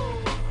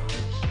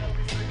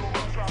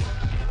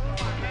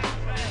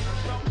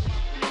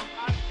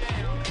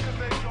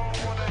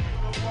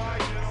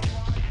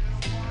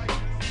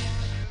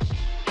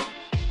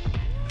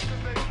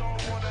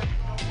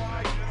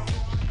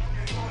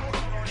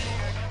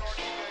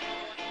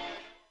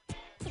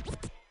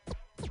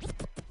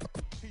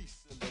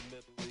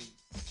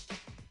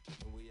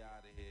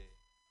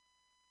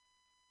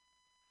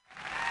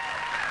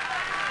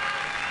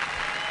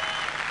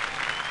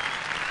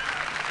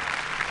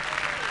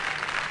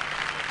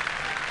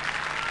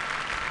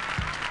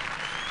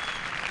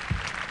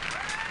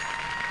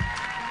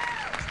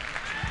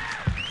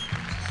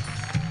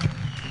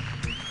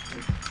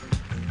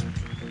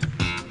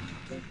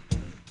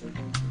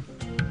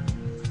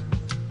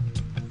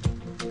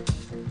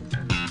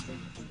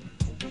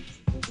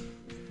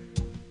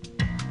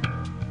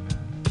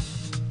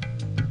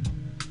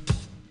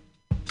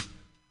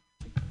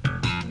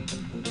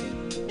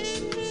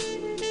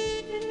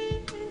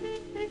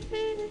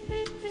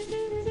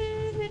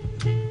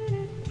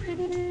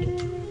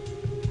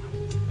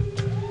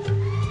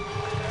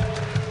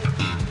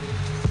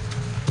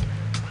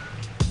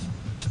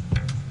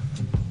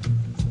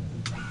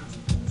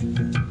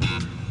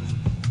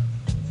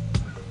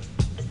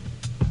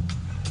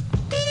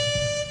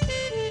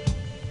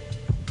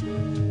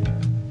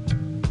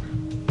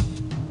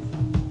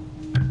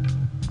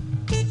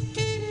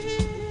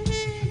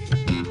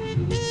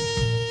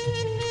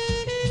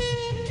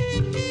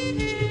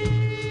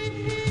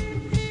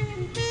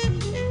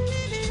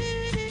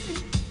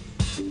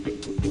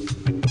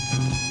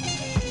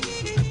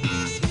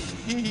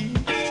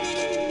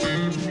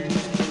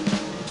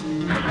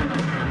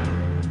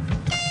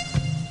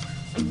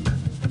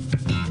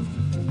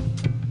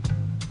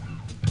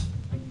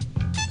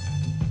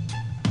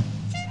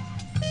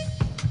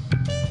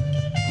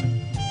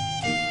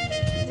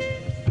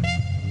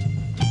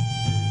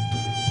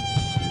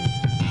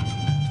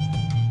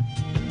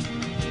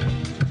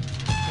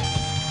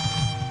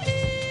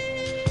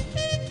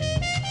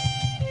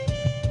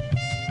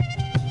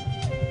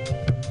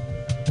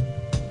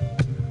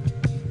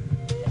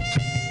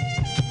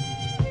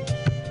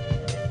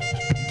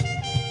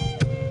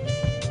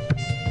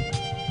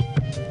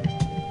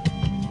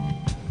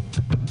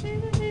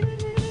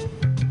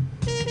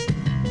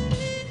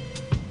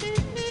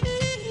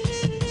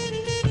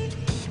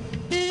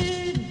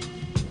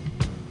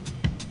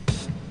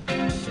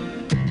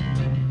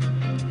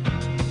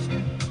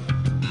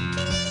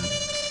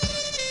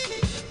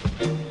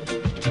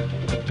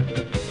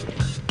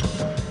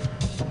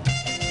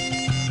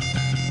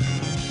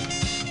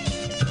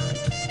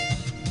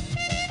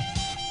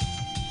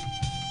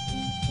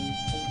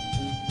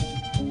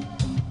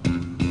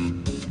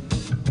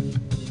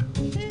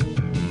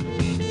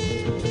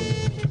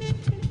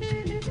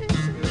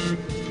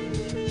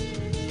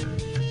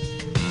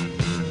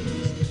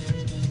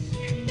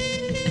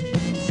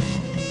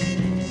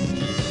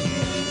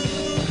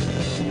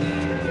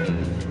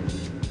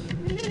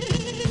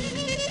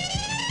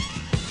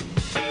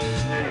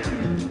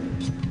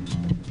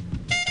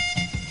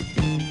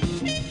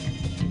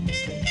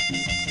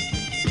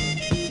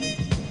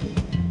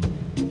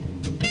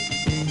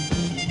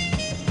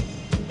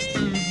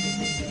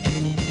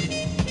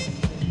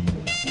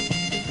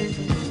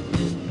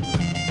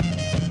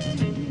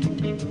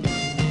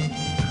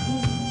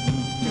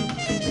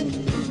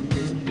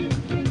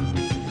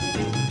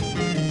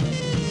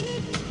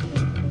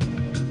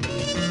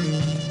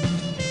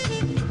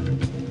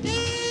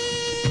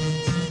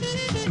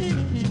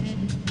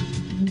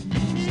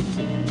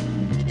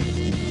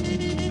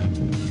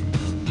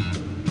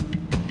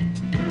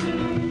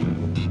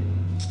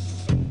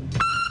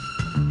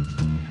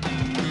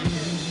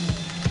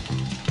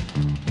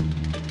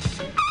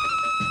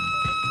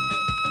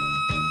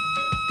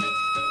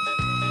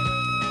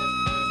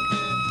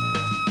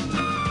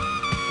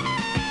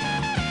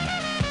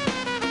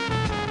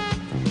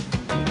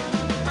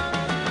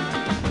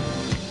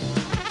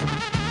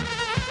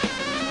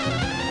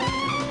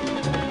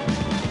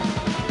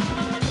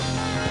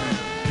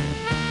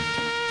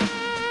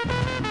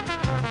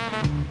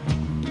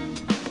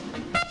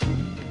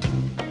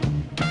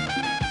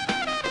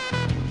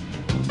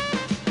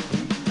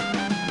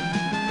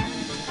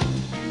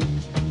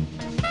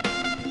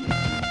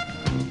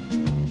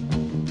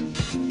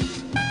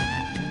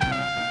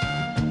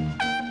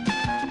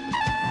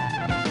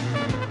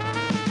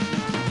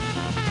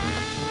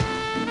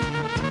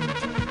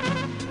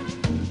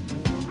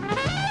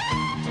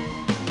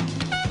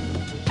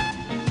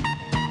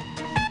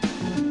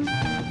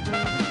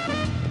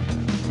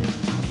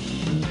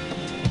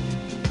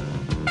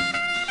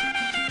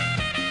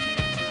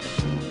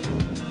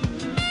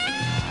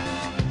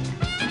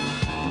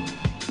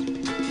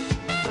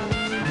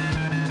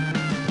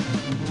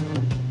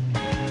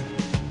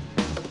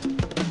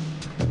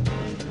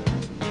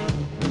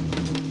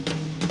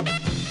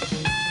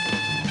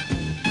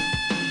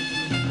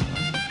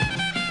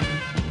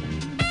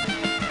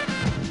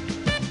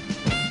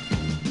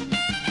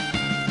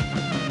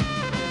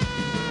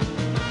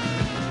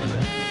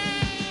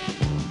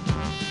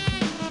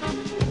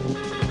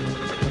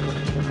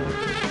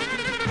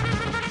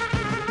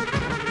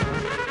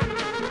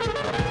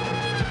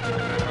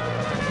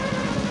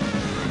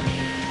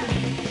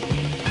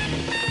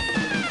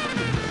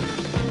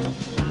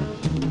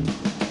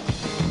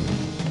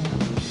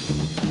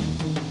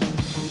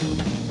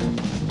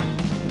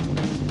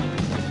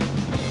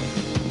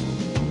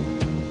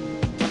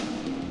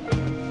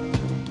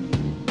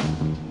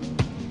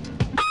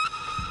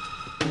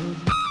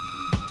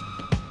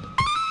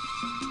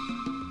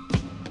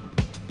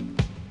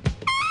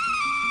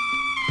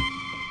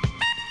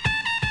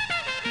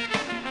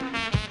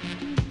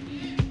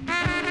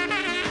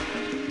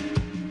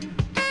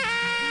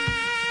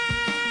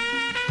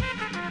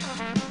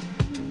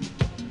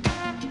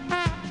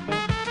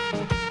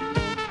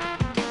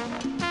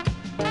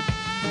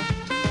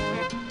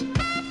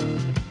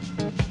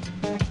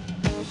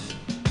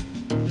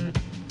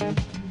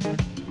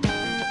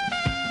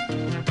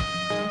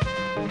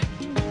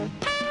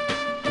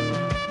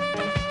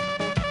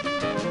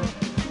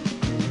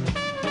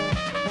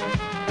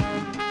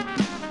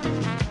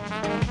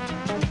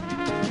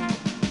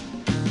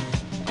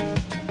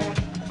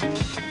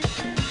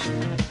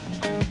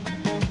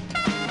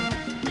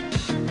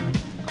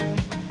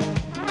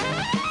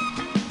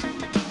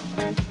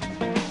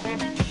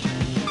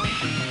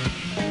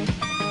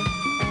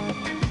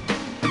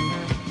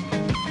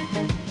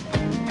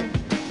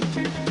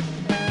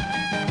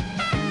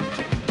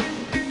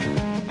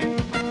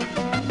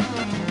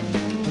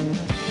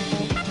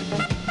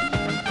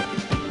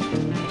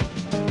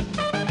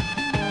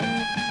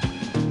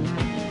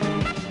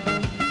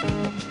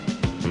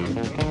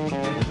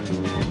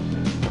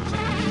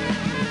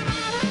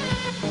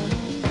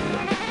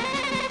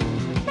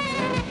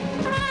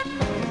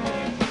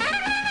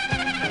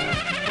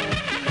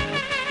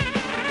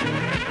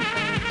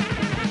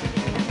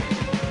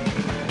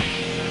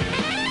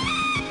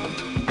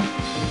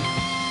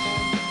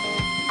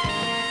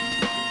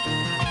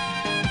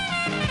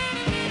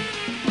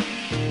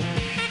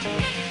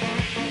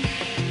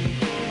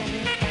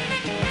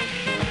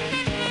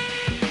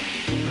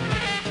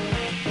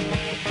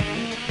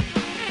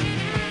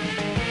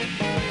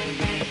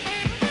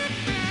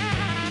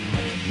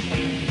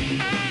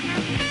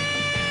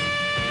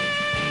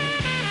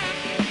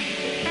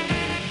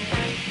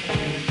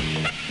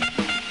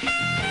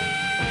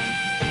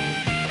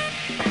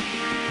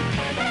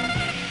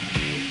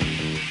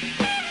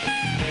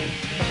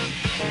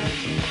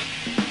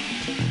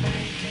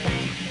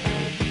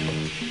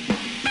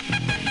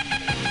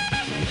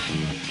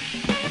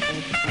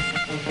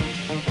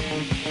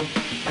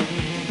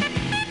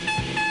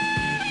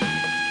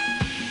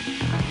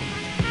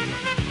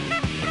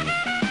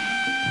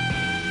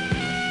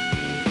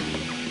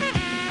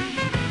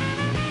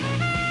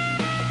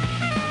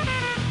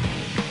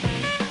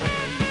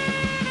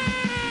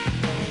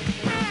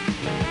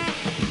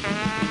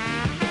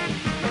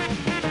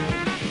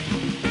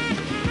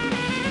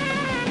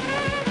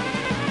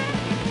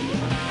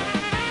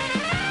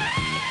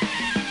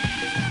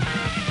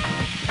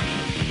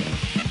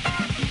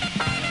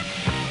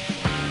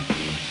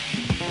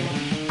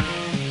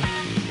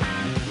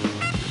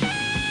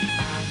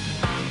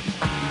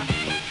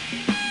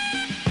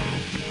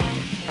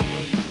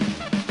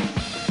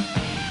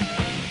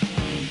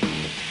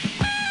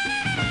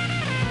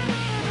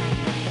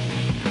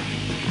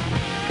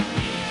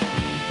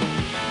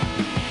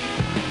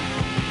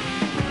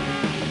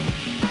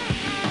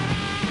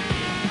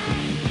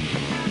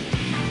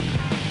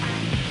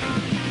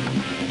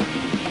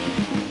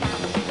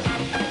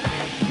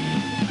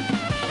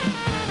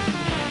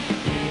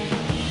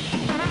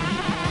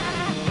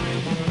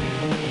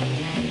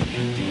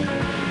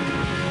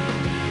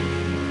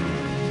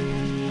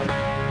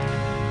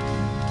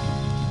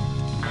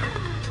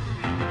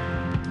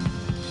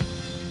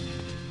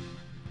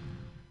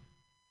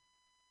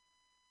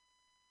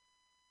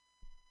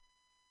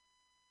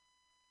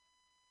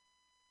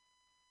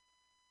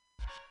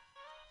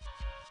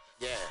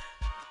 Yeah.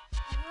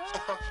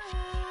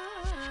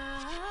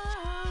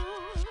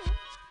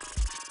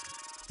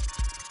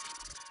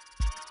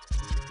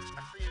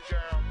 I see you,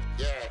 girl.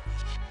 Yeah.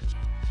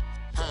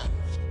 Huh.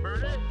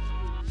 Bird it?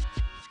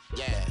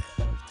 Yeah.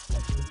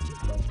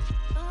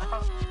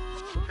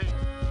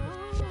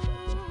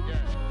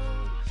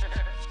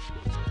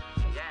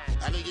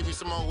 I need to give you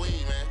some more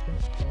weed, man.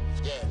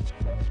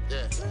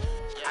 Yeah.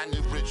 I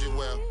knew Bridget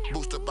well.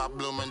 Boost up our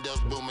Bloomingdale's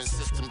booming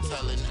system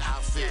telling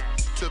outfit.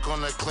 Took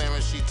on her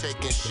clearance, she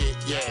taking shit.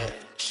 Yeah,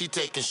 she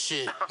taking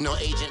shit. No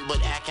agent,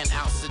 but acting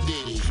out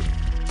sedity.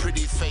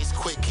 Pretty face,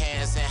 quick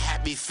hands, and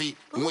happy feet.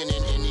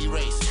 Winning any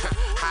race.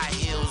 High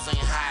heels ain't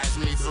high as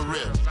me for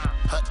real.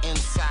 Her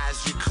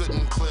insides you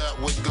couldn't clear up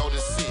with golden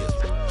seal.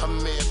 Her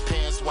mid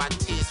pants, why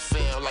tears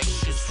fell like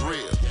shit's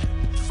real.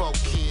 4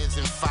 kids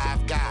and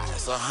 5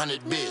 guys,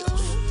 100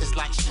 bills. It's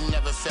like she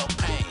never felt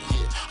pain.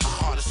 Her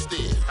heart is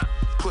still.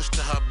 Push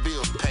to her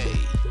bills paid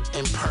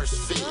and purse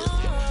filled.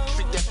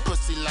 Treat that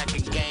pussy like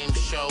a game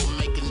show,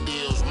 making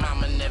deals.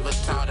 Mama never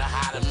taught her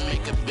how to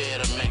make a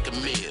bed or make a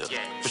meal,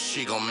 but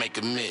she gon' make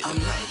a meal. I'm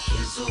like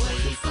years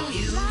away from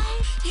you,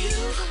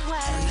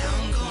 and now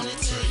I'm gonna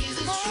tell you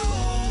the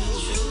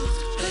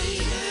truth,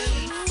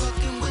 baby.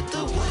 Fucking with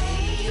the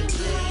way you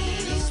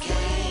play these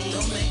games,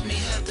 don't make me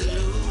have to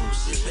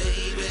lose it,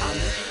 baby. I'm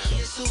like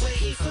years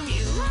away from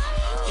you,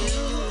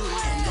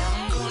 and now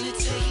I'm gonna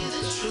tell you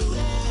the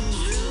truth.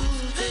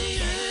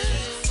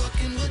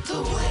 The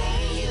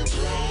way you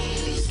play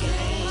these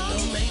games,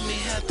 don't make me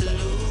have to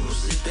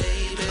lose it,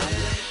 baby. I'm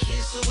like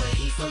years away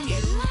from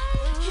you,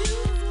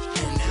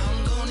 and now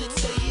I'm gonna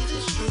tell you the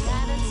truth.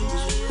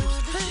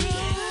 Baby,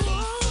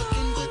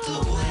 fucking with the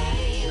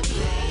way you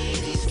play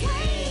these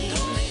games,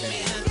 don't make me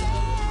have to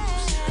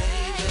lose it,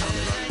 baby. I'm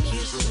like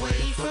years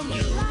away from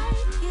you,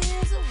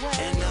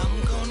 and now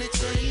I'm gonna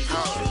tell you the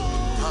truth.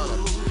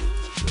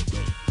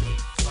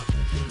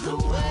 The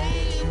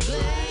way you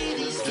play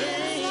these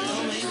games,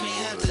 don't make me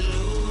have to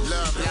lose.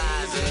 Love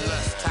lies and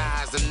lust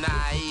ties are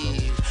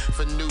naive.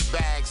 For new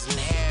bags and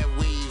hair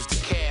weaves, the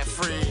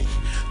carefree.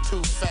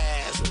 Too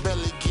fast,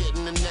 barely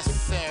getting the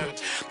necessary.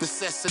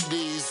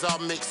 Necessities all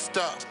mixed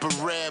up, a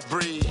rare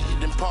breed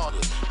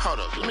imparted. Hold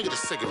up, let me get a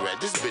cigarette.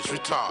 This bitch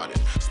retarded.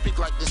 Speak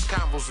like this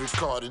convo's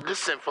recorded.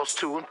 This info's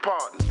too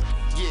important.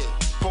 Yeah,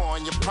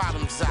 pouring your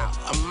problems out.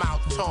 I'm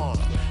out torn.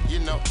 You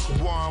know,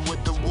 warring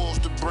with the wolves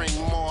to bring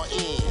more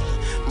in.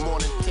 More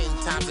than 10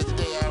 times a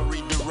day I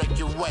redirect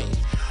your way.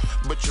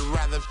 But you'd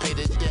rather pay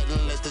the debt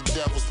and let the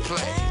devils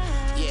play.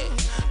 Yeah,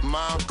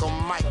 my Uncle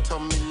Mike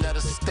told me let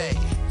her stay.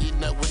 You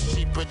know what's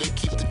cheaper, they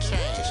keep the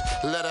change.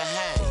 Let her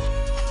hang.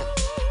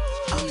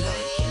 I'm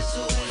like years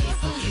away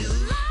from you,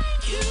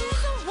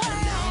 and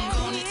now I'm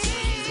gonna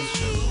tell you the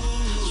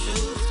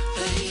truth,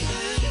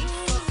 baby.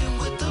 Fucking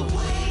with the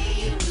way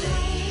you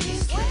play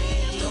these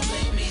games, don't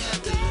make me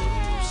have to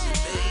lose it,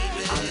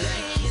 baby. I'm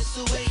like years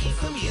away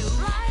from you,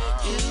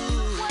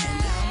 and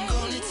now I'm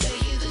gonna tell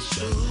you the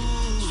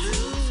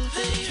truth,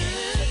 baby.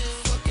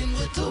 Fucking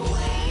with the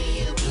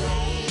way you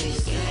play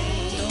these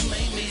games, don't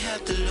make me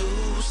have to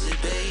lose it,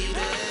 baby.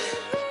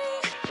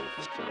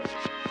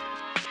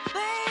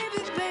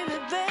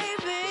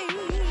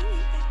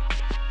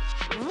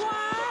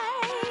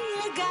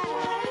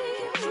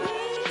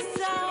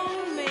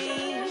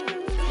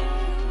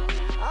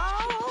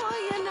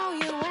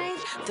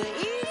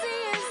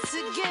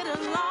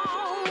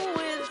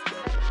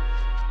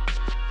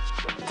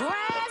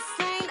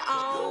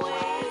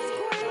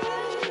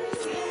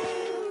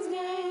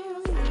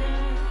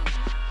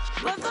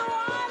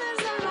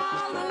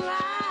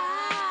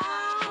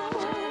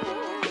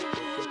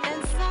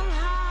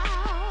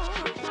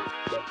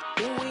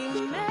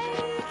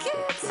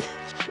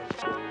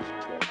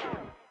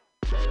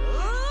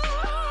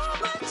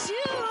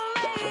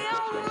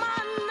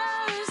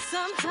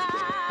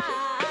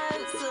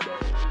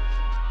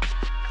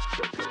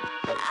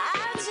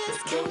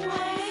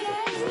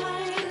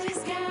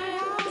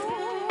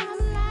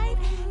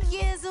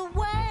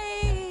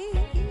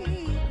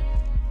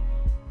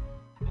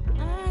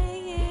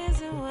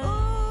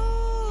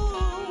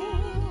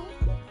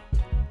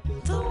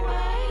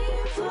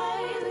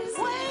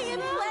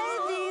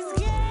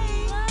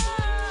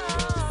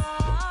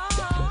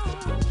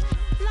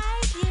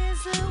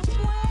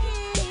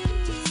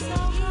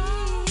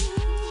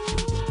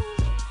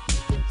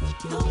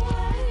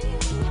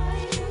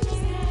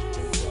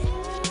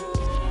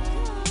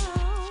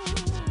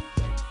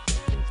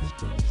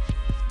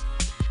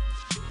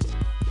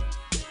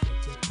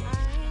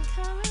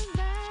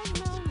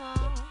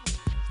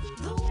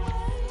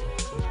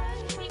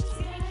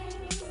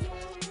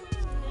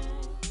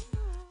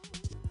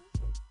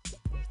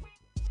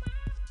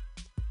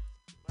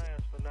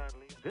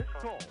 This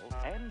call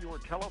and your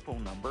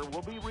telephone number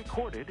will be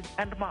recorded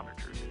and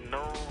monitored.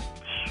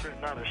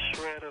 Not a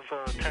shred of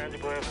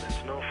tangible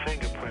evidence, no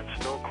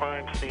fingerprints, no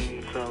crime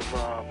scenes of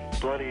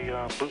bloody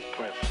boot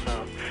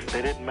prints.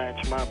 They didn't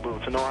match my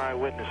boots, no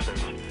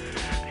eyewitnesses.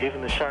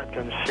 Even the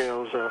shotgun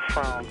shells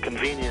found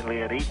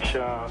conveniently at each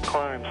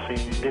crime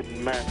scene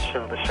didn't match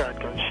the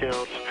shotgun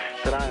shells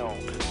that I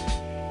owned.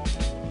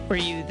 Were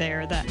you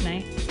there that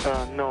night?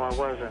 No, I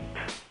wasn't.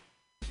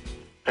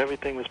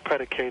 Everything was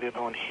predicated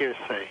on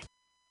hearsay.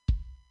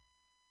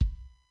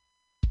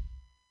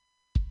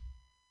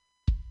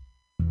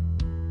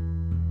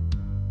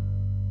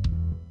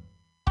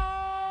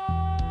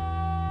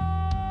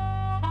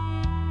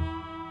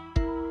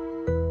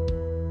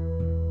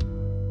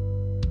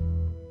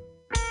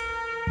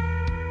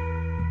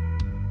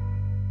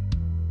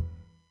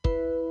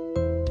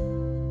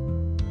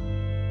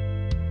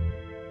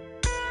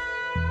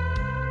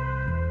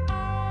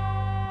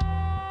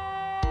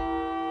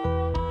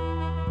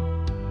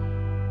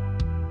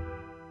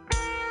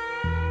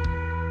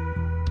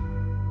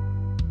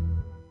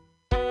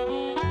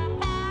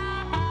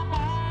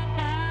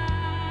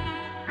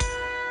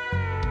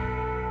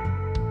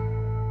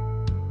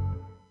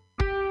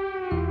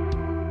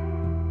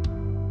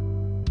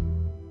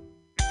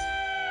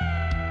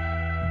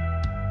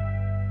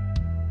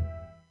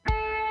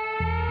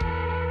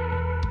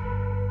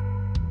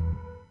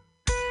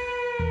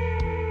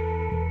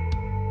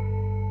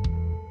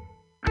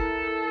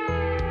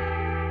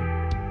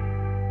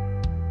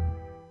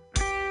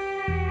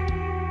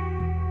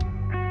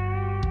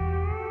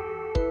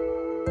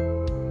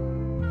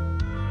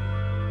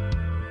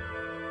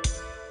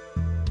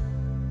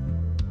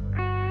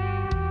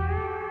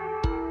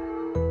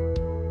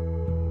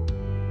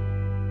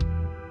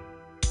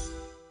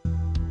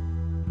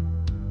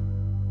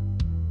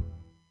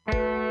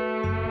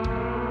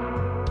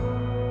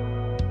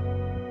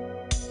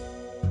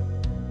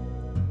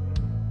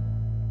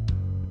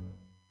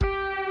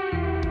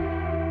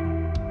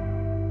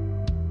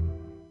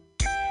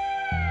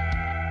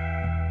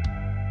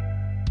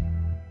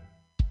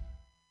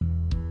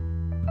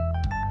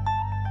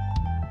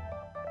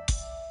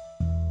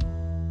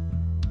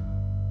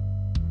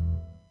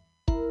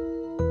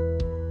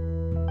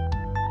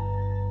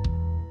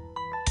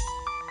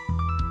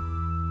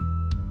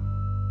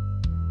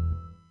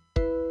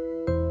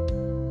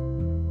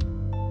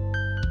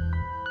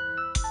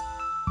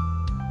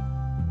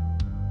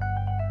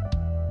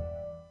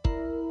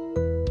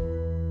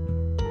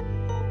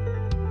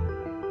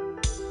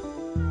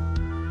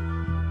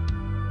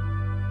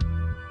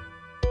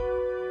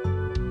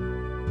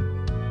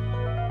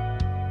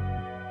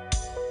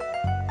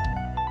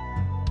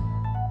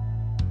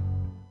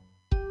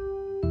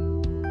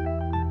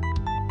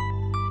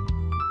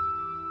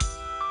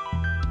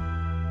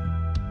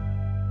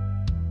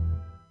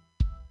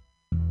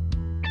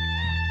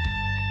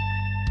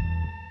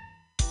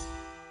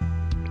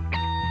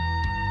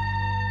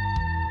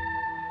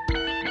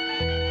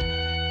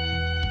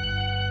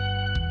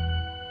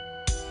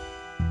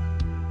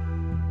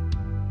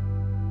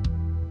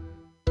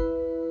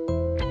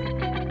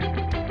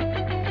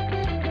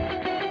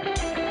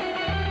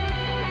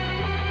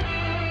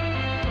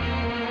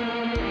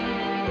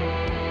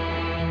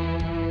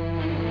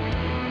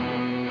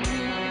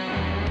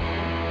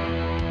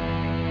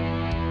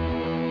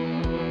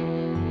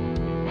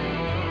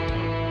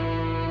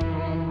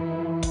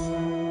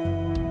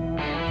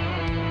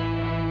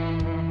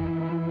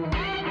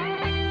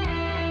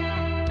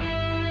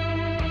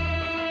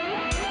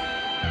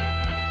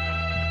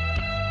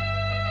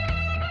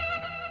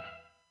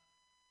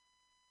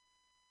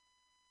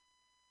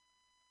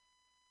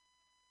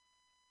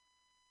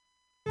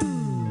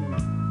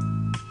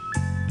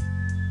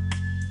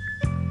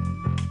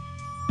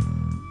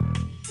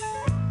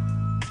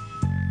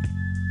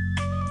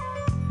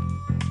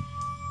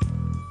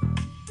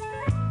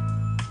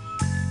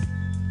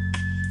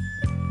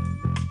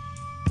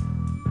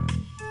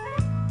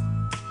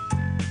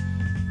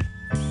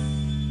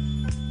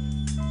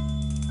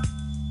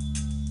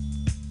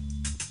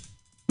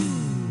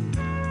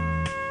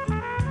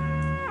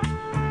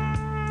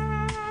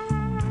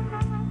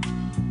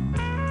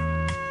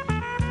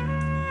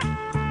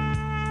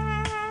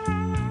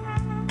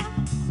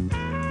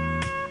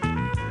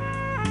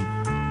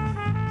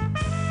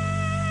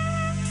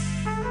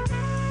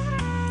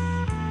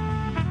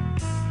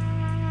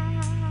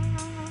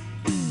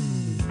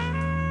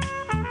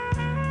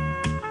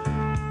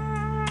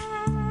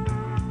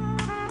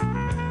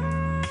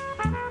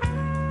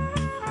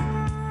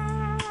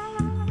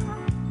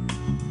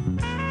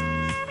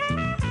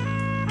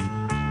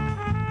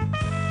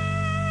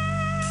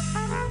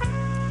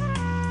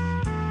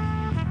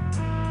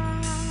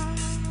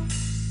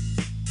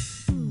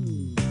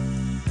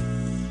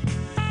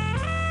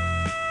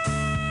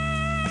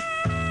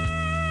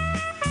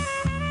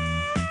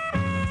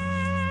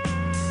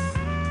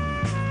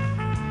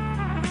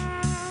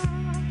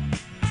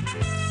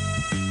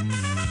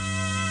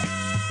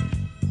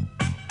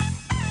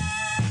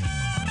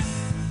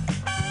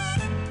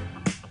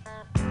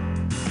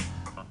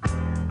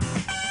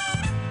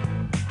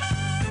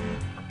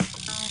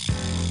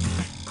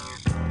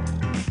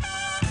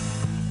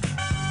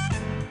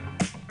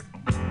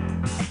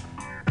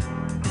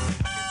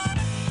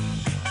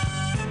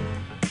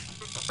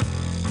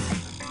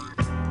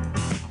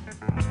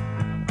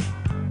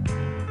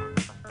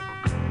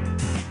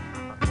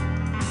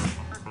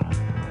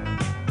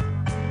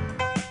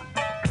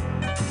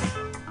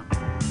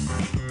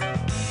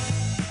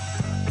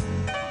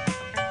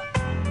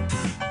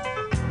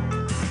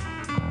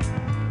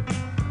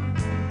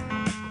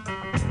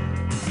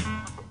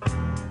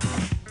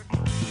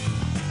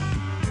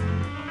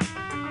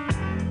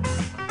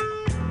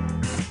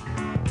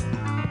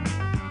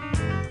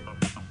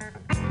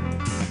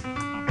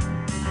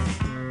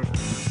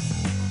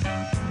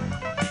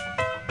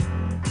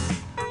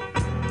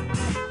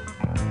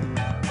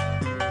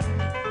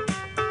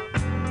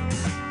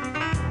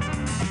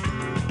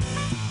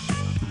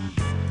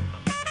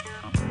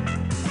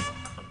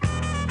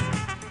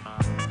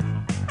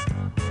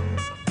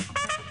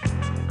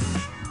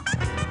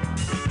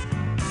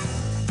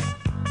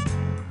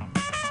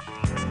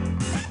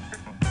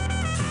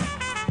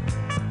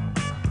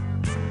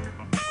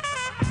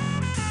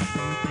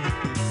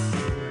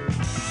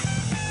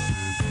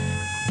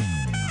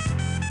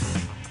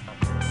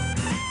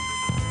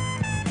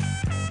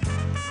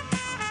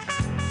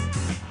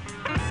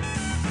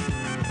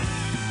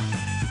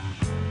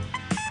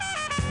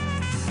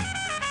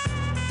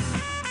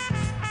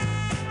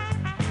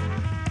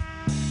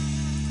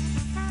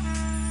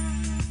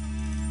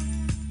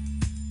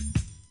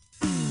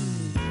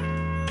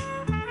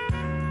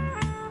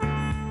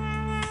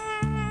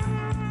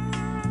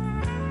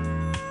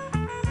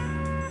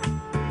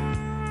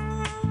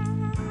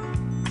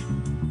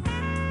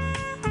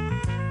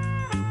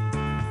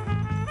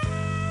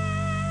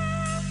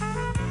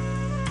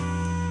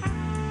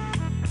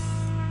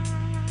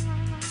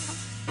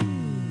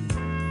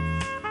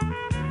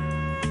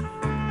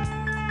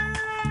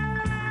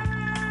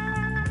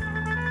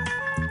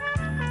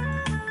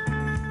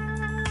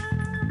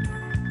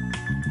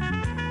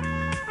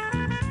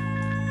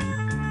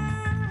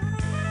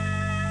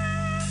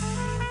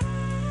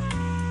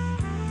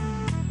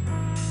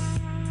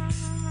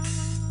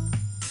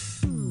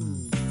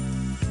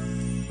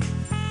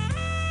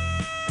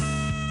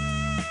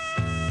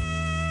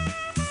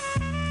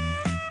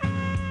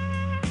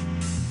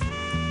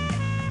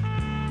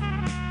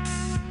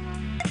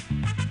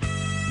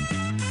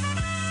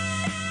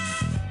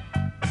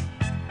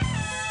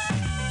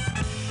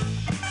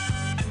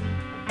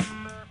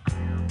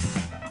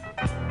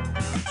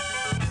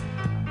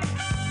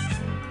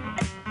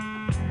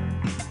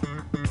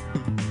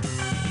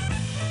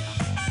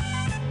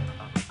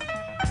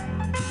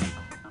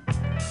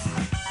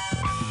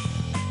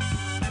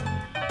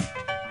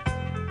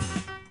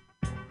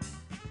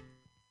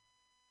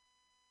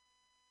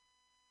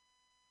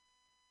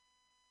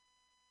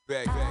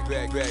 back.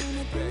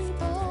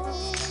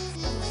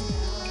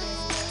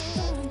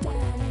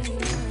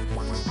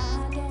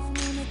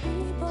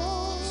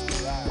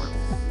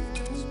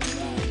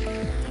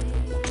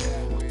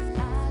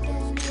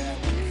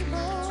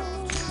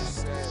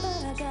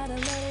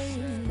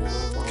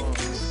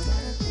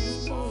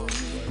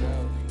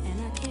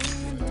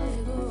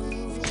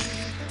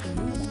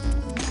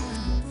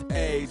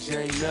 Age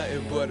ain't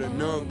nothing but a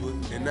number,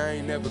 and I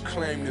ain't never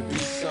claimed to be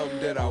something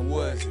that I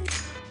wasn't.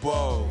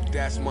 Bold,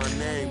 that's my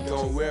name,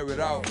 don't wear it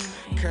out.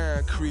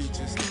 Kind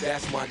creatures,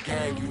 that's my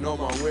gang, you know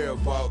my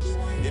whereabouts.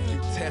 If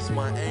you test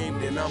my aim,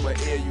 then I'ma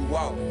air you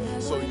out.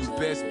 So you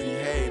best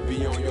behave,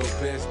 be on your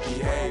best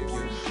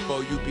behavior.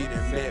 Before you be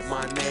done met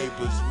my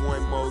neighbors,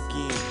 one more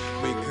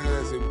game. With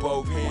guns in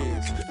both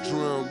hands,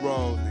 drum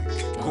rolling.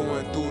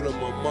 Going through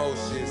them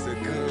emotions, a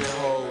gun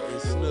holding,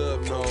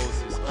 snub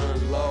noses,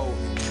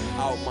 unloading.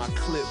 Out my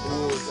clip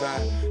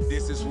bullseye,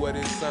 this is what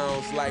it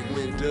sounds like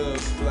when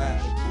doves fly.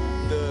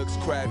 Thugs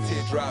cry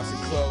teardrops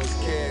and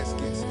closed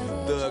caskets.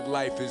 Thug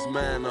life is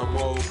mine, I'm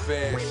old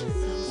fashioned.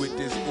 With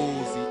this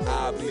Uzi,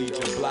 I bleed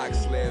your block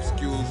slab.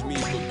 Excuse me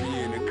for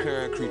being a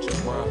concrete,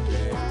 you're my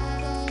bad.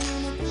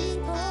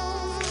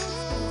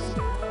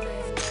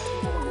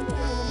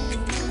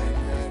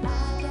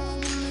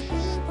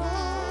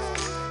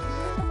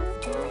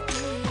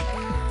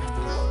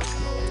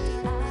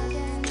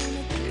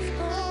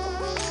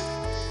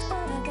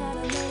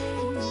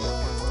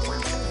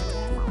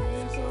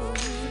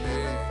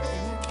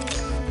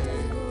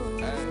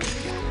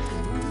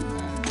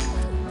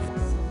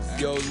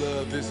 Your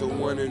love is a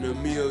 1 in a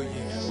million.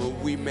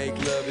 When we make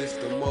love, it's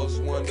the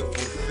most wonderful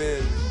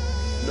feeling.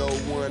 No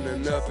one or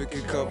nothing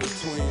can come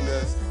between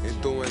us. And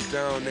throwing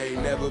down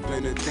ain't never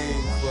been a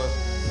thing for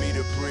me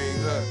to bring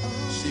her.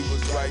 She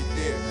was right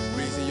there.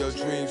 Reason your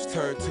dreams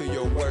turn to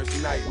your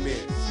worst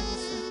nightmares.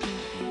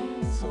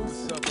 So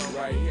what's up, I'm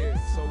right here.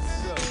 So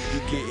what's up? You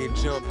getting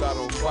jumped out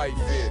on fight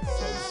fit.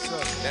 So what's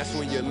up? That's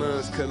when your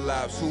lungs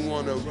collapse. Who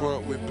wanna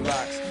run with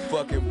blocks?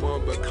 Fucking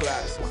bumper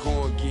claps.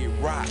 Go and get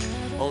rocked.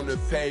 On the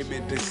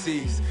pavement,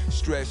 deceased.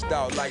 Stretched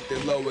out like the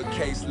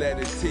lowercase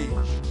letter T.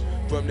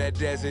 From that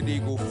Desert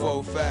Eagle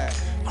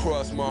 4-5.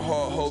 Cross my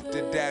heart, hope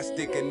to die.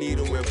 Stick a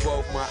needle in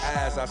both my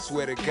eyes. I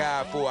swear to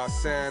God before I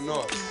sign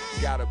off.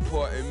 Got a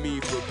part in me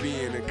for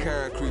being a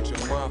concrete,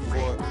 you're my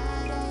fault.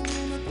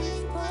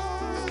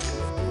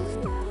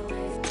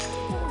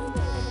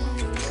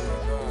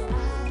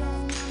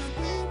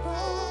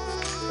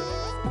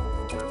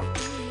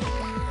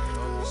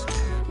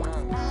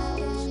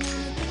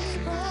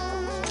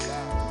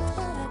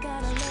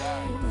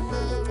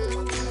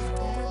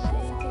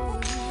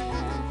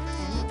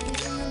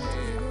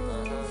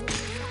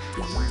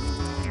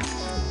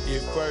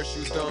 First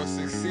you don't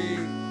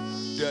succeed,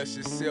 dust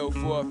yourself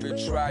off and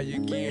try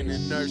again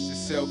and nurse your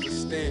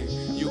self-esteem.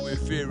 You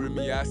inferior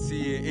me, I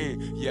see it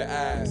in your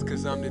eyes,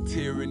 cause I'm the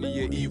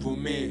tyranny of evil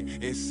men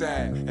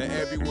inside. And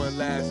everyone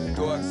lies a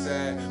dark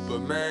side, but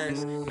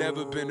mine's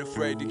never been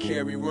afraid to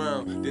carry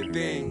round the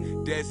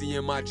thing. Desi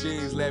in my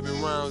jeans,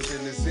 11 rounds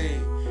in the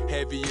zine.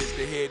 Heavy is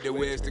the head that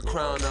wears the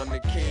crown, I'm the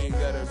king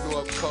of the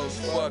North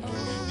Coast, fuck it.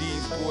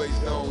 These boys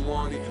don't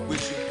want it,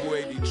 with your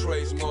boy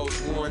Detroit's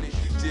most wanted.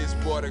 Just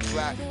bought a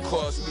Glock,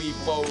 cost me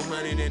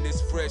 400 and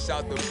it's fresh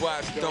out the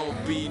box, don't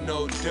be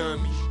no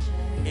dummy.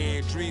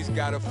 Andre's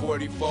got a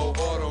 44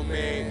 auto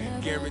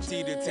man,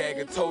 guaranteed to tag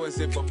a toe and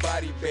zip a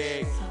body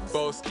bag.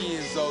 Boski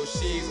and Zoe,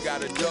 she's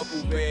got a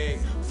duffel bag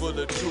full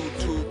of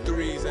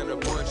 223s and a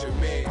bunch of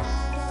men.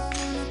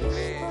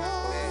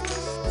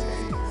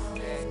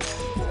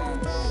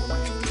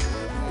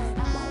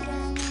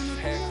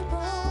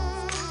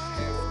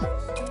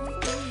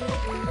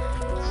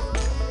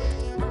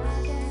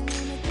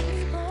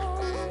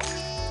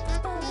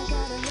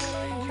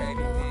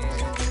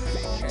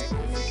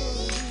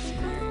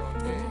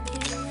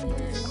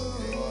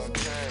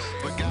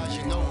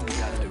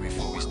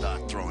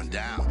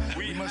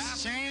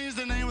 Change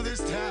the name of this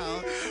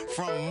town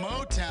from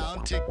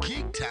Motown to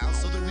Geek Town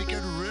so that we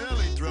can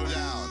really throw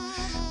down.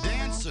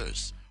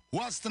 Dancers,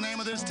 what's the name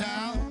of this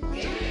town?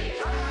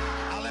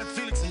 I'll let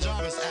Felix and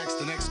Jarvis ask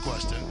the next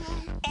question.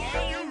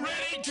 Are you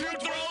ready to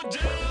throw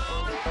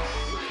down?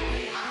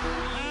 Hey,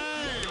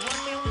 what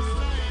can we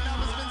say?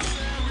 Numbers been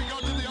said. We go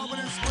to the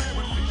opening square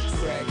with Felix.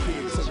 Crack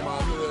kid took my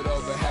hood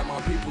over, had my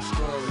people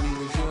strong. We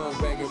was young,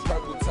 banging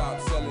purple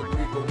top, selling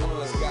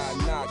 3-for-1s. Got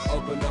knocked,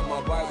 opened up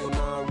my Bible,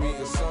 now I'm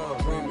reading Psalm.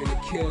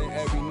 Killing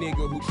every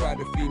nigga who tried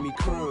to feed me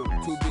crumb.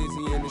 Too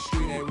busy in the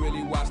street, ain't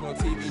really watch no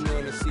TV,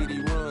 none of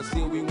CD run.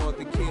 Still we want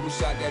the kid who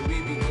shot that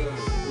BB gun.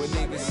 When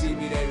niggas see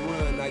me, they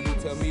run. Now you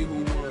tell me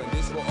who won.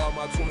 This for all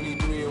my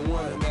 23 and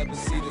 1. Never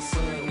see the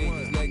sun.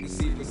 Niggas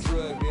legacy for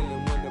drug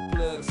dealing when the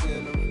plugs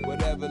in them.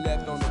 Whatever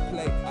left on the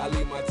plate, I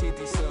leave my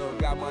TT son.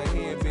 Got my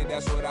hand bit,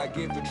 that's what I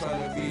get for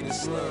trying to feed the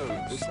slum.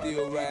 But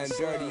still riding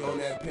dirty on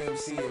that Pimp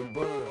C and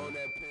Bun.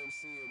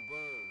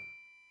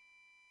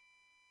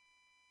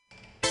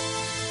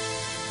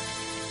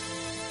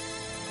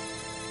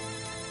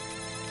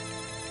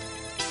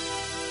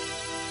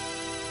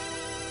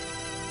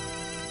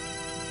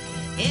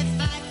 If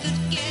I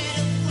could get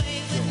away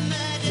with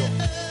murder,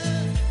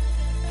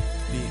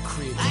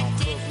 I'd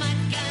take my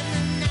gun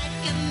and I'd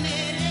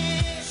commit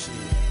it.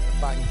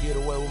 If I can get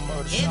away with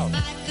murder, If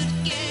I could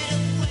get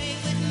away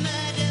with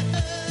murder,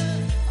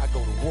 I go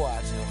to war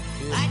out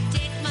here. I'd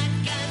take my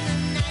gun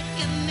and I'd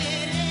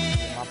commit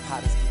it. My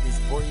partners get this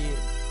bread.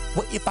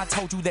 What if I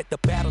told you that the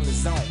battle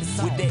is on?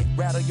 Would that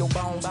rattle your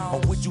bones? Or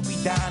would you be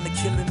dying to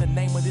kill in the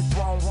name of this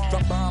throne?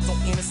 Drop bombs on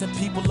innocent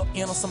people or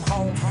enter some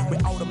homes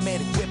with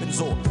automatic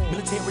weapons or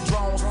military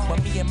drones.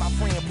 But me and my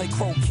friend play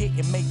croquet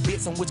and make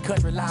bets on which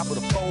country liable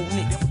to fold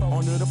niggas.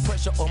 Under the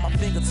pressure of my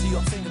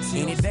fingertips.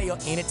 Any day or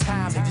any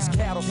time, they just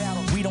cattle.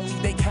 We don't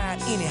need they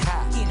kind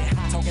anyhow.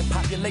 Talking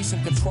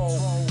population control.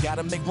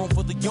 Gotta make room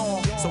for the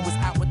young, so it's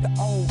out with the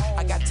old.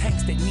 I got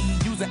tanks that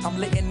need using, I'm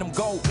letting them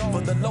go. For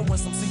the low and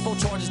some C4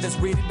 charges that's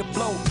ready to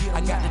blow.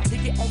 I got the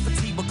ticket on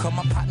fatigue because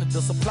my partner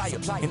the supplier.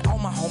 And all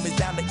my homies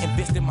down to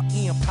invest in my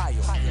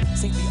empire.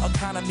 Sink the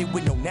economy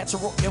with no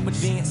natural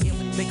evidence.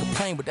 They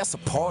complain, but that's a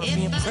part of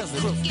being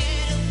president.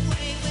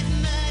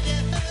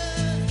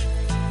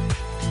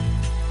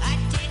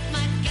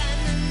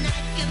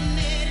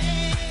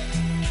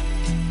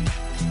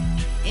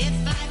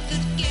 If I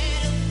could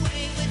get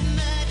away with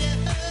murder,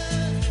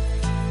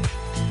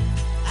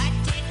 I'd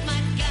take my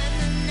gun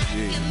and I'd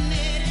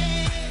commit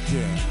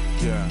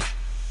it. Yeah.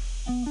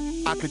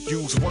 I could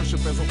use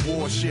worship as a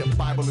warship,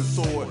 Bible and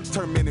sword.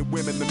 Turn men and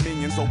women to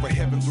minions over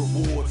heaven's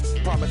rewards.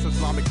 Promise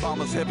Islamic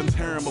bombers heaven's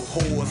harem of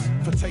whores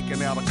for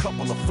taking out a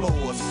couple of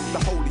floors. The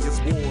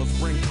holiest wars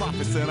bring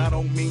prophets, and I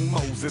don't mean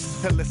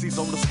Moses, unless he's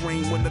on the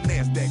screen when the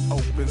NASDAQ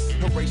opens.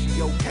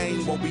 Horatio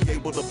Kane won't be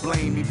able to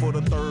blame me for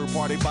the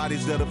third-party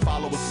bodies that a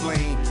follower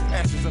slain.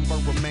 Ashes and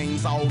burnt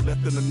remains, all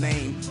left in the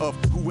name of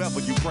whoever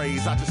you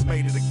praise. I just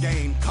made it a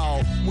game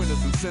called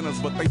winners and sinners,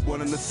 but they one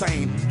and the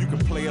same. You can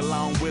play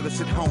along with us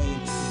at home.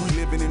 We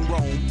living in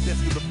Rome,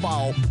 destined to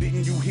fall.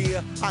 Didn't you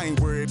hear? I ain't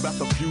worried about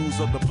the views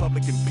of the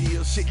public and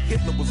beers. Shit,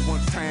 Hitler was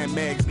once Time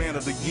Mag's Man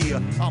of the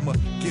Year. I'ma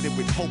get it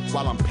with hope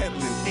while I'm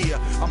peddling fear.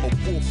 I'm a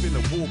wolf in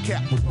a wool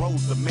cap with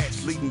rose to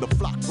match, leading the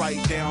flock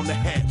right down the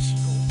hatch.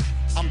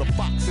 I'm the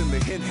fox in the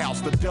hen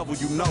house, the devil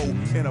you know.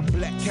 In a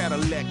black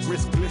Cadillac,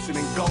 wrist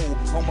glistening gold.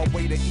 On my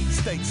way to eat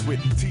steaks with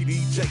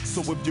TD Jakes.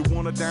 So if you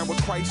wanna dine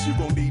with Christ, you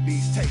gon' need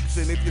these tapes.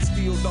 And if you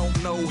still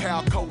don't know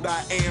how cold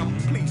I am,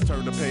 please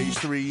turn to page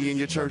 3 in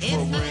your church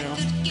program. If I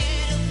could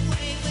get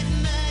away with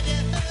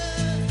murder,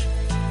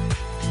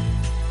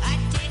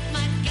 I'd take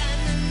my gun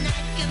and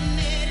I'd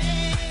commit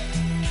it.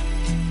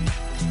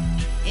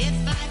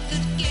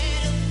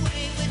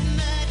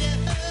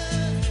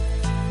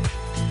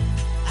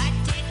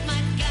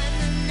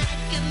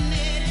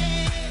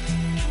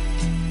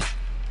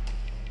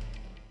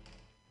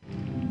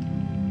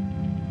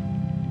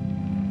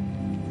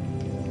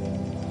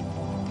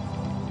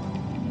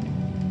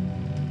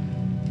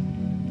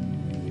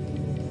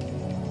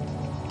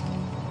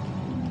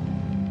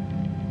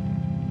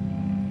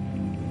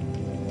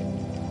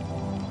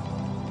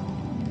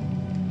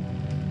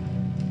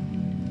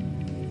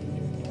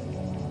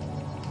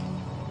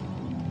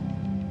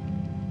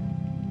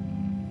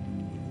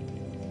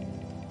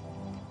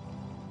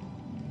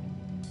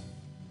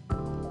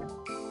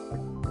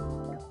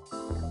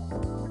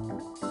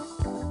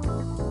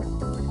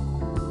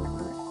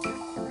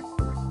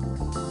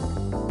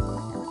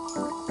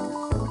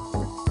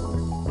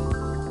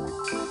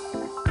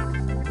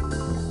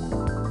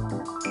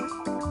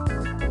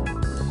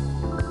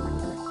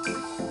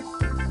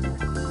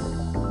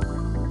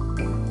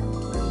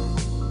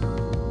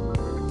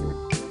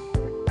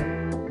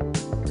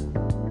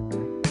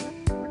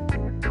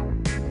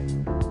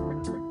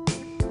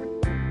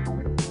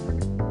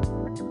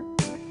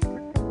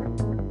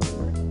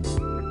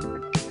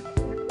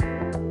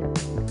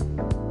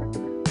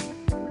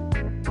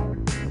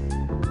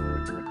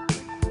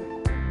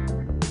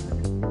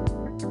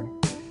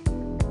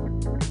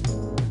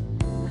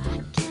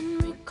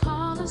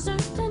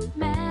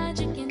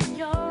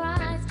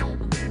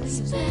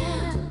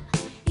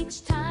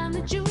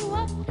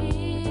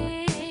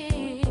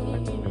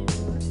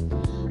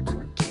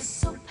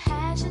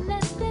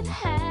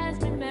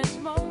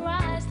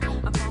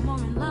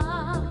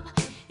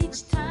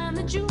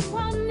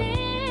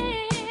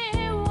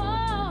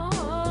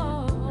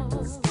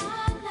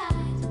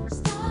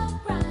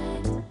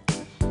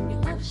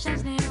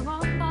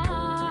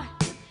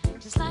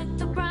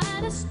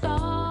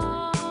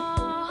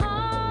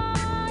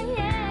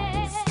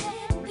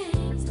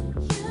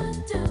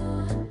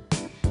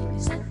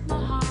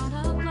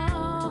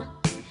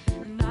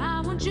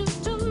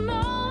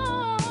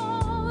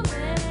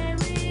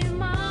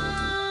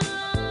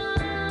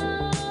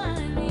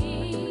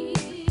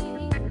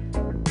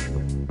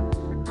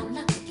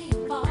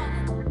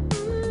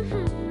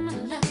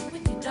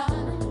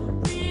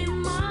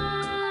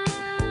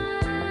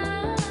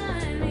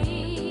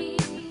 Me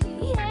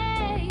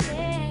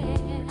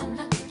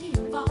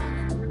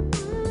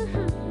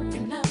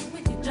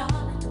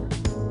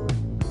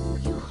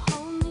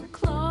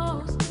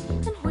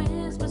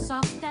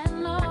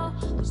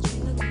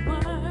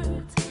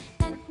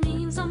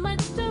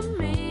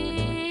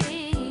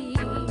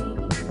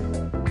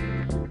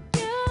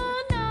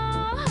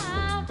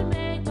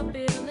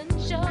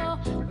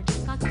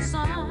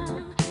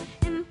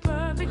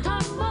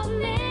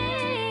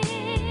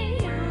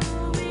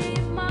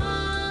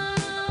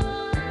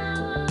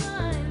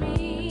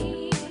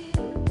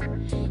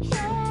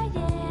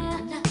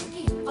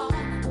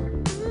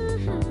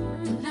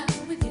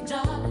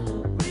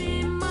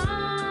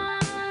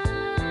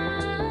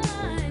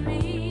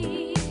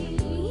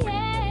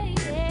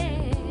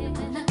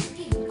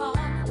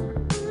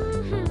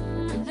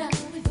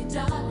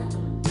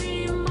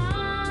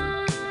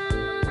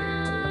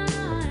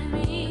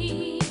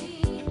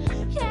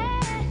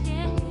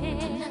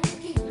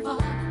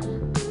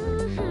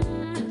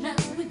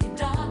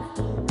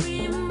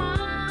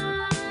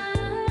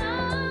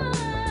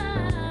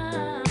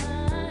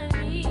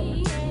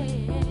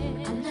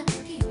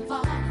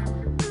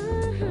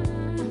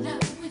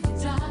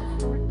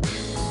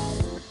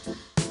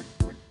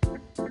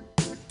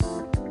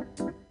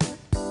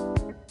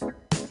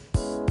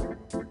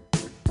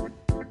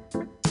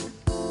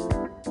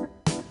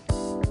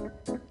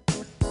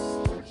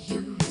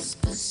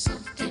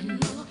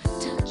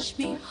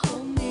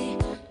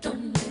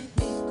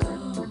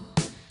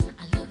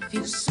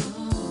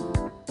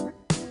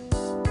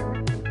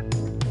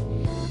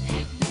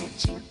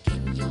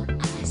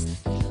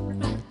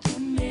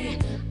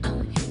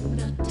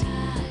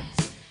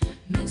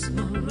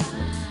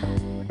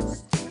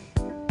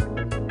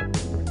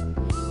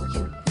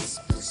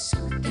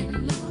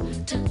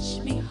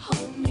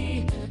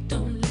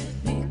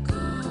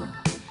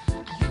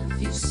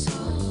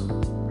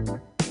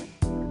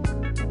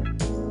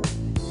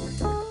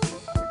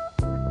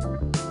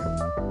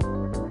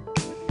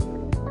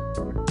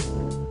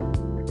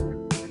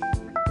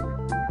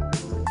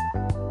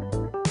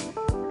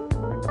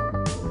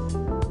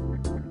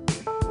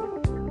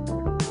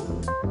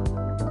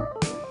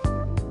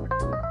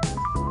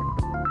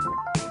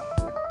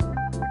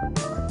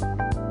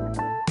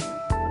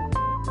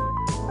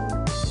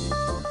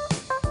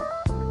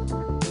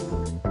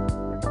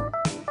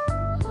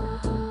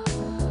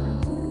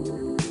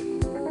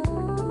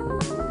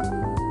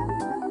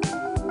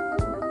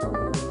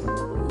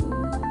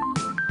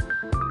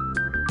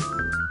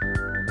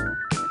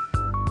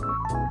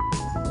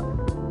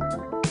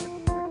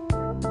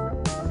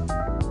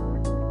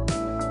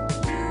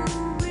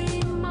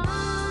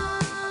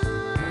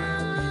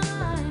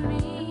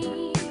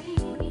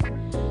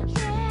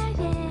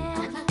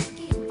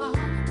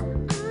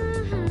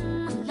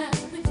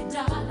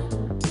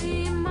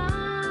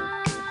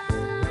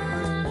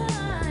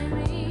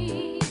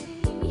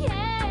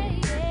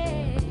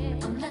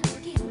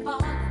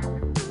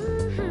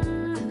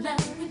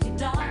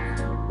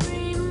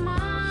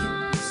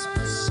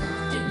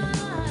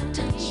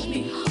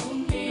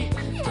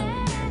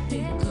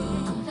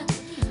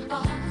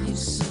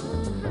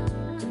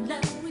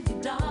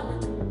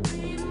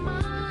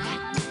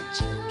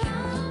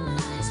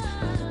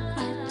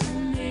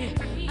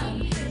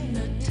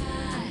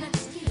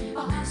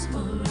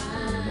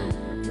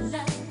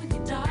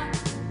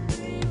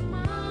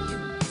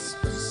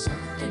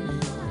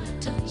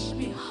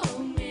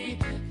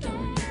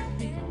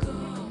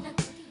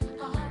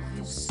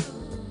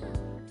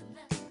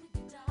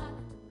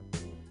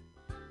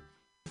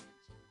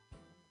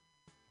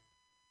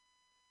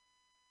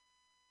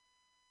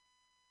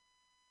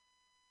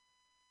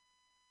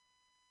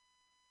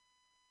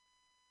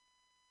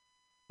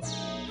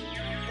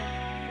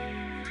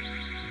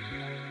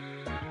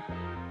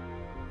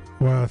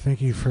Wow,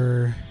 thank you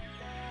for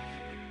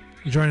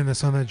joining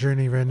us on that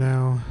journey right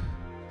now.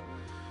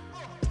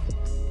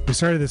 We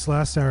started this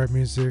last hour of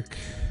music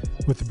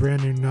with the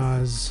brand new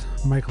Nas,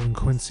 Michael and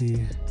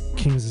Quincy,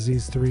 King's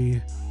Disease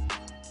 3.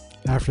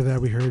 After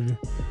that, we heard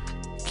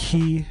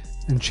Key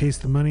and Chase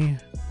the Money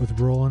with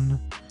Rollin'.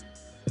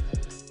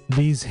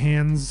 These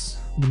Hands,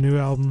 the new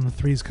album,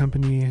 Three's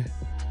Company,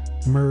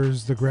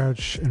 Murs, The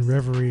Grouch, and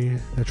Reverie.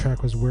 That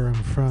track was Where I'm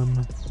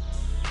From.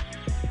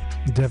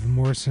 Devin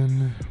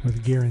Morrison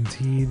with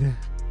Guaranteed.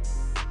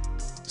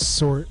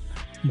 Sort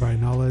by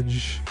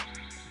Knowledge.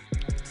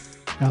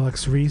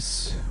 Alex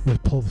Reese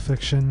with Pulp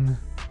Fiction.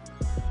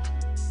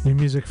 New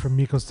music from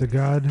Mikos the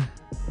God.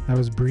 That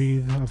was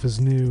Breathe off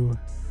his new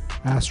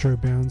Astro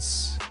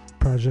Bounce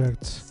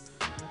project.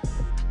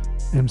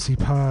 MC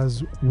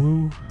Paz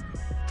Woo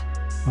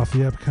off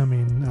the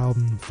upcoming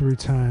album Through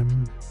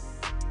Time,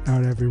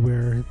 out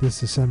everywhere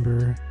this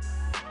December.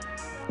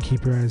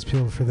 Keep your eyes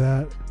peeled for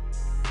that.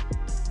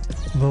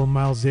 Little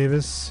Miles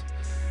Davis,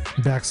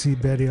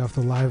 Backseat Betty off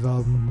the live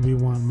album We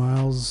Want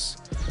Miles.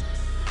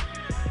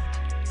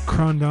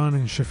 Krondon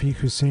and Shafiq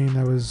Hussein,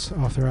 that was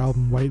off their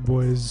album White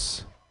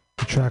Boys.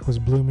 The track was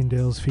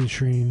Bloomingdale's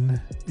featuring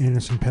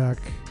Anderson .Paak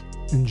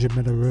and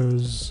Jametta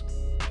Rose.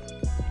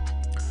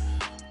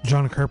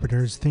 John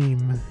Carpenter's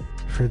theme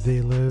for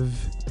They Live.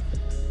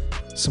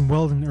 Some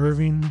Weldon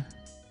Irving,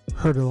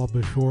 heard it all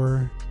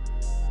before.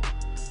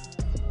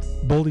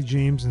 Boldy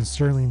James and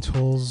Sterling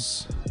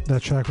Tolls,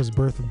 that track was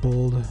Birth of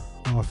Bold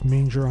off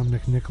Manger on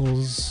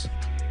McNichols.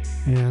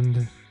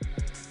 And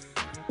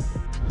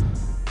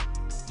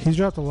he's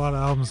dropped a lot of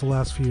albums the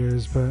last few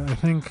years, but I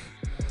think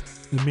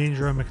the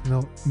Manger on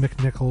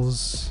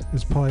McNichols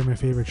is probably my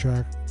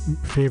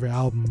favorite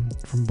album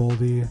from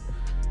Boldy.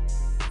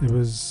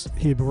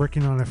 He had been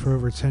working on it for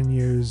over 10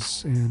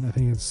 years, and I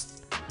think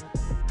it's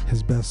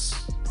his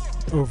best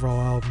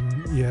overall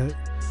album yet.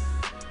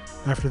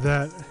 After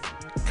that,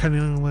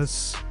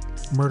 Cunningless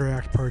Murder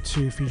Act Part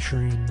 2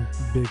 featuring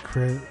Big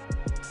Crit.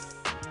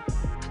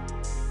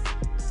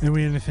 And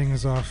we ended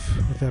things off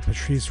with that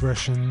Patrice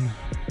Rushen,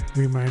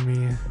 Remind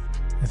Me.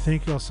 And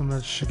thank you all so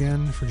much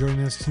again for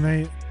joining us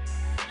tonight.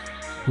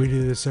 We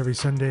do this every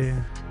Sunday.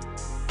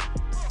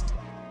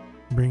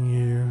 Bring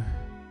you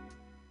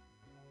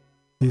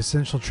the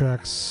essential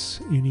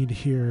tracks you need to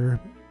hear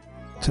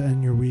to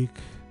end your week.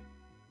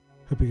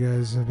 Hope you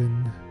guys have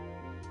been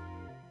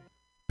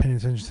paying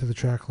attention to the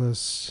track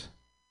list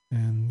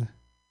and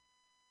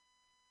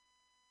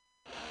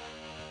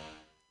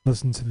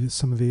listen to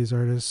some of these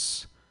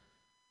artists.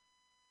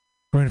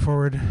 Going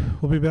forward,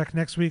 we'll be back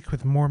next week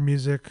with more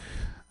music.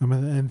 I'm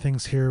going to end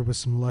things here with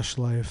some Lush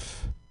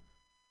Life.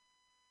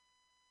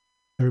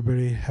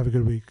 Everybody, have a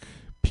good week.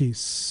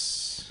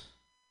 Peace.